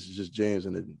side, it's just James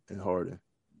and Harden.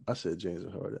 I said James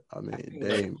and Harden. I mean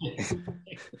Dame.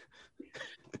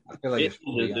 I feel like it's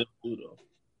Trae Young. though.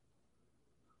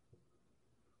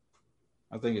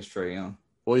 I think it's Trae Young.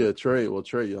 Oh yeah,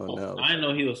 Trae Young now. I didn't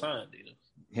know he was signed Adidas.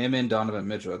 Him and Donovan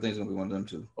Mitchell. I think it's gonna be one of them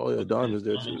two. Oh yeah, Donovan's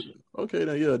there too. Okay,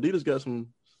 then yeah, Adidas got some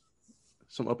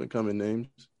up and coming names.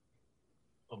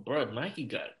 But bro, Nike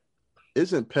got it.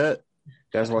 Isn't Pat?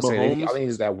 That's what I say. Mahomes? I think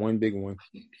it's that one big one.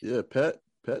 Yeah, Pat's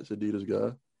Adidas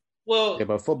guy. Well, Yeah,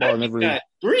 but football Nike never. got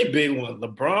three big ones: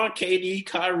 LeBron, KD,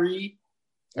 Kyrie.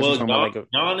 That's what I'm talking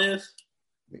about, Giannis.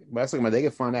 But that's like they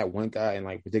can find that one guy and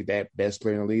like predict that best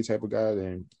player in the league type of guy.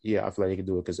 Then yeah, I feel like they can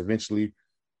do it because eventually,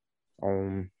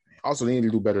 also they need to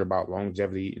do better about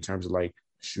longevity in terms of like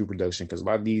shoe production because a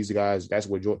lot of these guys, that's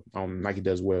what Nike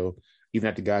does well. Even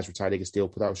after guys retire, they can still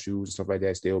put out shoes and stuff like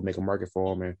that, still make a market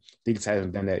for them. And Adidas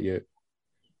hasn't done that yet.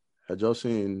 Had y'all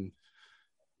seen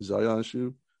Zion's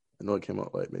shoe? I know it came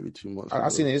out like maybe 2 months ago. I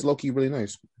seen it. It's low key really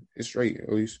nice. It's straight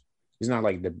at least. It's not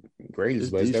like the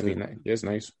greatest, but it's decent. definitely nice. It's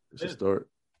nice. It's a start.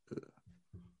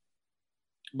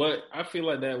 But I feel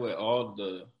like that with all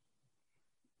the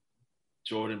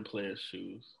Jordan players'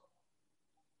 shoes.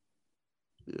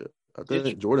 Yeah, I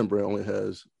think Jordan Brand only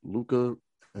has Luka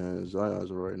and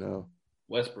Zion's right now.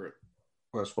 Westbrook.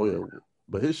 Oh yeah,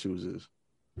 but his shoes is.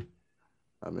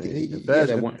 I mean, He in had that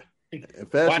fashion, one. in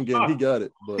fashion game, he got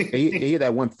it. But He had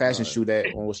that one fashion shoe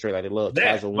that one was straight like they love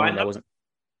casual one that wasn't.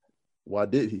 Why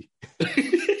did he?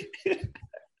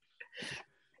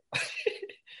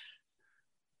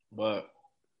 But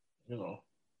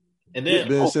and then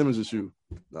Ben Simmons' shoe.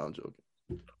 No, I'm joking.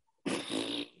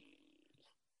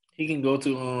 he can go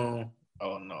to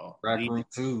oh no, Rack room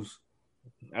shoes.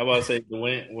 I was about to say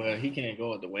Dwayne. Well, he can't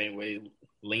go with Dwayne Wade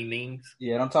leanings.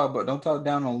 Yeah, don't talk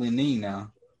down on Lenin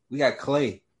now. We got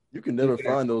Clay. You can never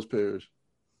find those pairs.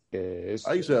 Yeah,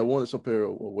 I used to have wanted some pair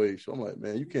away, so I'm like,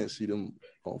 man, you can't see them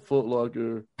on Foot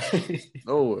Locker,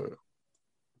 nowhere.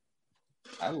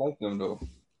 I like them though.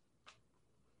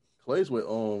 Clay's with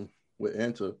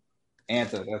Anta.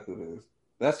 Anta, that's what it is.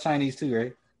 That's Chinese too,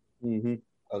 right? Mm-hmm.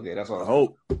 Okay, that's what I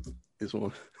hope it's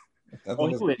one. Oh,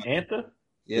 he's with Anta?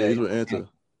 Yeah, he's with Anta.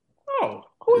 Oh,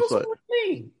 who It's else like- with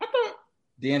me? I thought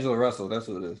D'Angelo Russell, that's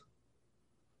what it is.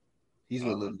 He's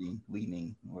with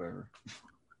Leaning, whatever.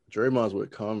 Draymond's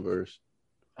with Converse.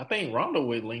 I think Rondo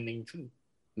with leaning too.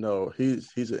 No, he's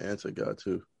an Anta guy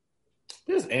too.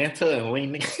 There's Anta and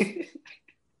leaning.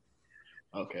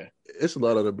 Okay. It's a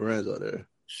lot of the brands out there.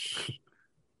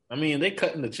 I mean, they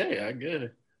cutting the check. I get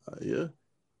it. Yeah.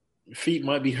 Feet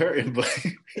might be hurting, but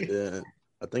Yeah,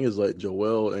 I think it's like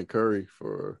Joel and Curry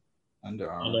for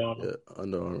Under Armour. Yeah,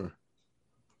 Under Armour.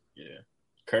 Yeah.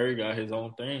 Curry got his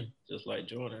own thing, just like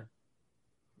Jordan.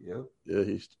 Yep. Yeah,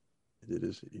 he did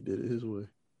it his way.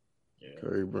 Yeah.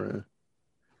 Curry brand.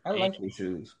 I like these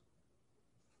shoes.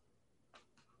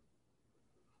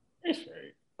 It's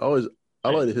right. I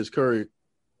like his Curry.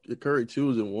 The Curry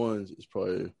 2s and 1s is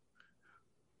probably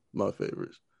my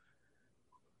favorites.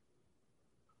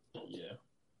 Yeah.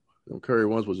 Them Curry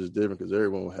 1s was just different because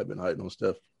everyone had been hyping on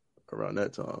Steph around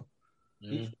that time.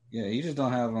 Mm-hmm. Yeah, he just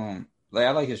don't have like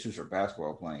I like his shoes for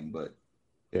basketball playing, but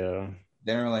Yeah.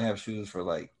 they don't really have shoes for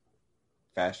like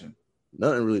fashion.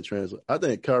 Nothing really translates. I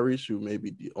think Kyrie's shoe may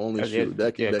be the only shoe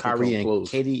that can Kyrie come and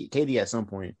close. KD at some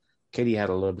point. KD had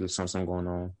a little bit of something going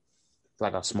on.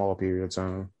 Like a small period of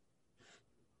time.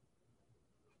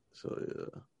 So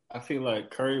yeah. I feel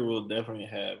like Curry will definitely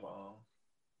have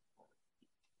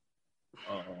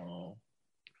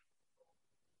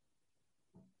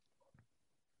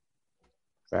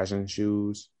Fashion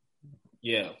shoes.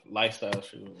 Yeah, lifestyle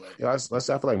shoes. Like, Yeah, let's.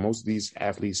 I feel like most of these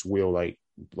athletes will like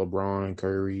LeBron,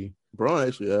 Curry. Braun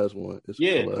actually has one. It's a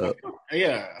yeah, collab.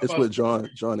 yeah. It's with John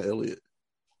Elliott.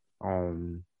 I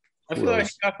who feel like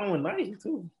else? he got one with Nike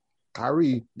too.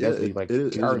 Kyrie definitely Yeah, like it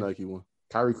is a Kyrie. Nike one.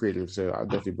 Kyrie creative, so I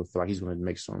definitely feel like he's going to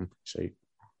make some shape.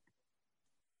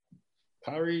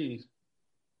 Kyrie,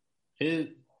 his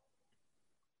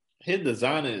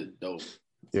design is dope.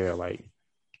 Yeah, like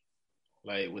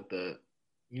with the,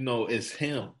 it's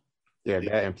him. Yeah,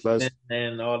 that and plus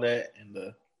and all that, and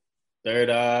the third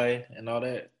eye and all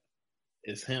that,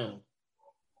 it's him,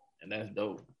 and that's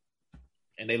dope.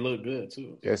 And they look good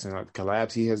too. Yes, and like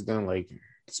collabs he has done, like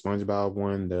SpongeBob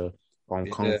one, the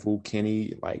Kung Fu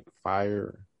Kenny, like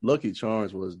fire. Lucky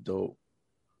Charms was dope.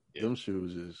 Yeah. Them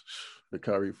shoes is the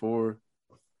Kyrie 4.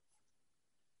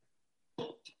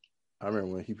 I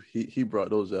remember when he brought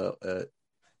those out at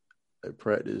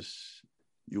practice,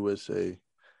 USA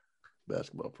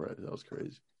basketball practice. That was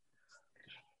crazy.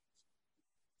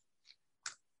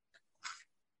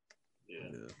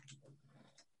 Yeah.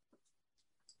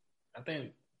 I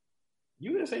think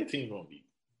USA team gonna be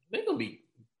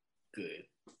good.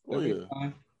 Oh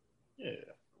yeah. Yeah.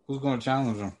 Who's going to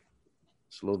challenge them?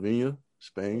 Slovenia,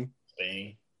 Spain.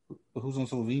 Who's on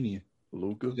Slovenia?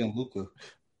 Luka. Who's got Luka?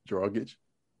 Dragic.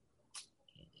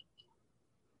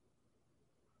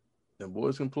 Them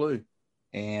boys can play.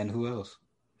 And who else?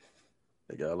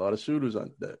 They got a lot of shooters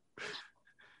on that.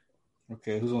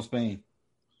 Okay, who's on Spain?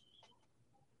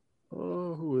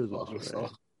 Oh, who is on Spain?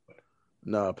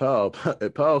 Nah,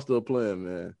 Powell's still playing,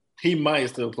 man. He might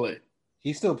still play.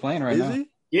 He's still playing right is now. He?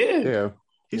 Yeah.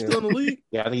 He's still in the league?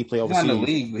 Yeah, I think he played He's not overseas. in the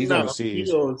league.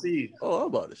 He's overseas. Oh, I'm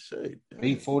about to say. Damn.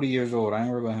 He's 40 years old. I ain't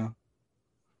worried about him.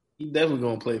 He definitely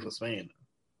gonna play for Spain.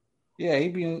 Yeah, he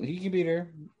can be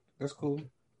there. That's cool.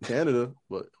 Canada,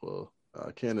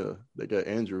 Canada, they got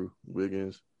Andrew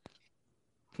Wiggins.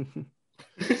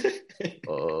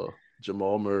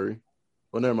 Jamal Murray.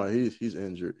 Well, never mind. He's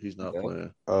injured. He's not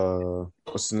playing.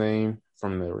 What's his name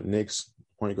from the Knicks?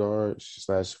 Point guard /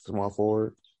 small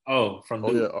forward.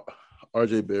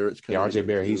 RJ Barrett's Canadian. Yeah, RJ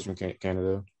Barrett. He's from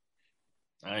Canada.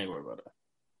 I ain't worried about that,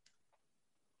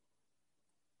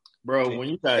 bro. When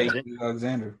you got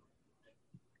Alexander.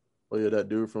 Oh yeah, that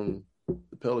dude from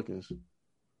the Pelicans.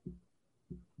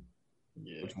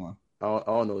 Yeah. Which one? I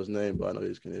don't know his name, but I know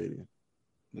he's Canadian.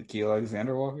 Nickeil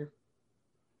Alexander Walker?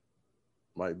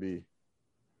 Might be.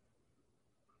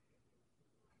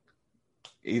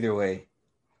 Either way.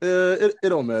 It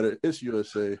don't matter. It's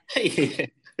USA. Hey,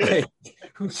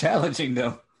 who's challenging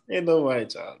them? Ain't nobody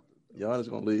challenging. Giannis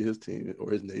gonna lead his team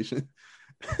or his nation.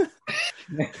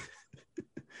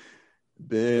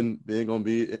 Ben gonna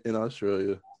be in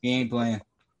Australia. He ain't playing.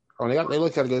 Oh, they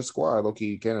look at a good squad,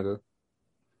 low-key, Canada.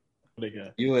 What they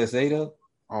got? USA though?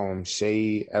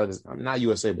 Not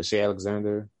USA, but Shea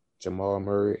Alexander, Jamal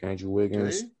Murray, Andrew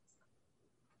Wiggins. Okay.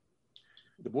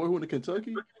 The boy who went to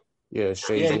Kentucky? Yeah,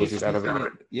 Shea Gilgeous out of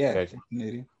it. Yeah,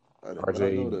 Canadian.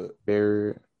 RJ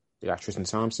Barrett. They got Tristan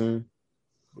Thompson.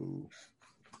 Ooh.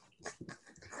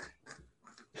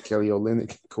 Kelly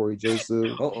Olynyk, Corey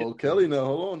Joseph. Kelly now.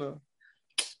 Hold on now.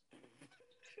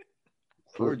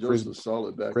 Corey Joseph is a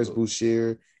solid back. Chris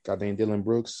Boucher. Goddamn Dylan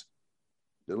Brooks.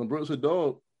 Dylan Brooks a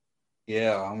dog.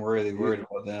 Yeah, I'm really worried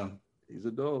about them. He's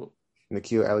a dog.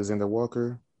 Nickeil Alexander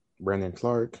Walker. Brandon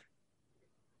Clark.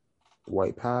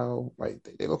 Dwight Powell. Like,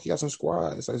 they look, he got some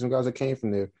squads. Like some guys that came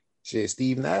from there. Shit,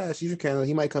 Steve Nash. He's from Canada.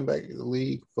 He might come back to the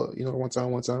league for, one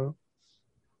time.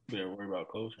 Better worry about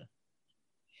coaching.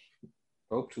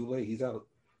 Oh, too late. He's out.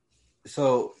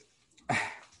 So,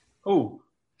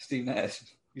 Steve Nash.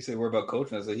 You said worry about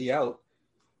coaching. I said he out.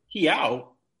 He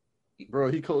out?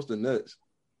 Bro, he coached the Nets.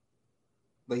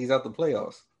 But he's out the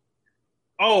playoffs.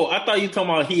 Oh, I thought you were talking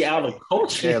about he out of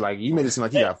coaching. Yeah, like you made it seem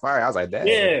like he got fired. I was like, that.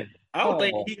 Yeah, I don't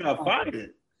think he got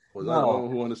fired. Was I the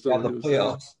one who understood the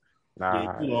playoffs?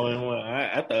 Nah.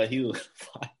 Yeah, I thought he was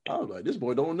fired. I was like, this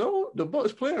boy don't know the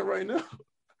Bucks playing right now.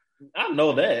 I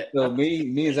know that. So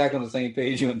me and Zach on the same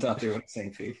page. You and Dante on the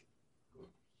same page.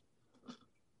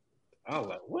 I was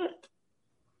like, what?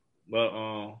 But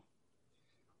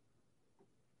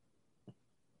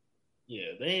yeah,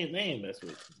 they ain't mess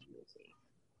with USA.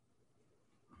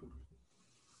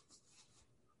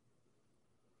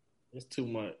 It's too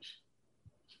much.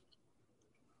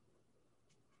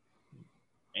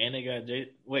 And they got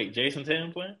Jason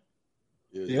Tatum playing?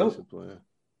 Yeah, Jason playing.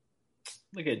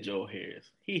 Look at Joe Harris.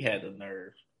 He had the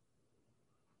nerve.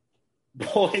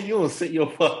 Boy, you will sit your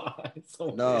butt.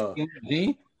 Nah.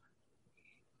 He?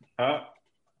 Huh?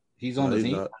 He's on No, the he's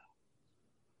team. not.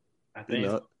 I He's think.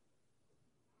 not.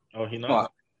 Oh, he No,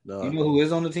 not. No, you know who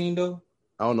is on the team though?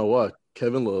 I don't know why.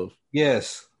 Kevin Love.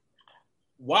 Yes.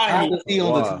 Why How he is he on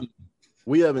the Why? team?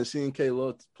 We haven't seen K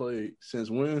Love play since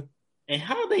when? and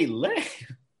how they let?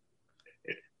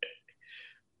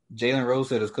 Jalen Rose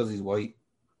said it's because he's white.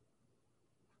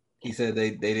 He said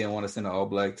they didn't want to send an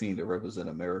all-black team to represent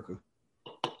America.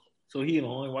 So he the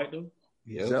only white dude?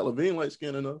 Yep. Zach LaVine light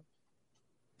skin enough.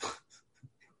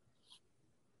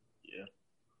 Yeah.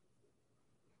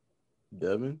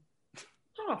 Devin. I'm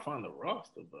trying to find the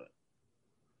roster, but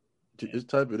Just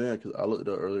type it in because I looked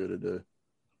it up earlier today.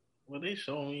 well, they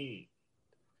show me.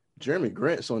 Jeremy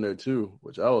Grant's on there too,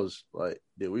 which I was like,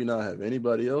 did we not have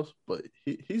anybody else? But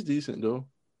he's decent though.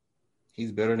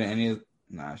 He's better than any of.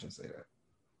 Nah, I shouldn't say that.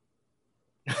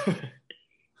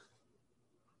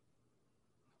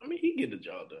 I mean, he get the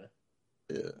job done.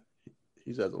 Yeah,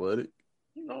 he's athletic.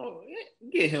 You know,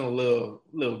 get him a little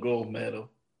gold medal.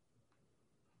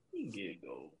 He can get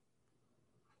gold.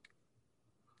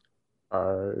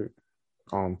 All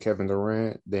right. Kevin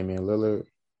Durant, Damian Lillard,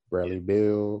 Bradley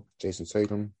Beal, Jason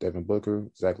Tatum, Devin Booker,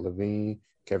 Zach LaVine,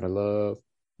 Kevin Love,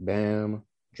 Bam,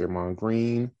 Draymond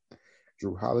Green,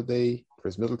 Drew Holiday,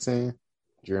 Chris Middleton,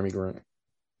 Jeremy Grant.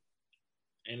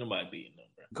 Ain't nobody beating them,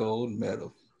 bro. Gold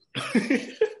medal.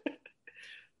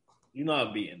 You're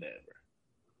not beating that, bro.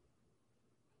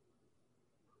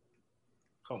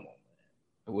 Come on, man.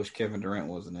 I wish Kevin Durant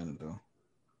wasn't in it though.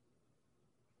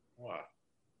 Why?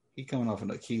 He coming off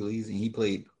an Achilles and he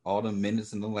played all the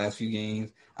minutes in the last few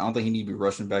games. I don't think he need to be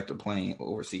rushing back to playing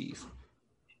overseas.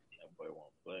 That boy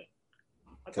won't play.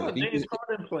 I 'Cause thought he- James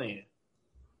Harden playing.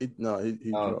 He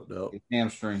dropped out. His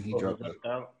hamstring, he dropped out.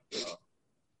 out.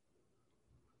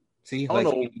 See, I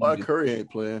don't know why Curry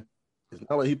ain't playing. It's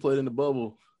not like he played in the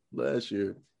bubble last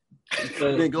year. He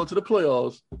didn't go to the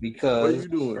playoffs. What are because you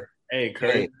doing? Hey,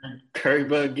 Curry,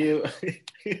 but give.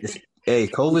 hey,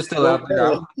 COVID's still out there. I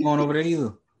don't going over there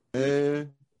either.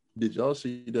 And did y'all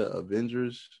see the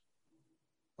Avengers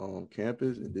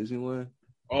campus in Disneyland?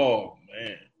 Oh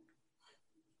man.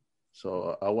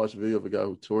 So I watched a video of a guy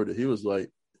who toured it. He was like,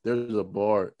 there's a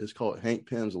bar. It's called Hank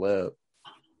Pym's Lab.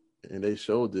 And they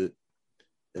showed it.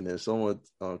 And then someone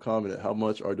commented, how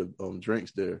much are the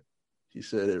drinks there? He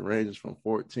said it ranges from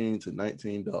 $14 to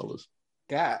 $19.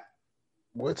 God,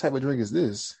 What type of drink is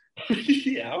this?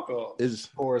 Yeah, alcohol. It's,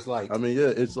 or it's like I mean, yeah,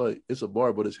 it's like, it's a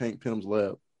bar, but it's Hank Pym's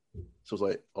Lab. So it's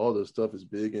like all the stuff is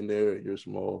big in there and you're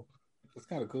small. it's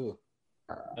kind of cool.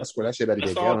 I swear that shit better get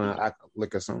That's all- gallon. I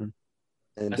lick or something.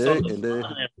 And That's all then, the and then,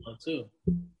 Spider-Man one, too.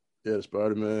 yeah,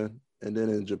 Spider-Man. And then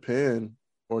in Japan,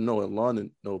 or no, in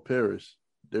London, no, Paris,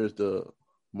 there's the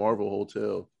Marvel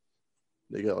Hotel.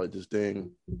 They got like this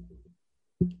thing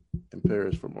in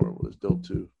Paris for Marvel. It's dope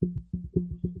too.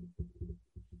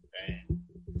 Dang.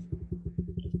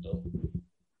 That's dope.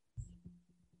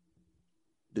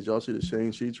 Did y'all see the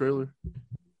Shang-Chi trailer?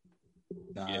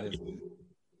 Nah, Yeah. it's-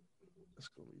 That's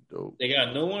gonna be dope. They got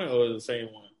a new one or the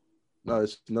same one? No,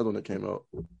 it's another one that came out.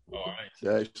 All right. It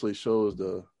actually shows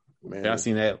the man. Yeah, I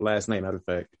seen that last night. Matter of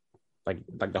fact, like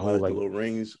the whole the like little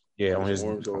rings. yeah like on his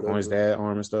arms or on his whatever. dad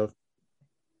arm and stuff.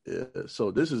 Yeah. So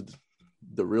this is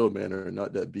the real manner,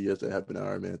 not that BS that happened in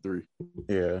Iron Man 3.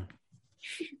 Yeah,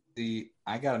 See,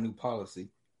 I got a new policy,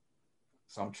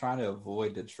 so I'm trying to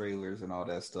avoid the trailers and all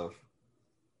that stuff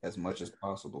as much as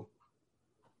possible.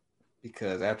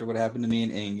 Because after what happened to me in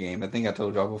Endgame, I think I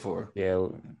told y'all before, yeah.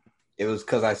 it was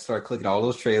because I started clicking all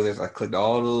those trailers. I clicked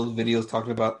all those videos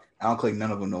talking about. I don't click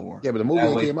none of them no more. Yeah, but the movie That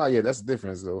ain't way- came out yet. That's the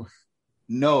difference, though.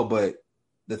 No, but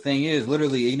the thing is,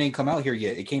 literally, it didn't come out here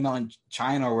yet. It came out in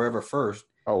China or wherever first.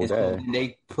 Oh, And so dang.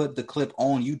 they put the clip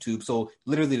on YouTube. So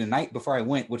literally the night before I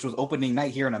went, which was opening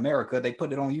night here in America, they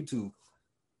put it on YouTube.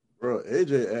 Bro,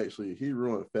 AJ actually he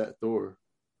ruined Fat Thor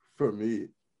for me.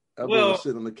 I Well, was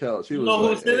sitting on the couch. He You was know who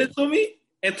like, sent hey. it to me?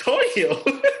 Antonio.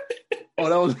 Oh,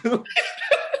 that was him.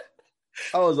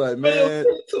 I was like, man,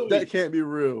 that can't be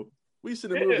real. We see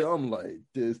the movie. Yeah. I'm like,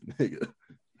 this nigga.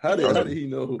 How did he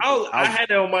know? I had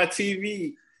that on my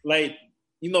TV, like,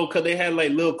 you know, because they had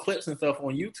like little clips and stuff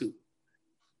on YouTube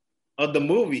of the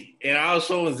movie. And I was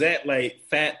showing Zach like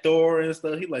Fat Thor and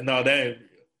stuff. He's like, no, that ain't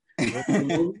real. The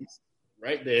movies,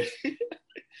 right there.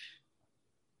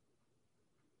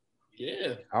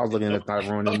 Yeah. I was looking at not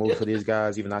ruining the movie for these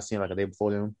guys, even not seeing like a day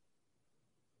before them.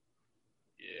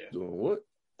 Yeah. Doing what?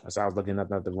 So I was looking at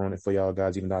not to ruin it for y'all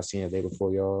guys, even not seeing a day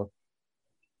before y'all.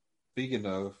 Speaking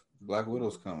of, Black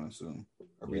Widow's coming soon.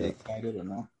 Are we Yeah. excited or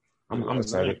not? I'm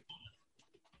excited.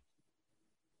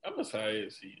 I'm excited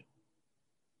to see it.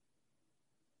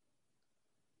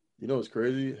 You know what's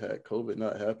crazy? Had COVID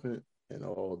not happened and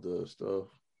all the stuff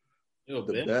It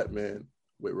the was Batman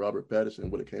with Robert Pattinson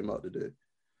would have came out today.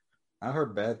 I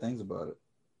heard bad things about it.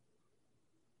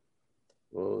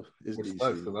 Well, it's Which DC,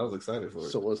 sucks because I was excited for it.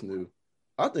 so what's new?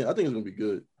 I think it's gonna be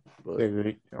good. But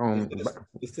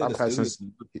It's still the Pattinson-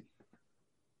 studio.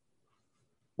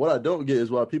 what I don't get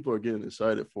is why people are getting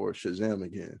excited for Shazam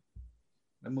again.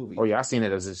 That movie. Oh yeah, I seen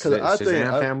it as a 'Cause I think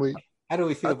Shazam family. How do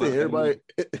we feel I about think that everybody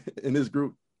movie? in this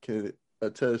group can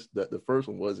attest that the first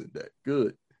one wasn't that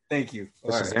good. Thank you.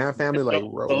 The All right. Shazam family, like,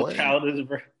 bro, so what? childish,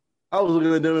 bro. I was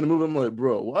looking at them in the movie. I'm like,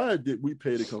 bro, why did we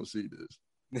pay to come see this?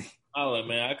 I was like,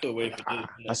 man, I could wait for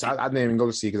this. I didn't even go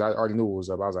to see because I already knew it was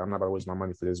up. I was like, I'm not about to waste my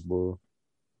money for this bull.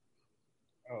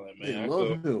 I was like, They man,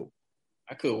 love him.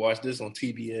 I could watch this on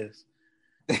TBS.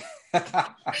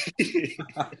 Yeah,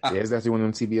 it's definitely one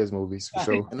of them TBS movies for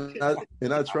sure.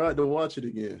 And I tried to watch it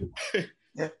again.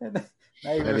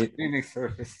 Not even a streaming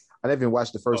service. I didn't even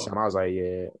watch the first time. I was like,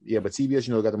 yeah, but TBS,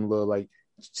 got them little like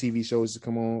TV shows to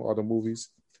come on, all the movies.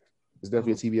 It's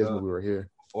definitely a TBS movie right here.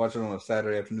 Watch it on a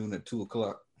Saturday afternoon at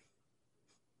 2:00.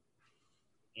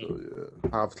 So yeah,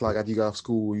 5 o'clock after you got off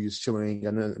school, you just chilling, ain't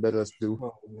got nothing better else to do.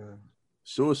 Oh, yeah.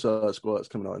 Suicide Squad's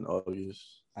coming out in August.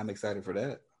 I'm excited for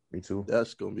that. Me too.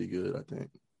 That's gonna be good, I think.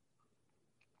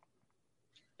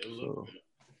 So,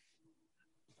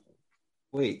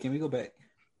 Wait, can we go back?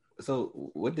 So,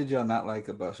 what did y'all not like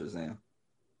about Shazam?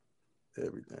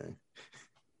 Everything.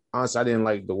 Honestly, I didn't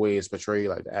like the way it's portrayed,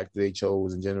 like the actor they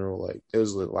chose in general. Like there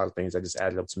was a lot of things that just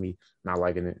added up to me not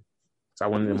liking it. So I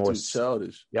wanted It a was more too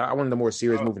childish. Yeah, I wanted a more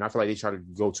serious movie. And I feel like they try to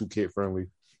go too kid friendly.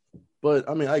 But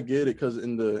I mean, I get it because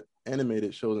in the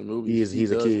animated shows and movies,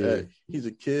 He's a does kid. He's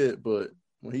a kid, but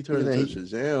when he turns into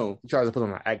Shazam, He tries to put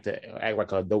on an act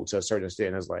like an adult to a certain extent.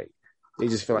 And it's like they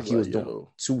just feel like he was doing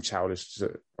yo. too childish.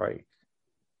 Like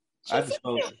I just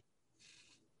felt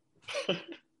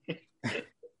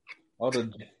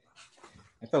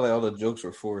I felt like all the jokes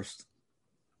were forced.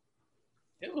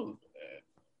 it was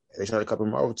they try to cover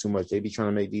him over too much. They be trying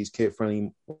to make these kid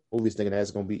friendly movies thinking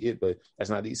that's gonna be it, but that's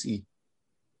not DC.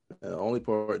 and the only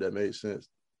part that made sense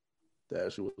that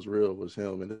actually was real was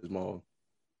him and his mom,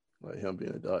 like him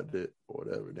being adopted or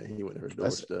whatever. Then he went to her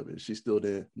doorstep and she still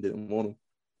didn't want him.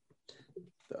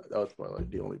 That was probably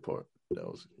like the only part that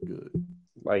was good.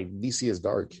 Like DC is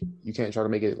dark. You can't try to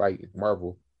make it like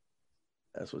Marvel.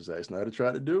 That's what Zack Snyder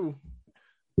tried to do.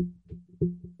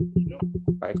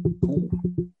 Like who?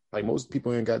 Like most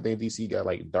people in goddamn DC got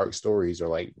like dark stories or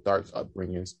like dark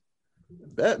upbringings.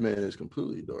 Batman is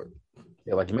completely dark.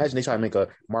 Yeah, like imagine they try to make a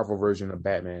Marvel version of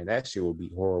Batman. That shit would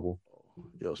be horrible.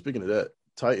 Yo, speaking of that,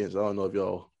 Titans, I don't know if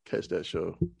y'all catch that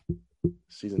show.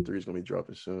 Season 3 is gonna be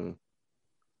dropping soon.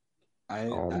 They're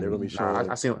gonna be showing.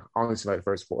 I only seen like the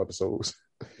first 4 episodes.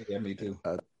 Yeah, me too.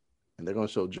 And they're gonna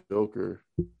show Joker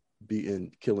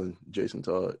killing Jason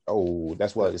Todd. Oh,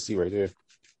 that's what I see right there.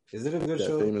 Is it a good That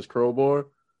show? famous crowbar.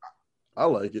 I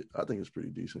like it. I think it's pretty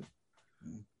decent.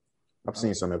 I've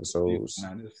seen some episodes.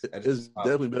 It's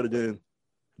definitely better than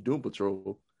Doom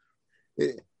Patrol.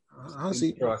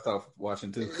 Honestly, I stopped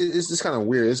watching too. it's just kind of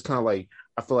weird. It's kind of like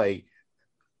I feel like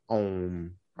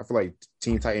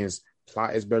Teen Titans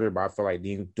plot is better, but I feel like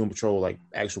Doom Patrol like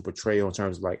actual portrayal in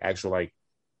terms of like actual like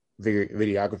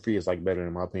videography is like better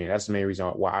in my opinion. That's the main reason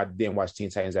why I didn't watch Teen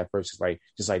Titans at first. It's like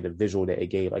just like the visual that it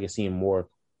gave. Like it seemed more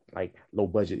like low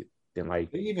budget than like.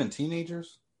 Are they even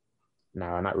teenagers?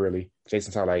 Nah, not really.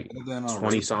 Jason Todd like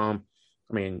 20 something.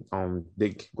 I mean,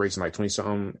 Dick Grayson like 20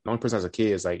 something. The only person that's a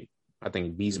kid is like I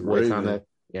think Beast Boy kind of.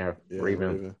 Yeah,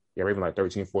 Raven. Yeah, Raven like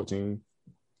 13, 14.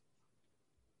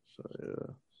 So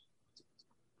yeah.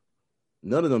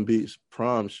 None of them beats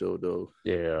Prime show though.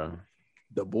 Yeah.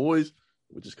 The Boys,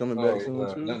 which is coming back soon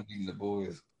too. The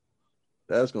Boys.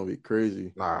 That's gonna be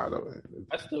crazy. Nah,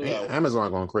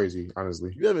 Amazon going crazy,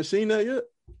 honestly. You haven't seen that yet?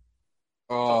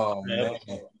 Oh man.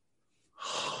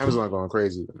 Amazon going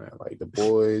crazy, man. Like The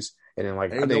Boys, and then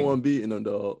like ain't no one beating them,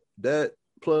 dog. That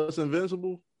plus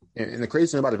Invincible. And the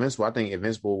crazy thing about Invincible, I think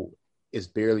Invincible is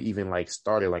barely even like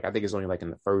started. Like I think it's only like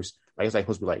in the first, like it's like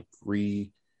supposed to be like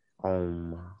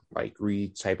three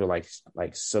type of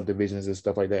like subdivisions and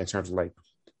stuff like that in terms of like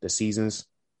the seasons,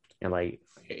 and like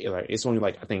it's only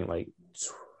like I think like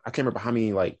I can't remember how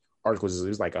many like articles it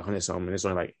was like 100 something, and it's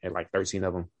only like 13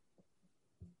 of them.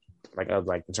 Like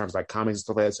in terms of like comics and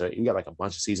stuff like that, so you got like a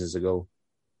bunch of seasons to go.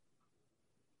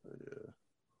 Yeah,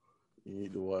 you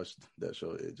need to watch that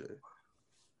show, AJ.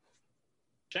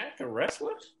 Shaq a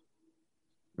wrestler?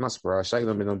 I'm not surprised. Shaq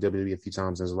done been on WWE a few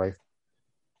times in his life.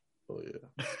 Oh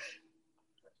yeah.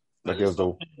 Like it was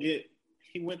the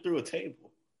he went through a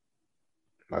table.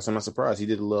 I'm not surprised. He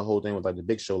did a little whole thing with like the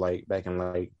Big Show, like back in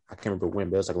like I can't remember when,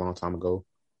 but it was like a long time ago.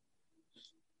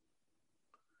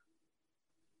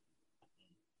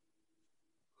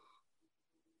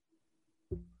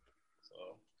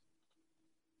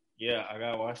 Yeah, I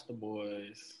gotta watch The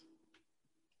Boys.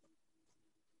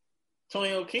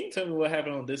 Tonyo, can you tell me what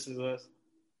happened on This Is Us?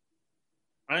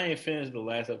 I ain't finished the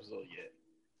last episode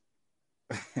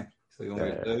yet. So you want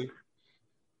me to tell you?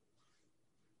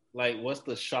 Like, what's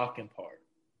the shocking part?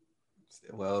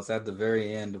 Well, it's at the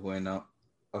very end when.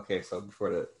 Okay, so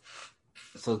before that,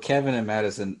 so Kevin and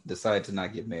Madison decide to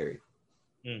not get married.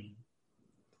 Mm-hmm.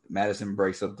 Madison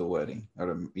breaks up the wedding,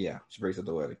 she breaks up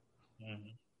the wedding, Mm-hmm.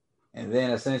 and then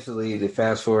essentially they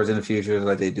fast forwards in the future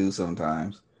like they do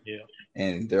sometimes. Yeah.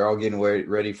 And they're all getting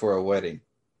ready for a wedding,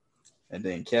 and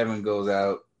then Kevin goes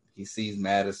out. He sees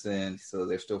Madison, so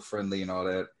they're still friendly and all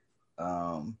that.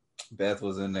 Beth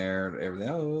was in there, and everything.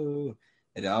 Oh,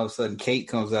 and then all of a sudden, Kate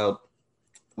comes out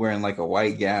wearing like a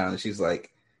white gown, and she's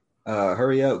like,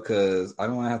 "Hurry up, because I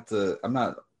don't have to. I'm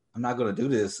not going to do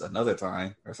this another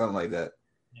time or something like that."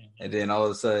 Mm-hmm. And then all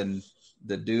of a sudden,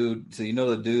 the dude. So you know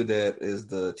the dude that is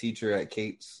the teacher at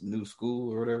Kate's new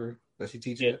school or whatever that she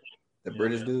teaches, the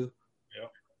British dude. Yeah.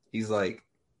 He's like,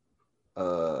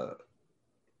 I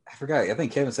forgot. I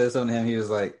think Kevin said something to him. He was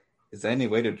like, "Is there any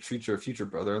way to treat your future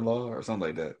brother-in-law or something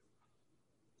like that?"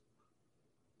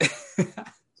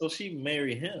 So she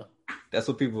married him. That's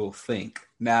what people think.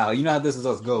 Now, you know how This Is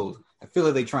Us goes. I feel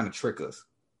like they're trying to trick us.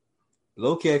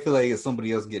 Low-key, I feel like it's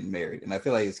somebody else getting married. And I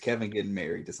feel like it's Kevin getting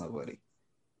married to somebody.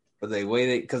 But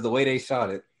because the way they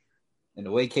shot it, and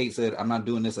the way Kate said, "I'm not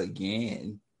doing this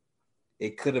again,"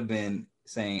 it could have been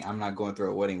saying, "I'm not going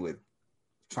through a wedding with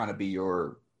trying to be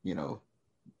your,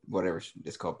 whatever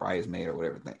it's called, bridesmaid or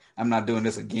whatever thing. I'm not doing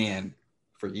this again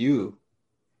for you."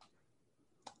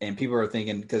 And people are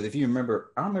thinking, because if you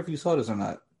remember, I don't remember if you saw this or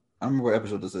not. I don't remember what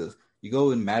episode this is. You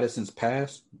go in Madison's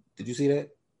past. Did you see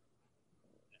that?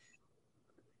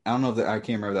 I don't know I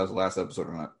can't remember if that was the last episode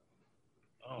or not.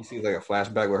 You see like a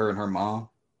flashback with her and her mom.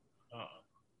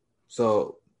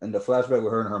 So in the flashback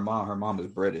with her and her mom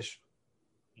is British.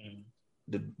 Mm.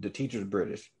 The teacher's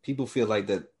British. People feel like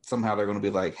that somehow they're going to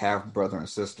be like half brother and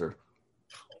sister.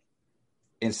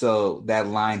 And so that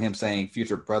line, him saying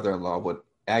future brother-in-law, what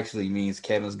actually means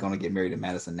Kevin's going to get married to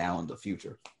Madison now in the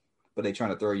future. But they're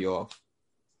trying to throw you off.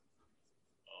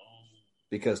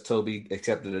 Because Toby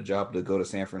accepted a job to go to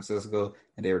San Francisco,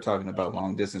 and they were talking about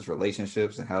long-distance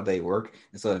relationships and how they work.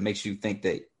 And so it makes you think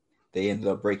that they ended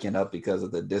up breaking up because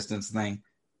of the distance thing,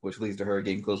 which leads to her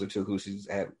getting closer to who she's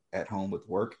at home with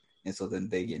work. And so then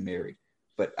they get married.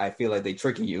 But I feel like they're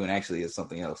tricking you, and actually it's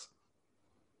something else.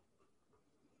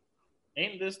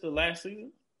 Ain't this the last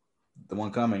season? The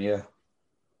one coming, yeah.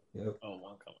 Yep. Oh,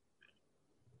 one coming.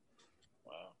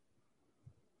 Wow.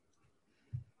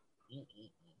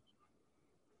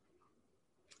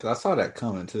 Because I saw that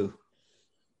coming, too.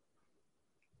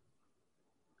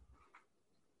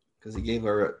 Because he gave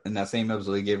her, in that same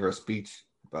episode, he gave her a speech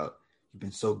about, "You've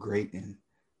been so great, and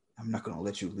I'm not going to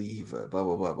let you leave, blah,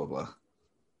 blah, blah, blah, blah."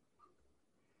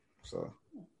 So.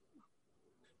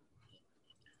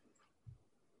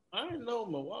 I didn't know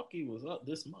Milwaukee was up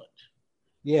this much.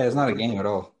 Yeah, it's not a game at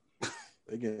all.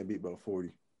 They're getting beat by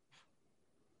 40.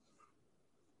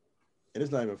 And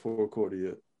it's not even fourth quarter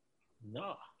yet.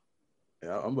 No.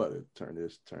 Yeah, I'm about to turn to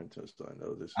something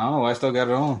else. I don't know. I still got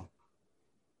it on.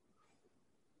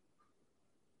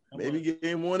 Maybe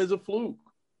game one is a fluke.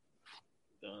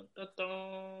 Dun, dun,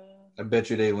 dun. I bet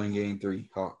you they win game 3,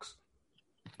 Hawks.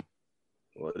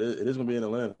 Well, it is going to be in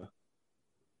Atlanta.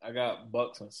 I got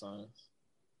Bucks and Suns.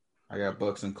 I got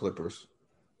Bucks and Clippers.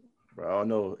 Bro, I don't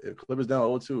know. If Clippers down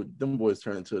 0-2, them boys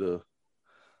turn into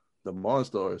the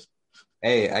Monstars.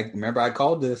 Hey, I remember I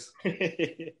called this.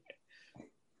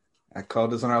 I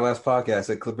called this on our last podcast. I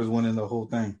said Clippers winning the whole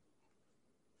thing.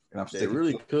 And I'm They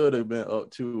really could have been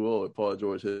up 2-0 if Paul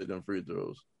George hit them free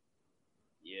throws.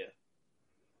 Yeah.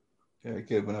 Yeah, it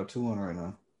could have been up 2-1 right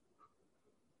now.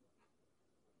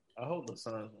 I hope the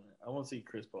Suns win. I want to see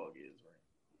Chris Paul get his ring.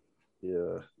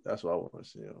 Yeah, that's what I want to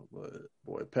see him. But,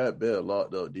 boy, Pat Bev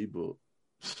locked up D-Book.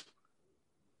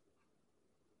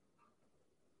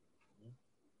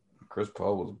 Chris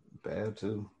Paul was bad,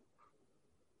 too.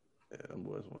 Yeah, them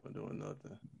boys weren't doing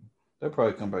nothing. They'll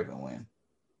probably come back and win.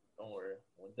 Don't worry.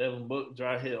 When Devin Book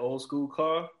drive his old school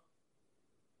car,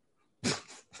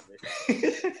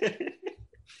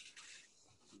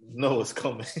 no, it's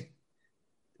coming.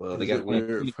 Well, they got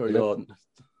weird for y'all.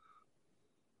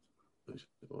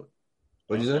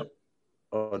 What'd you say?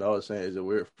 Oh, no, I was saying, is it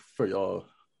weird for y'all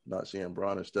not seeing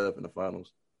Bron and Steph in the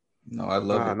finals? No, I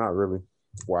love it. Not really.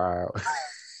 Wow.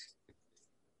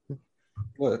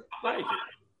 What? I like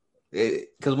it.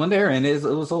 Because when they're in it, it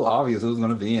was so obvious who's going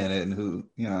to be in it and who,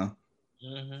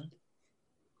 Mm-hmm.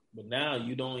 But now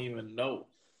you don't even know.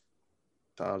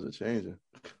 Times are changing.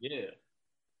 Yeah.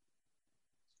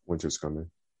 Winter's coming.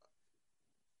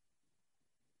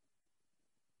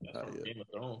 That's Not from yet. Game of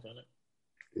Thrones, isn't it?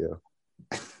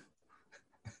 Yeah.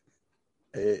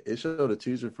 It showed a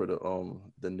teaser for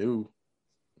the new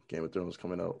Game of Thrones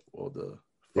coming out, or the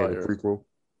Yeah, Fire, the prequel.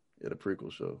 yeah, the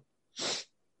prequel show.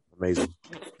 Amazing.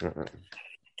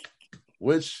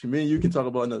 Which me and you can talk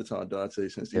about another time, Dante.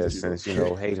 Since Yeah, these two since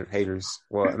don't- haters.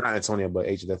 Well, not Antonio, but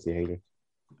H is definitely a hater.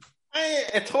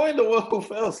 I told the one who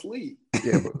fell asleep.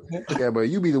 But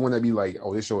you be the one that be like,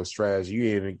 "Oh, this show is trash." You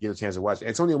didn't even get a chance to watch it.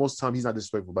 Antonio, most of the time, he's not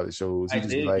disrespectful about the shows. He just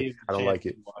be like, "I don't like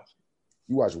it."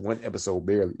 You watch one episode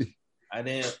barely. I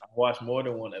didn't watch more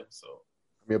than one episode.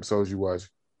 How many episodes you watch?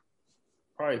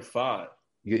 Probably 5.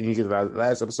 You get the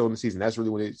last episode in the season. That's really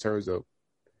when it turns up,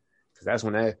 because that's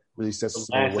when that really sets The the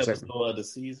tone. last What's episode happening. of the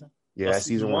season. Yeah, Of that's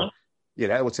season one. Yeah,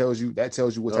 that what tells you. That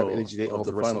tells you what type of energy they of on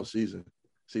the the rest final of. season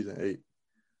 8.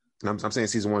 I'm saying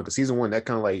season one, because season one, that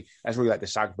kind of like that's really like the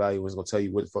shock value was gonna tell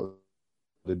you what the fuck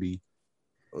to be.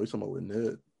 Oh, you talking about with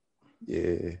Ned?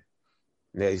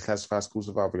 Yeah, he's classified school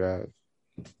survivor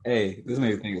guy. Hey, this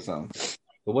made me think of something.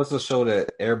 But what's the show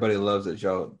that everybody loves that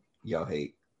y'all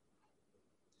hate?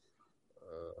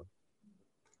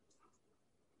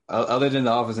 Other than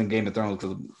The Office and Game of Thrones,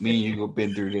 because me and you have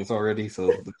been through this already, so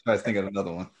let's try to think of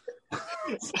another one.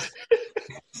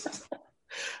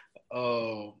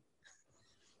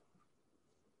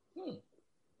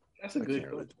 That's a I good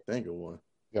can't really think of one.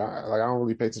 Yeah, I don't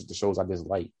really pay attention to shows I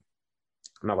dislike.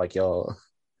 I'm not like y'all.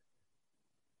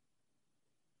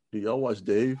 Do y'all watch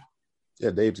Dave?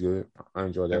 Yeah, Dave's good. I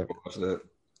enjoy that. Never watched that.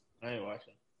 I ain't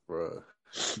watching. Bruh,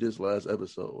 this last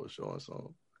episode was showing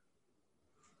some.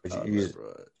 But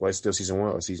well, it's still season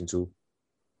 1 or season 2?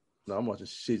 No, I'm watching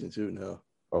season 2 now.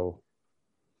 Oh,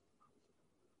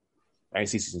 I ain't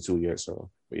seen season 2 yet,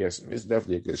 so but yes, it's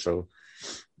definitely a good show.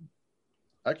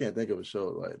 I can't think of a show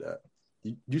like that.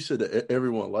 You said that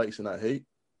everyone likes and I hate.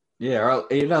 Yeah, or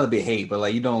it's not a big hate, but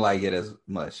like you don't like it as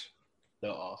much.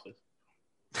 The Office.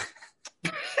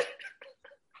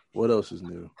 What else is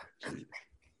new? I'm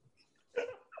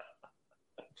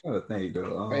trying to think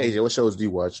though. Hey, AJ, what shows do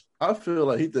you watch? I feel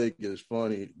like he think it's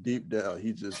funny deep down.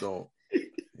 He just don't.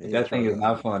 That thing is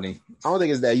not funny. I don't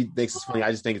think it's that he thinks it's funny.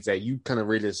 I just think it's that you kind of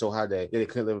rated it so high that it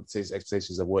could live up to his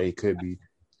expectations of what it could be.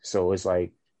 So it's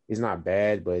like it's not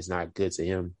bad, but it's not good to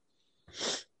him.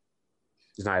 It's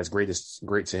not as great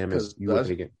to him as you would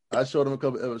think it. I showed him a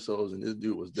couple episodes, and this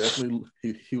dude was definitely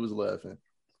he was laughing.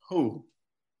 Who?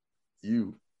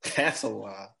 You. That's a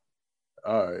lie.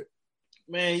 All right.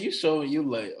 Man, you showing you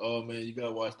like, oh man, you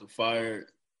gotta watch the fire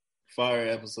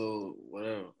episode,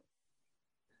 whatever.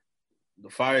 The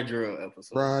fire drill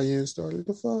episode. Brian started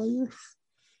the fire.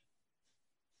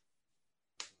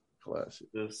 Classic.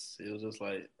 It was just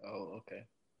like, oh, okay.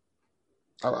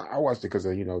 I watched it because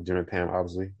of Jim and Pam,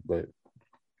 obviously, but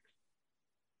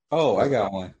Oh, I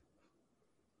got one. all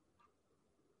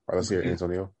right, let's hear it,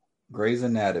 Antonio. Grey's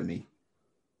Anatomy.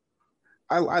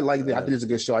 I like it. I think it's a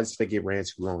good show. I just think it ran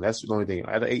too long. That's the only thing.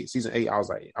 At season 8, I was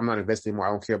like, I'm not invested anymore.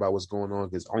 I don't care about what's going on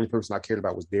because the only person I cared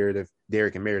about was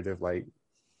Derek and Meredith. Like,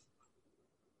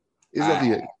 it's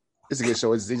a good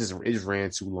show. It just ran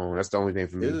too long. That's the only thing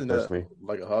for me Isn't personally. that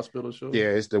like a hospital show? Yeah,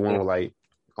 it's the one with like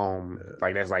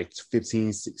that's like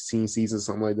 15, 16 seasons,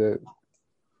 something like that.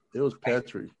 It was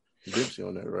Patrick Dempsey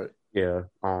on that, right? Yeah,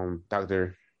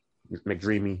 Dr.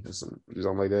 McDreamy or something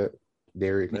like that.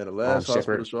 Derek. Man, the last hospital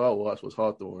Shepherd. show I watched was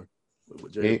Hawthorne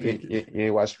with You Jada ain't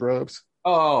Pinkett. watch Scrubs?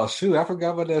 Oh shoot, I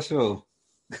forgot about that show.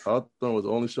 Hawthorne was the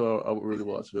only show I would really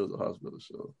watch if it was a hospital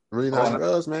show. Really not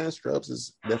Scrubs, man. Scrubs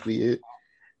is definitely it.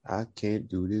 I can't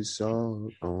do this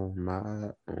song on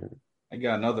my own. I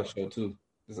got another show too.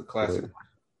 It's a classic.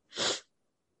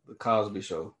 The Cosby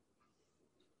Show.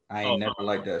 I ain't never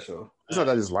liked that show. It's not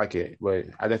that I just like it, but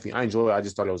I enjoy it. I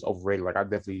just thought it was overrated. Like I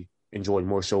definitely enjoyed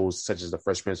more shows such as The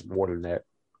Fresh Prince more than that.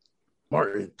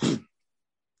 Martin.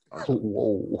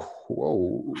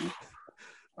 Whoa.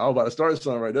 I was about to start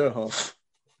something right there, huh?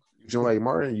 You don't like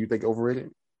Martin? You think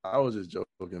overrated? I was just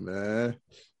joking, man.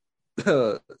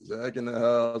 Zach in the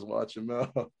house, watch him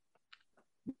out.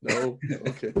 No?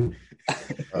 Okay.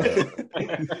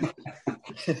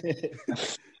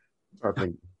 I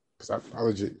think, because I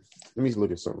legit, let me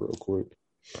look at something real quick.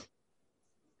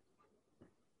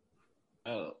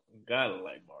 Oh, gotta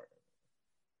like Martin.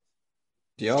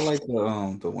 Do y'all like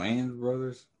the Wayans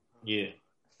brothers? Yeah.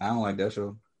 I don't like that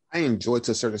show. I enjoy it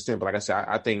to a certain extent, but like I said,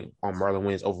 I think Marlon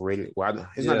Wayans overrated. Well,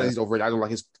 it's not that he's overrated. I don't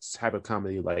like his type of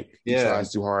comedy. Like he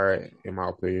tries too hard, in my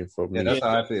opinion. For me, Yeah, that's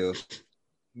how I feel.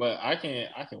 But I can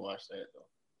watch that though.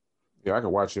 Yeah, I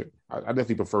can watch it. I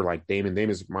definitely prefer like Damon.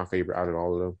 Damon's my favorite out of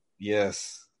all of them.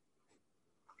 Yes.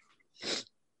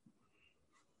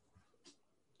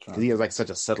 Because he has like such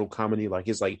a subtle comedy. Like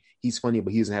it's like he's funny,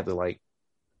 but he doesn't have to like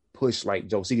push like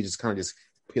jokes. He can just kind of just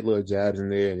put little jabs in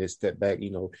there and just step back.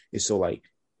 It's so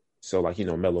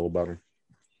mellow about him.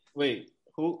 Wait,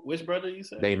 which brother you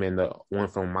said? Damon, the one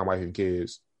from My Wife and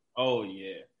Kids. Oh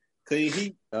yeah,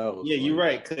 you're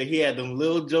right. Cause he had them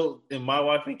little jokes in My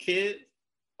Wife and Kids.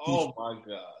 Oh my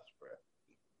gosh, bro,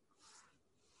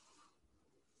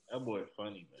 that boy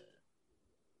funny, man.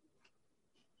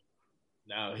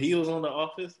 Now he was on The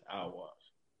Office. I'll watch.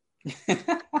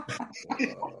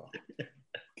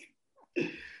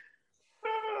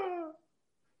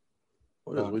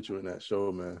 What is with you in that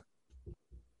show, man?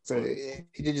 So he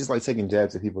just like taking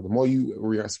jabs at people. The more you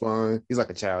respond, he's like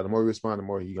a child. The more you respond, the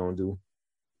more he gonna do.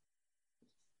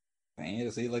 Man,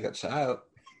 is he like a child?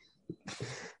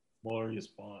 More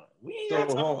respond. We ain't got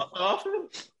to talk about The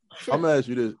Office. I'm gonna ask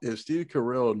you this: is Steve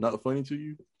Carell not funny to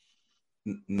you?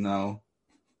 No.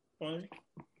 Funny.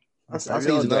 I say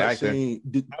he's a good actor. I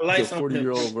like the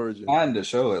 40-year-old version. On the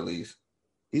show, at least.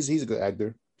 He's a good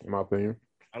actor, in my opinion.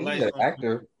 He's a good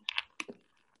actor.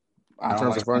 In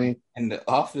terms of funny, in The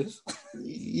Office,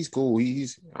 he's cool. I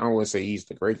don't want to say he's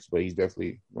the greatest, but he's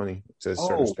definitely funny to a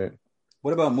certain extent.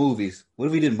 What about movies? What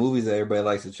if we did movies that everybody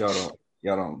likes that y'all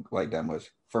don't like that much?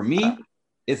 For me,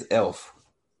 it's Elf.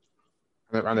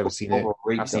 I've never seen it.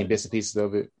 I've seen bits and pieces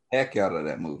of it. Heck out of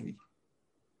that movie.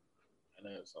 I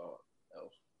never saw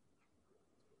Elf.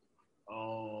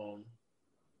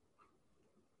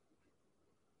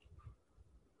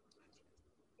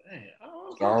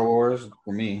 Star Wars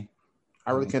for me.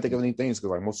 I really can't think of any things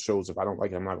because like most shows, if I don't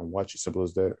like it, I'm not gonna watch it. Simple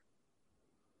as that.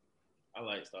 I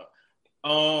like Star.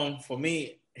 For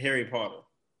me, Harry Potter.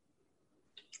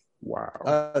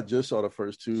 Wow. I just saw the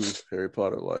first two Harry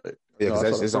Potter.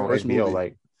 Because it's on HBO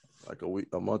like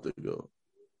a month ago.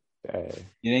 Dang.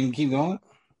 You didn't keep going?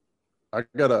 I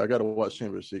gotta watch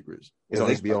Chamber of Secrets. It's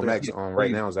on HBO Max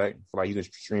right now, Zach. Like you can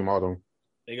stream all them.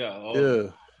 They got all.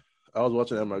 Yeah. I was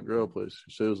watching it at my girl place.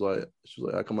 She was like,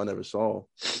 how come I never saw them?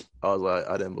 I was like,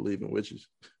 I didn't believe in witches.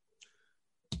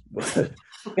 But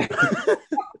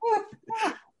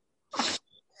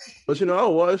I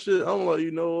watched it. I'm like,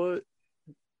 you know what?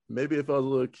 Maybe if I was a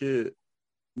little kid.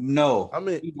 No. I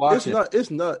mean,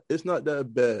 it's not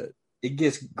that bad. It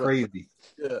gets crazy.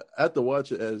 Yeah, I have to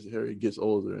watch it as Harry gets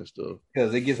older and stuff.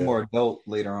 Because it gets more adult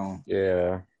later on.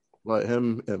 Yeah. Like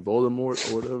him and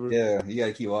Voldemort or whatever. Yeah, you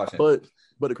gotta keep watching. But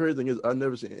the crazy thing is, I've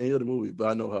never seen any other movie, but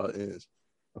I know how it ends.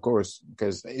 Of course,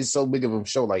 because it's so big of a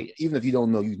show. Like, even if you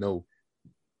don't know, you know.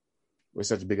 It's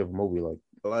such a big of a movie.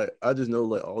 Like I just know,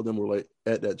 like all of them were like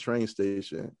at that train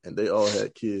station, and they all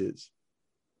had kids,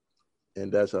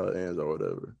 and that's how it ends or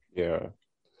whatever. Yeah.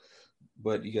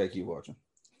 But you gotta keep watching.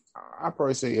 I'd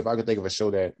probably say if I could think of a show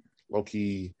that low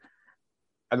key,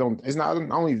 I don't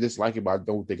even dislike it, but I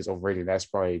don't think it's overrated. That's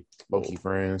probably low key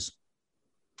Friends.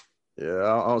 Yeah,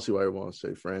 I don't see why everyone wants to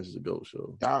say Friends is a GOAT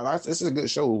show. This is a good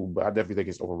show, but I definitely think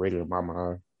it's overrated in my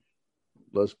mind.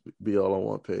 Let's be all on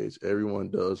one page. Everyone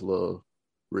does love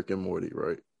Rick and Morty,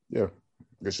 right? Yeah,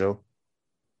 good show.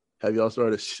 Have y'all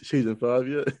started season 5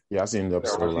 yet? Yeah, I seen the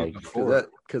episode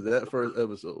because that first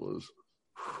episode was.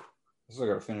 I still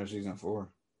gotta finish season 4.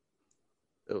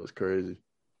 It was crazy.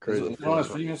 Is it on a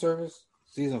streaming service?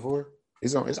 Season 4?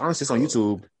 It's honestly on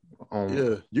YouTube.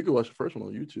 Yeah, you can watch the first one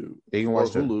on YouTube. You can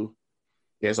watch Hulu.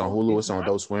 Yeah, it's on Hulu. It's on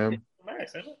Adult Swim.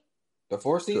 The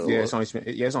 4th season? Yeah, it's on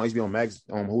HBO Max,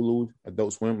 on Hulu,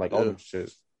 Adult Swim, like all them shit.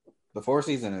 The 4th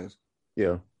season is?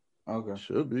 Yeah. Okay.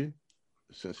 Should be.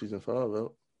 Since season 5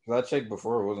 out. I checked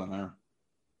before it wasn't there.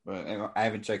 But I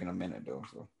haven't checked in a minute though.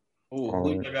 So.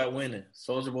 Who you got winning?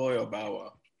 Soulja Boy or Bow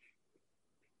Wow?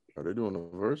 Are they doing the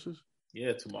verses?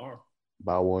 Yeah, tomorrow.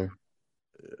 Bow Wow.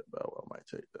 Yeah, Bow Wow might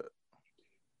take that.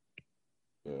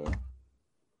 Yeah.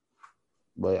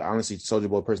 But honestly, Soulja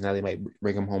Boy personality might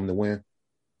bring him home to win.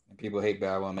 People hate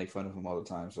Bow Wow and make fun of him all the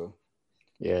time. So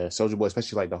yeah, Soulja Boy,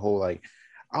 especially like the whole like,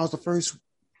 I was the first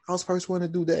one to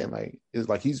do that. And like it's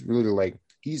like he's really like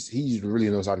he really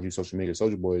knows how to use social media.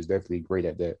 Soulja Boy is definitely great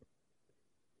at that.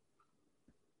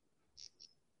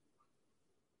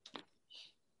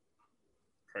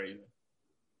 Crazy.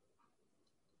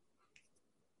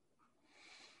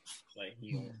 Like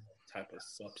he on type of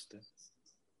substance.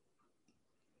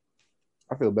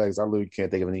 I feel bad because I literally can't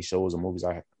think of any shows or movies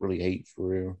I really hate for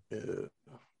real. Yeah.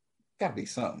 Gotta be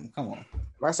something. Come on.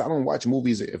 Like I said, I don't watch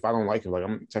movies if I don't like it. Like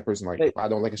I'm the type of person like if I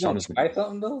don't like a show, I'm just try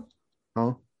something though.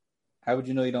 Huh? How would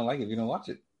you know you don't like it if you don't watch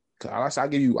it? I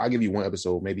give you one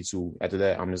episode, maybe 2. After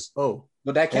that, I'm just but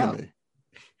that counts.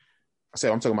 I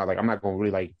said I'm talking about like I'm not gonna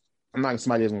really like I'm not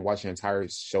somebody that's gonna watch an entire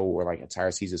show or like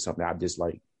entire season of something I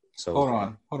dislike. So hold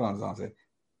on, Zonte.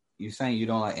 You saying you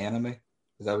don't like anime?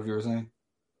 Is that what you were saying?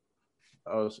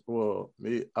 I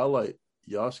like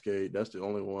Yasuke. That's the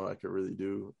only one I could really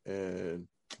do. And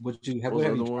What have you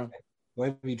one? tried? What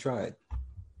have you tried?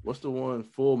 What's the one?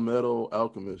 Full Metal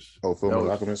Alchemist. Oh, Full Metal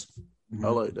Alchemist. I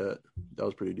like that. That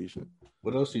was pretty decent.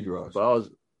 What else did you watch? But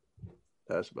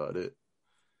that's about it.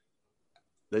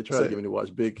 They tried to get me to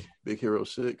watch Big Hero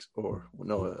 6 or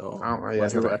My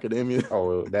Hero Academia.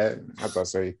 Oh, that I thought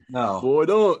say no. Boy,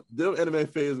 don't them anime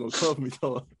fans gonna come for me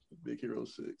talking Big Hero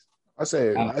 6. I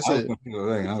said,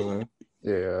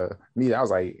 yeah. Me, I was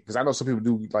like, because I know some people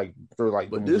do like throw like.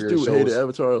 But this dude hated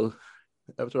Avatar.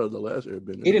 Avatar: The Last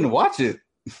Airbender. He didn't watch it.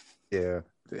 Yeah.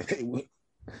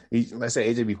 Let's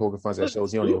say AJ be poking fun at that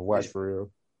shows he don't even watch for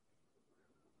real.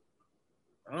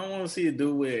 I don't want to see a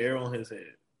dude with air on his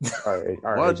head. All right,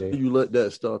 Why AJ. do you let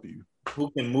that stop you?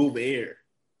 Who can move air?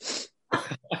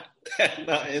 That's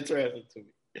not interesting to me.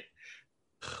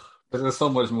 But there's so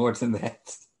much more than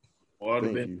that.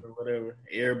 Waterbender, whatever.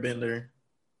 Airbender,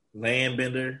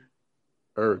 landbender,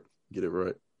 Earth, get it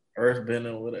right.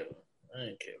 Earthbender, whatever. I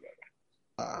ain't care about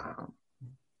it.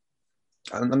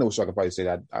 I know what I could probably say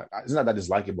that it's not that I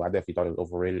dislike it, but I definitely thought it was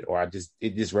overrated, or it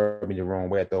just rubbed me the wrong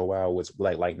way after a while with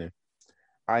Black Lightning.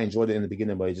 I enjoyed it in the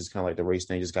beginning, but it just kind of like the race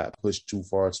thing just got pushed too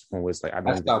far to the point where it's like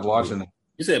I stopped watching it.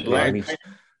 You said Black?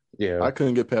 Yeah, I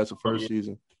couldn't get past the first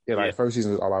season. Yeah, like first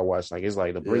season was all I watched. Like it's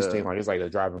like the race thing, like it's like the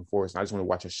driving force. And I just want to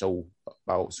watch a show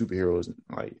about superheroes.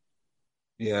 Like,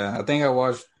 yeah, I think I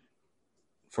watched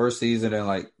first season and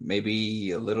like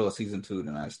maybe a little of season 2,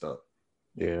 then I stopped.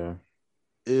 Yeah.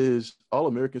 Is All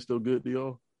American still good to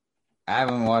y'all? I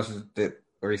haven't watched it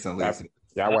recently. I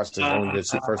watched only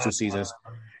the first 2 seasons.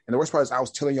 And the worst part is I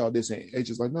was telling y'all this, and it's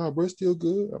just like, no, bro, it's still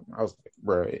good. I was like,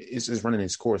 bro, it's just running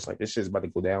its course. Like, this shit's about to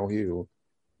go downhill.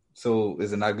 So,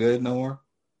 is it not good no more?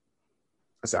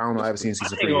 I said, I don't know. I haven't seen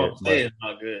season 3 yet. It's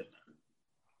not good.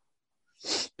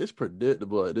 It's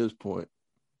predictable at this point.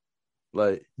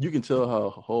 Like, you can tell how a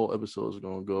whole episode is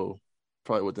going to go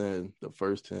probably within the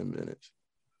first 10 minutes.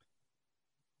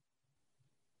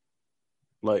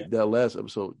 Like, that last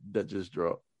episode that just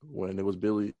dropped when it was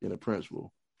Billy and the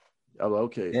principal. I was like,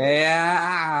 okay.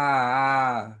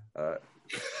 Yeah. All right.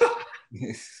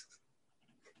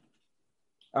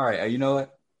 All right. You know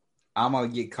what? I'm going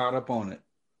to get caught up on it.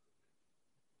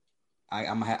 I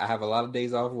have a lot of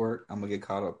days off work. I'm going to get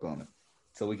caught up on it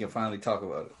so we can finally talk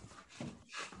about it.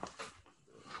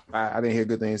 I didn't hear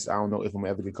good things. I don't know if I'm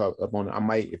ever get caught up on it. I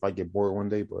might if I get bored one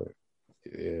day, but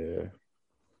yeah.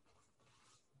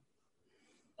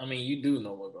 I mean, you do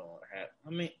know what's going to happen. I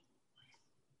mean,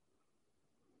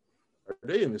 are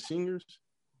they in the seniors?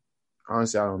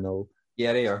 Honestly, I don't know.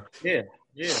 Yeah, they are. Yeah.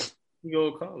 You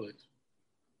go to college.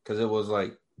 Because it was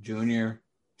like junior,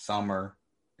 summer,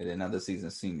 and then another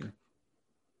season senior.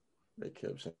 They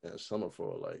kept saying summer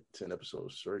for like 10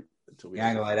 episodes straight until we. Yeah, I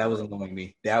ain't gonna lie, that was annoying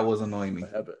me.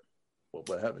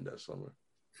 What happened that summer?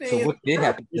 So what did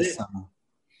happen this summer?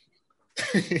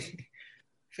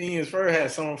 Phineas Ferb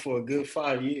had summer for a good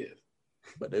 5 years.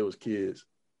 But they was kids.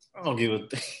 I don't give a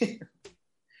thing.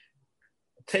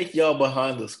 Take y'all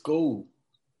behind the school.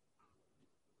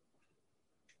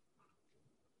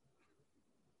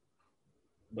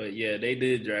 But yeah, they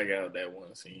did drag out that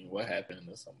one scene. What happened in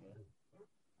the summer?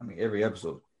 I mean, every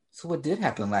episode. So what did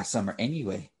happen last summer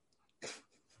anyway?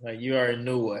 Like, you already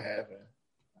knew what happened.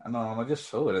 I know, I'm gonna just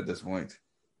show it at this point.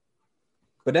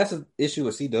 But that's an issue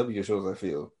with CW shows, I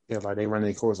feel. Yeah, like they run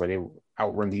their course, like they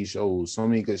outrun these shows. So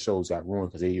many good shows got ruined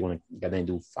because they want to then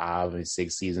do 5 and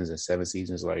 6 seasons and 7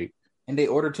 seasons, like. And they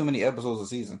order too many episodes a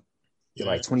season. Yeah,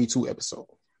 like 22 episodes,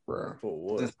 bro. For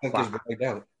what?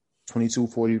 22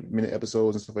 40-minute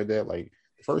episodes and stuff like that. Like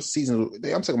first season,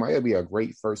 I'm talking about it'll be a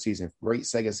great first season, great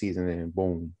second season, and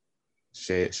boom,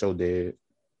 show dead.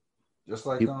 Just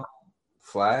like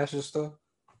Flash and stuff.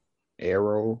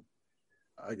 Arrow.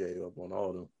 I gave up on all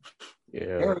of them. Yeah,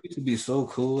 Arrow used to be so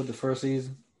cool at the first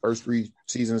season. First 3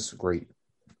 seasons, great.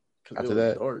 After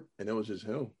that, dark, and it was just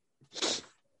him.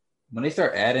 When they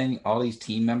start adding all these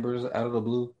team members out of the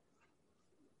blue,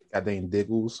 I think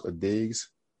Diggles or Diggs.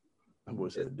 I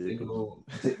wish I Diggle.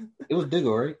 It was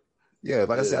Diggle, right? Yeah,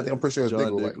 like I said, I think I'm pretty sure it's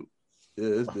Diggle. Like,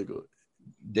 yeah, it's Diggle.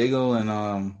 Diggle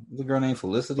and the girl named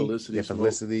Felicity.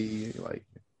 Felicity. Like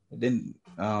then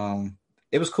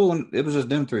it was cool. And it was just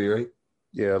them 3, right?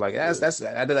 Yeah, like that's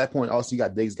at that point. Also, you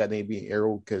got Diggs got named being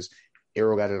Arrow because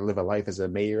Arrow got to live a life as a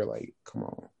mayor. Like, come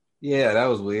on. Yeah, that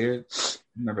was weird.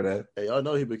 Remember that? Hey, I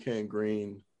know he became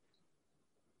Green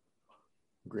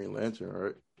Lantern,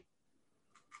 right?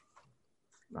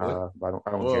 I don't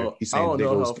care. He's saying I don't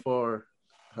Diggles. know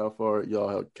how far y'all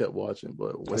have kept watching,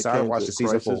 but when I watched the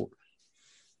season 4.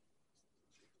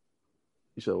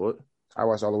 You said what? I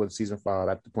watched all the way to season 5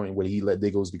 at the point where he let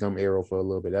Diggles become Arrow for a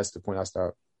little bit. That's the point I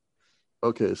stopped.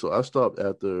 Okay, so I stopped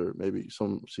after maybe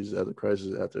some seasons after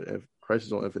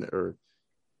Crisis on Infinite Earth.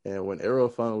 And when Arrow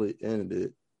finally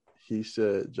ended, he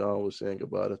said John was saying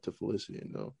goodbye to Felicity,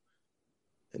 you know.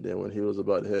 And then when he was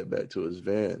about to head back to his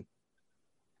van,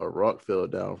 a rock fell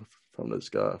down from the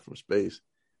sky, from space.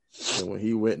 And when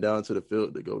he went down to the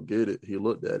field to go get it, he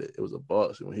looked at it. It was a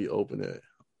box. And when he opened it,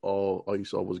 all you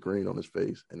saw was green on his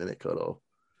face. And then it cut off.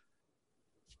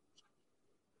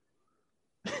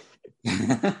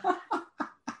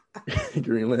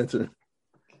 Green Lantern.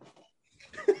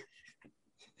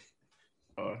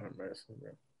 Oh, her mercy,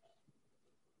 bro.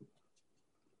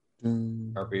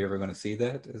 Are we ever going to see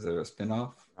that? Is there a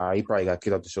spinoff? He probably got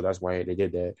kicked off the show. That's why they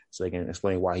did that, so they can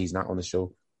explain why he's not on the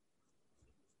show.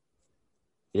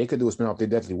 They could do a spinoff. They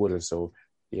definitely would have. So,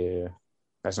 yeah,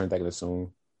 that's the only thing I could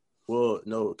assume. Well,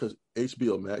 no, because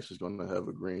HBO Max is going to have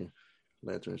a Green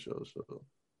Lantern show, so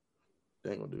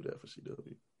they ain't going to do that for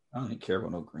CW. I don't even care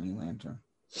about no Green Lantern.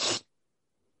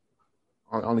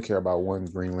 I only care about one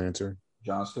Green Lantern.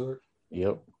 Jon Stewart?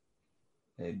 Yep.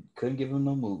 They couldn't give him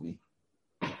no movie.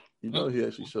 You know, he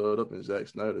actually showed up in Zack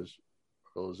Snyder's.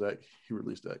 He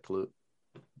released that clip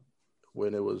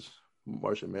when it was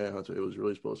Martian Manhunter. It was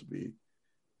really supposed to be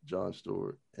Jon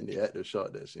Stewart, and the actor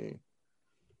shot that scene.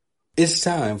 It's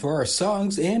time for our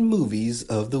songs and movies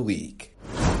of the week.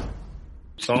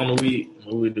 Song of the week,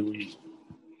 movie of the week.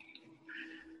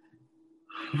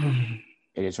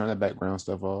 Hey, they turn that background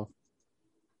stuff off.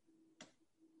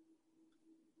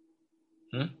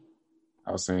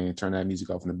 I was saying, turn that music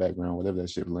off in the background, whatever that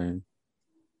shit playing.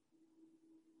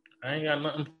 I ain't got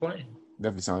nothing playing.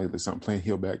 Definitely sounds like there's something playing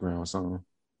Hill background song.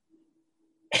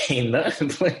 Ain't nothing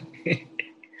playing.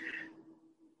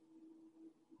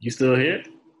 You still here?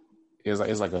 It's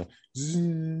like a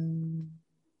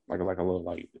like a little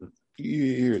like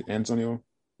you hear it, Antonio?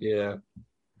 Yeah.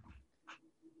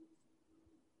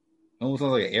 Almost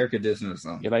sounds like an air conditioner or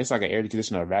something. Yeah, like it's like an air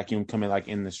conditioner or vacuum coming like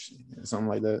in the something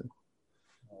like that.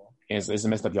 And it's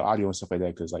messed up your audio and stuff like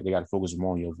that because like they got to focus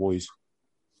more on your voice.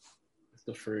 It's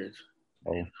the fridge.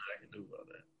 Oh, Ain't nothing I can do about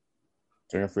that.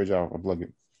 Turn your fridge off. Unplug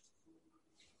it.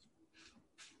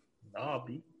 Nah,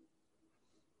 B.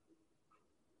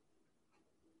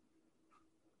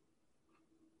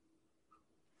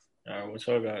 All right, what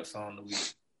y'all got song of the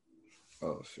week?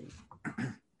 Oh, shit.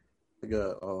 I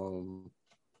got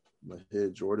my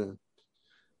head Jordan.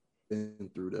 Been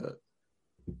through that.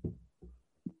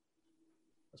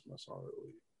 That's my song of the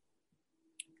week.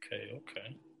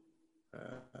 Okay.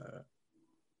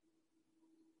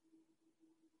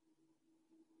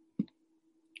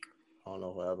 I don't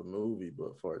know if I have a movie,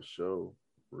 but for a show,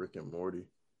 Rick and Morty.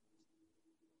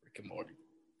 Rick and Morty.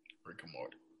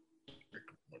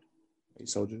 Hey,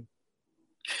 Soldier.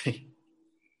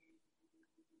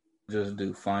 Just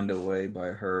do Find a Way by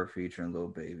her featuring Lil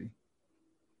Baby.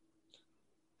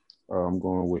 I'm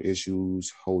going with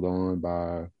Issues, Hold On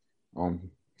by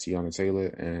Tiana Taylor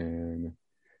and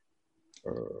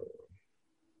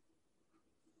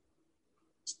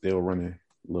Still Running,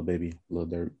 Lil Baby, Lil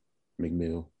Durk,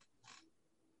 McMill.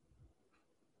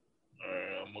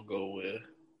 I'm going to go with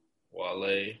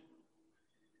Wale,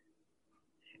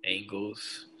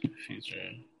 Angles,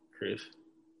 featuring Chris,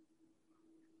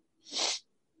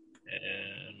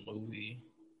 and movie.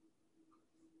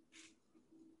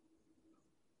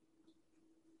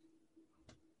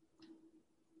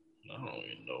 I don't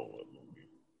even know what movie.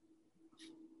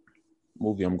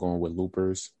 Movie, I'm going with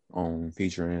Loopers,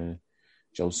 featuring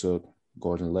Joseph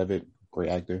Gordon-Levitt, great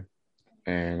actor,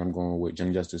 and I'm going with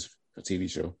Young Justice, a TV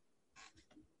show.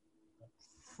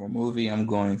 For movie, I'm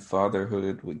going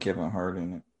Fatherhood with Kevin Hart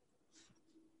in it.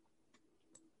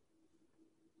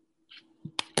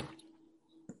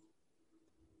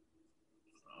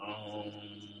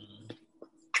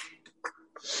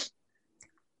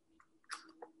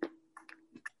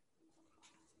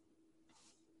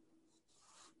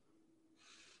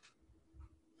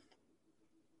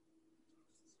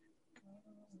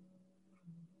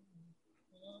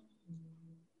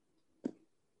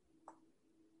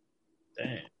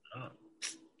 Damn.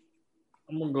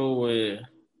 I'm going to go with,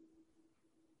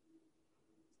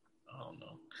 I don't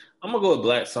know. I'm going to go with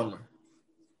Black Summer.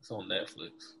 It's on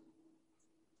Netflix.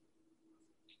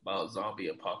 About zombie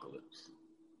apocalypse.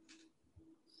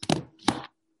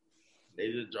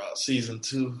 They just dropped season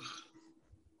 2.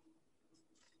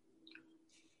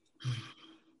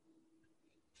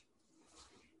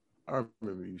 I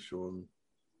remember you showing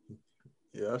me.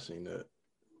 Yeah, I seen that.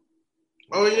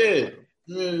 Oh, yeah.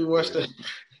 You watched that.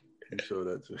 You showed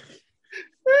that to me.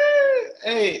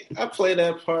 Hey, I play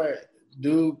that part.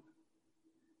 Dude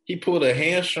He pulled a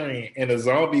hamstring and a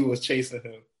zombie was chasing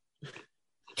him.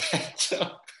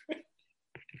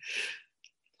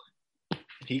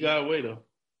 He got away though.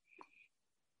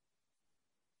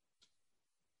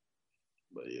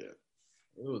 But yeah,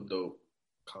 it was a dope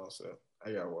concept.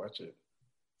 I gotta watch it.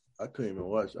 I couldn't even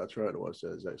watch. I tried to watch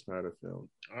that Zack Snyder film.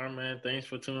 All right, man. Thanks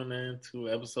for tuning in to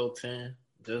episode 10,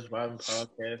 Just Vibing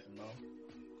Podcast.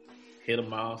 Hit a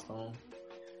milestone.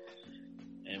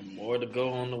 And more to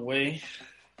go on the way.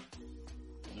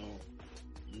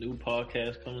 New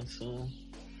podcast coming soon.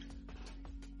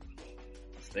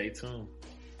 Stay tuned.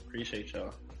 Appreciate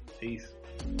y'all. Peace.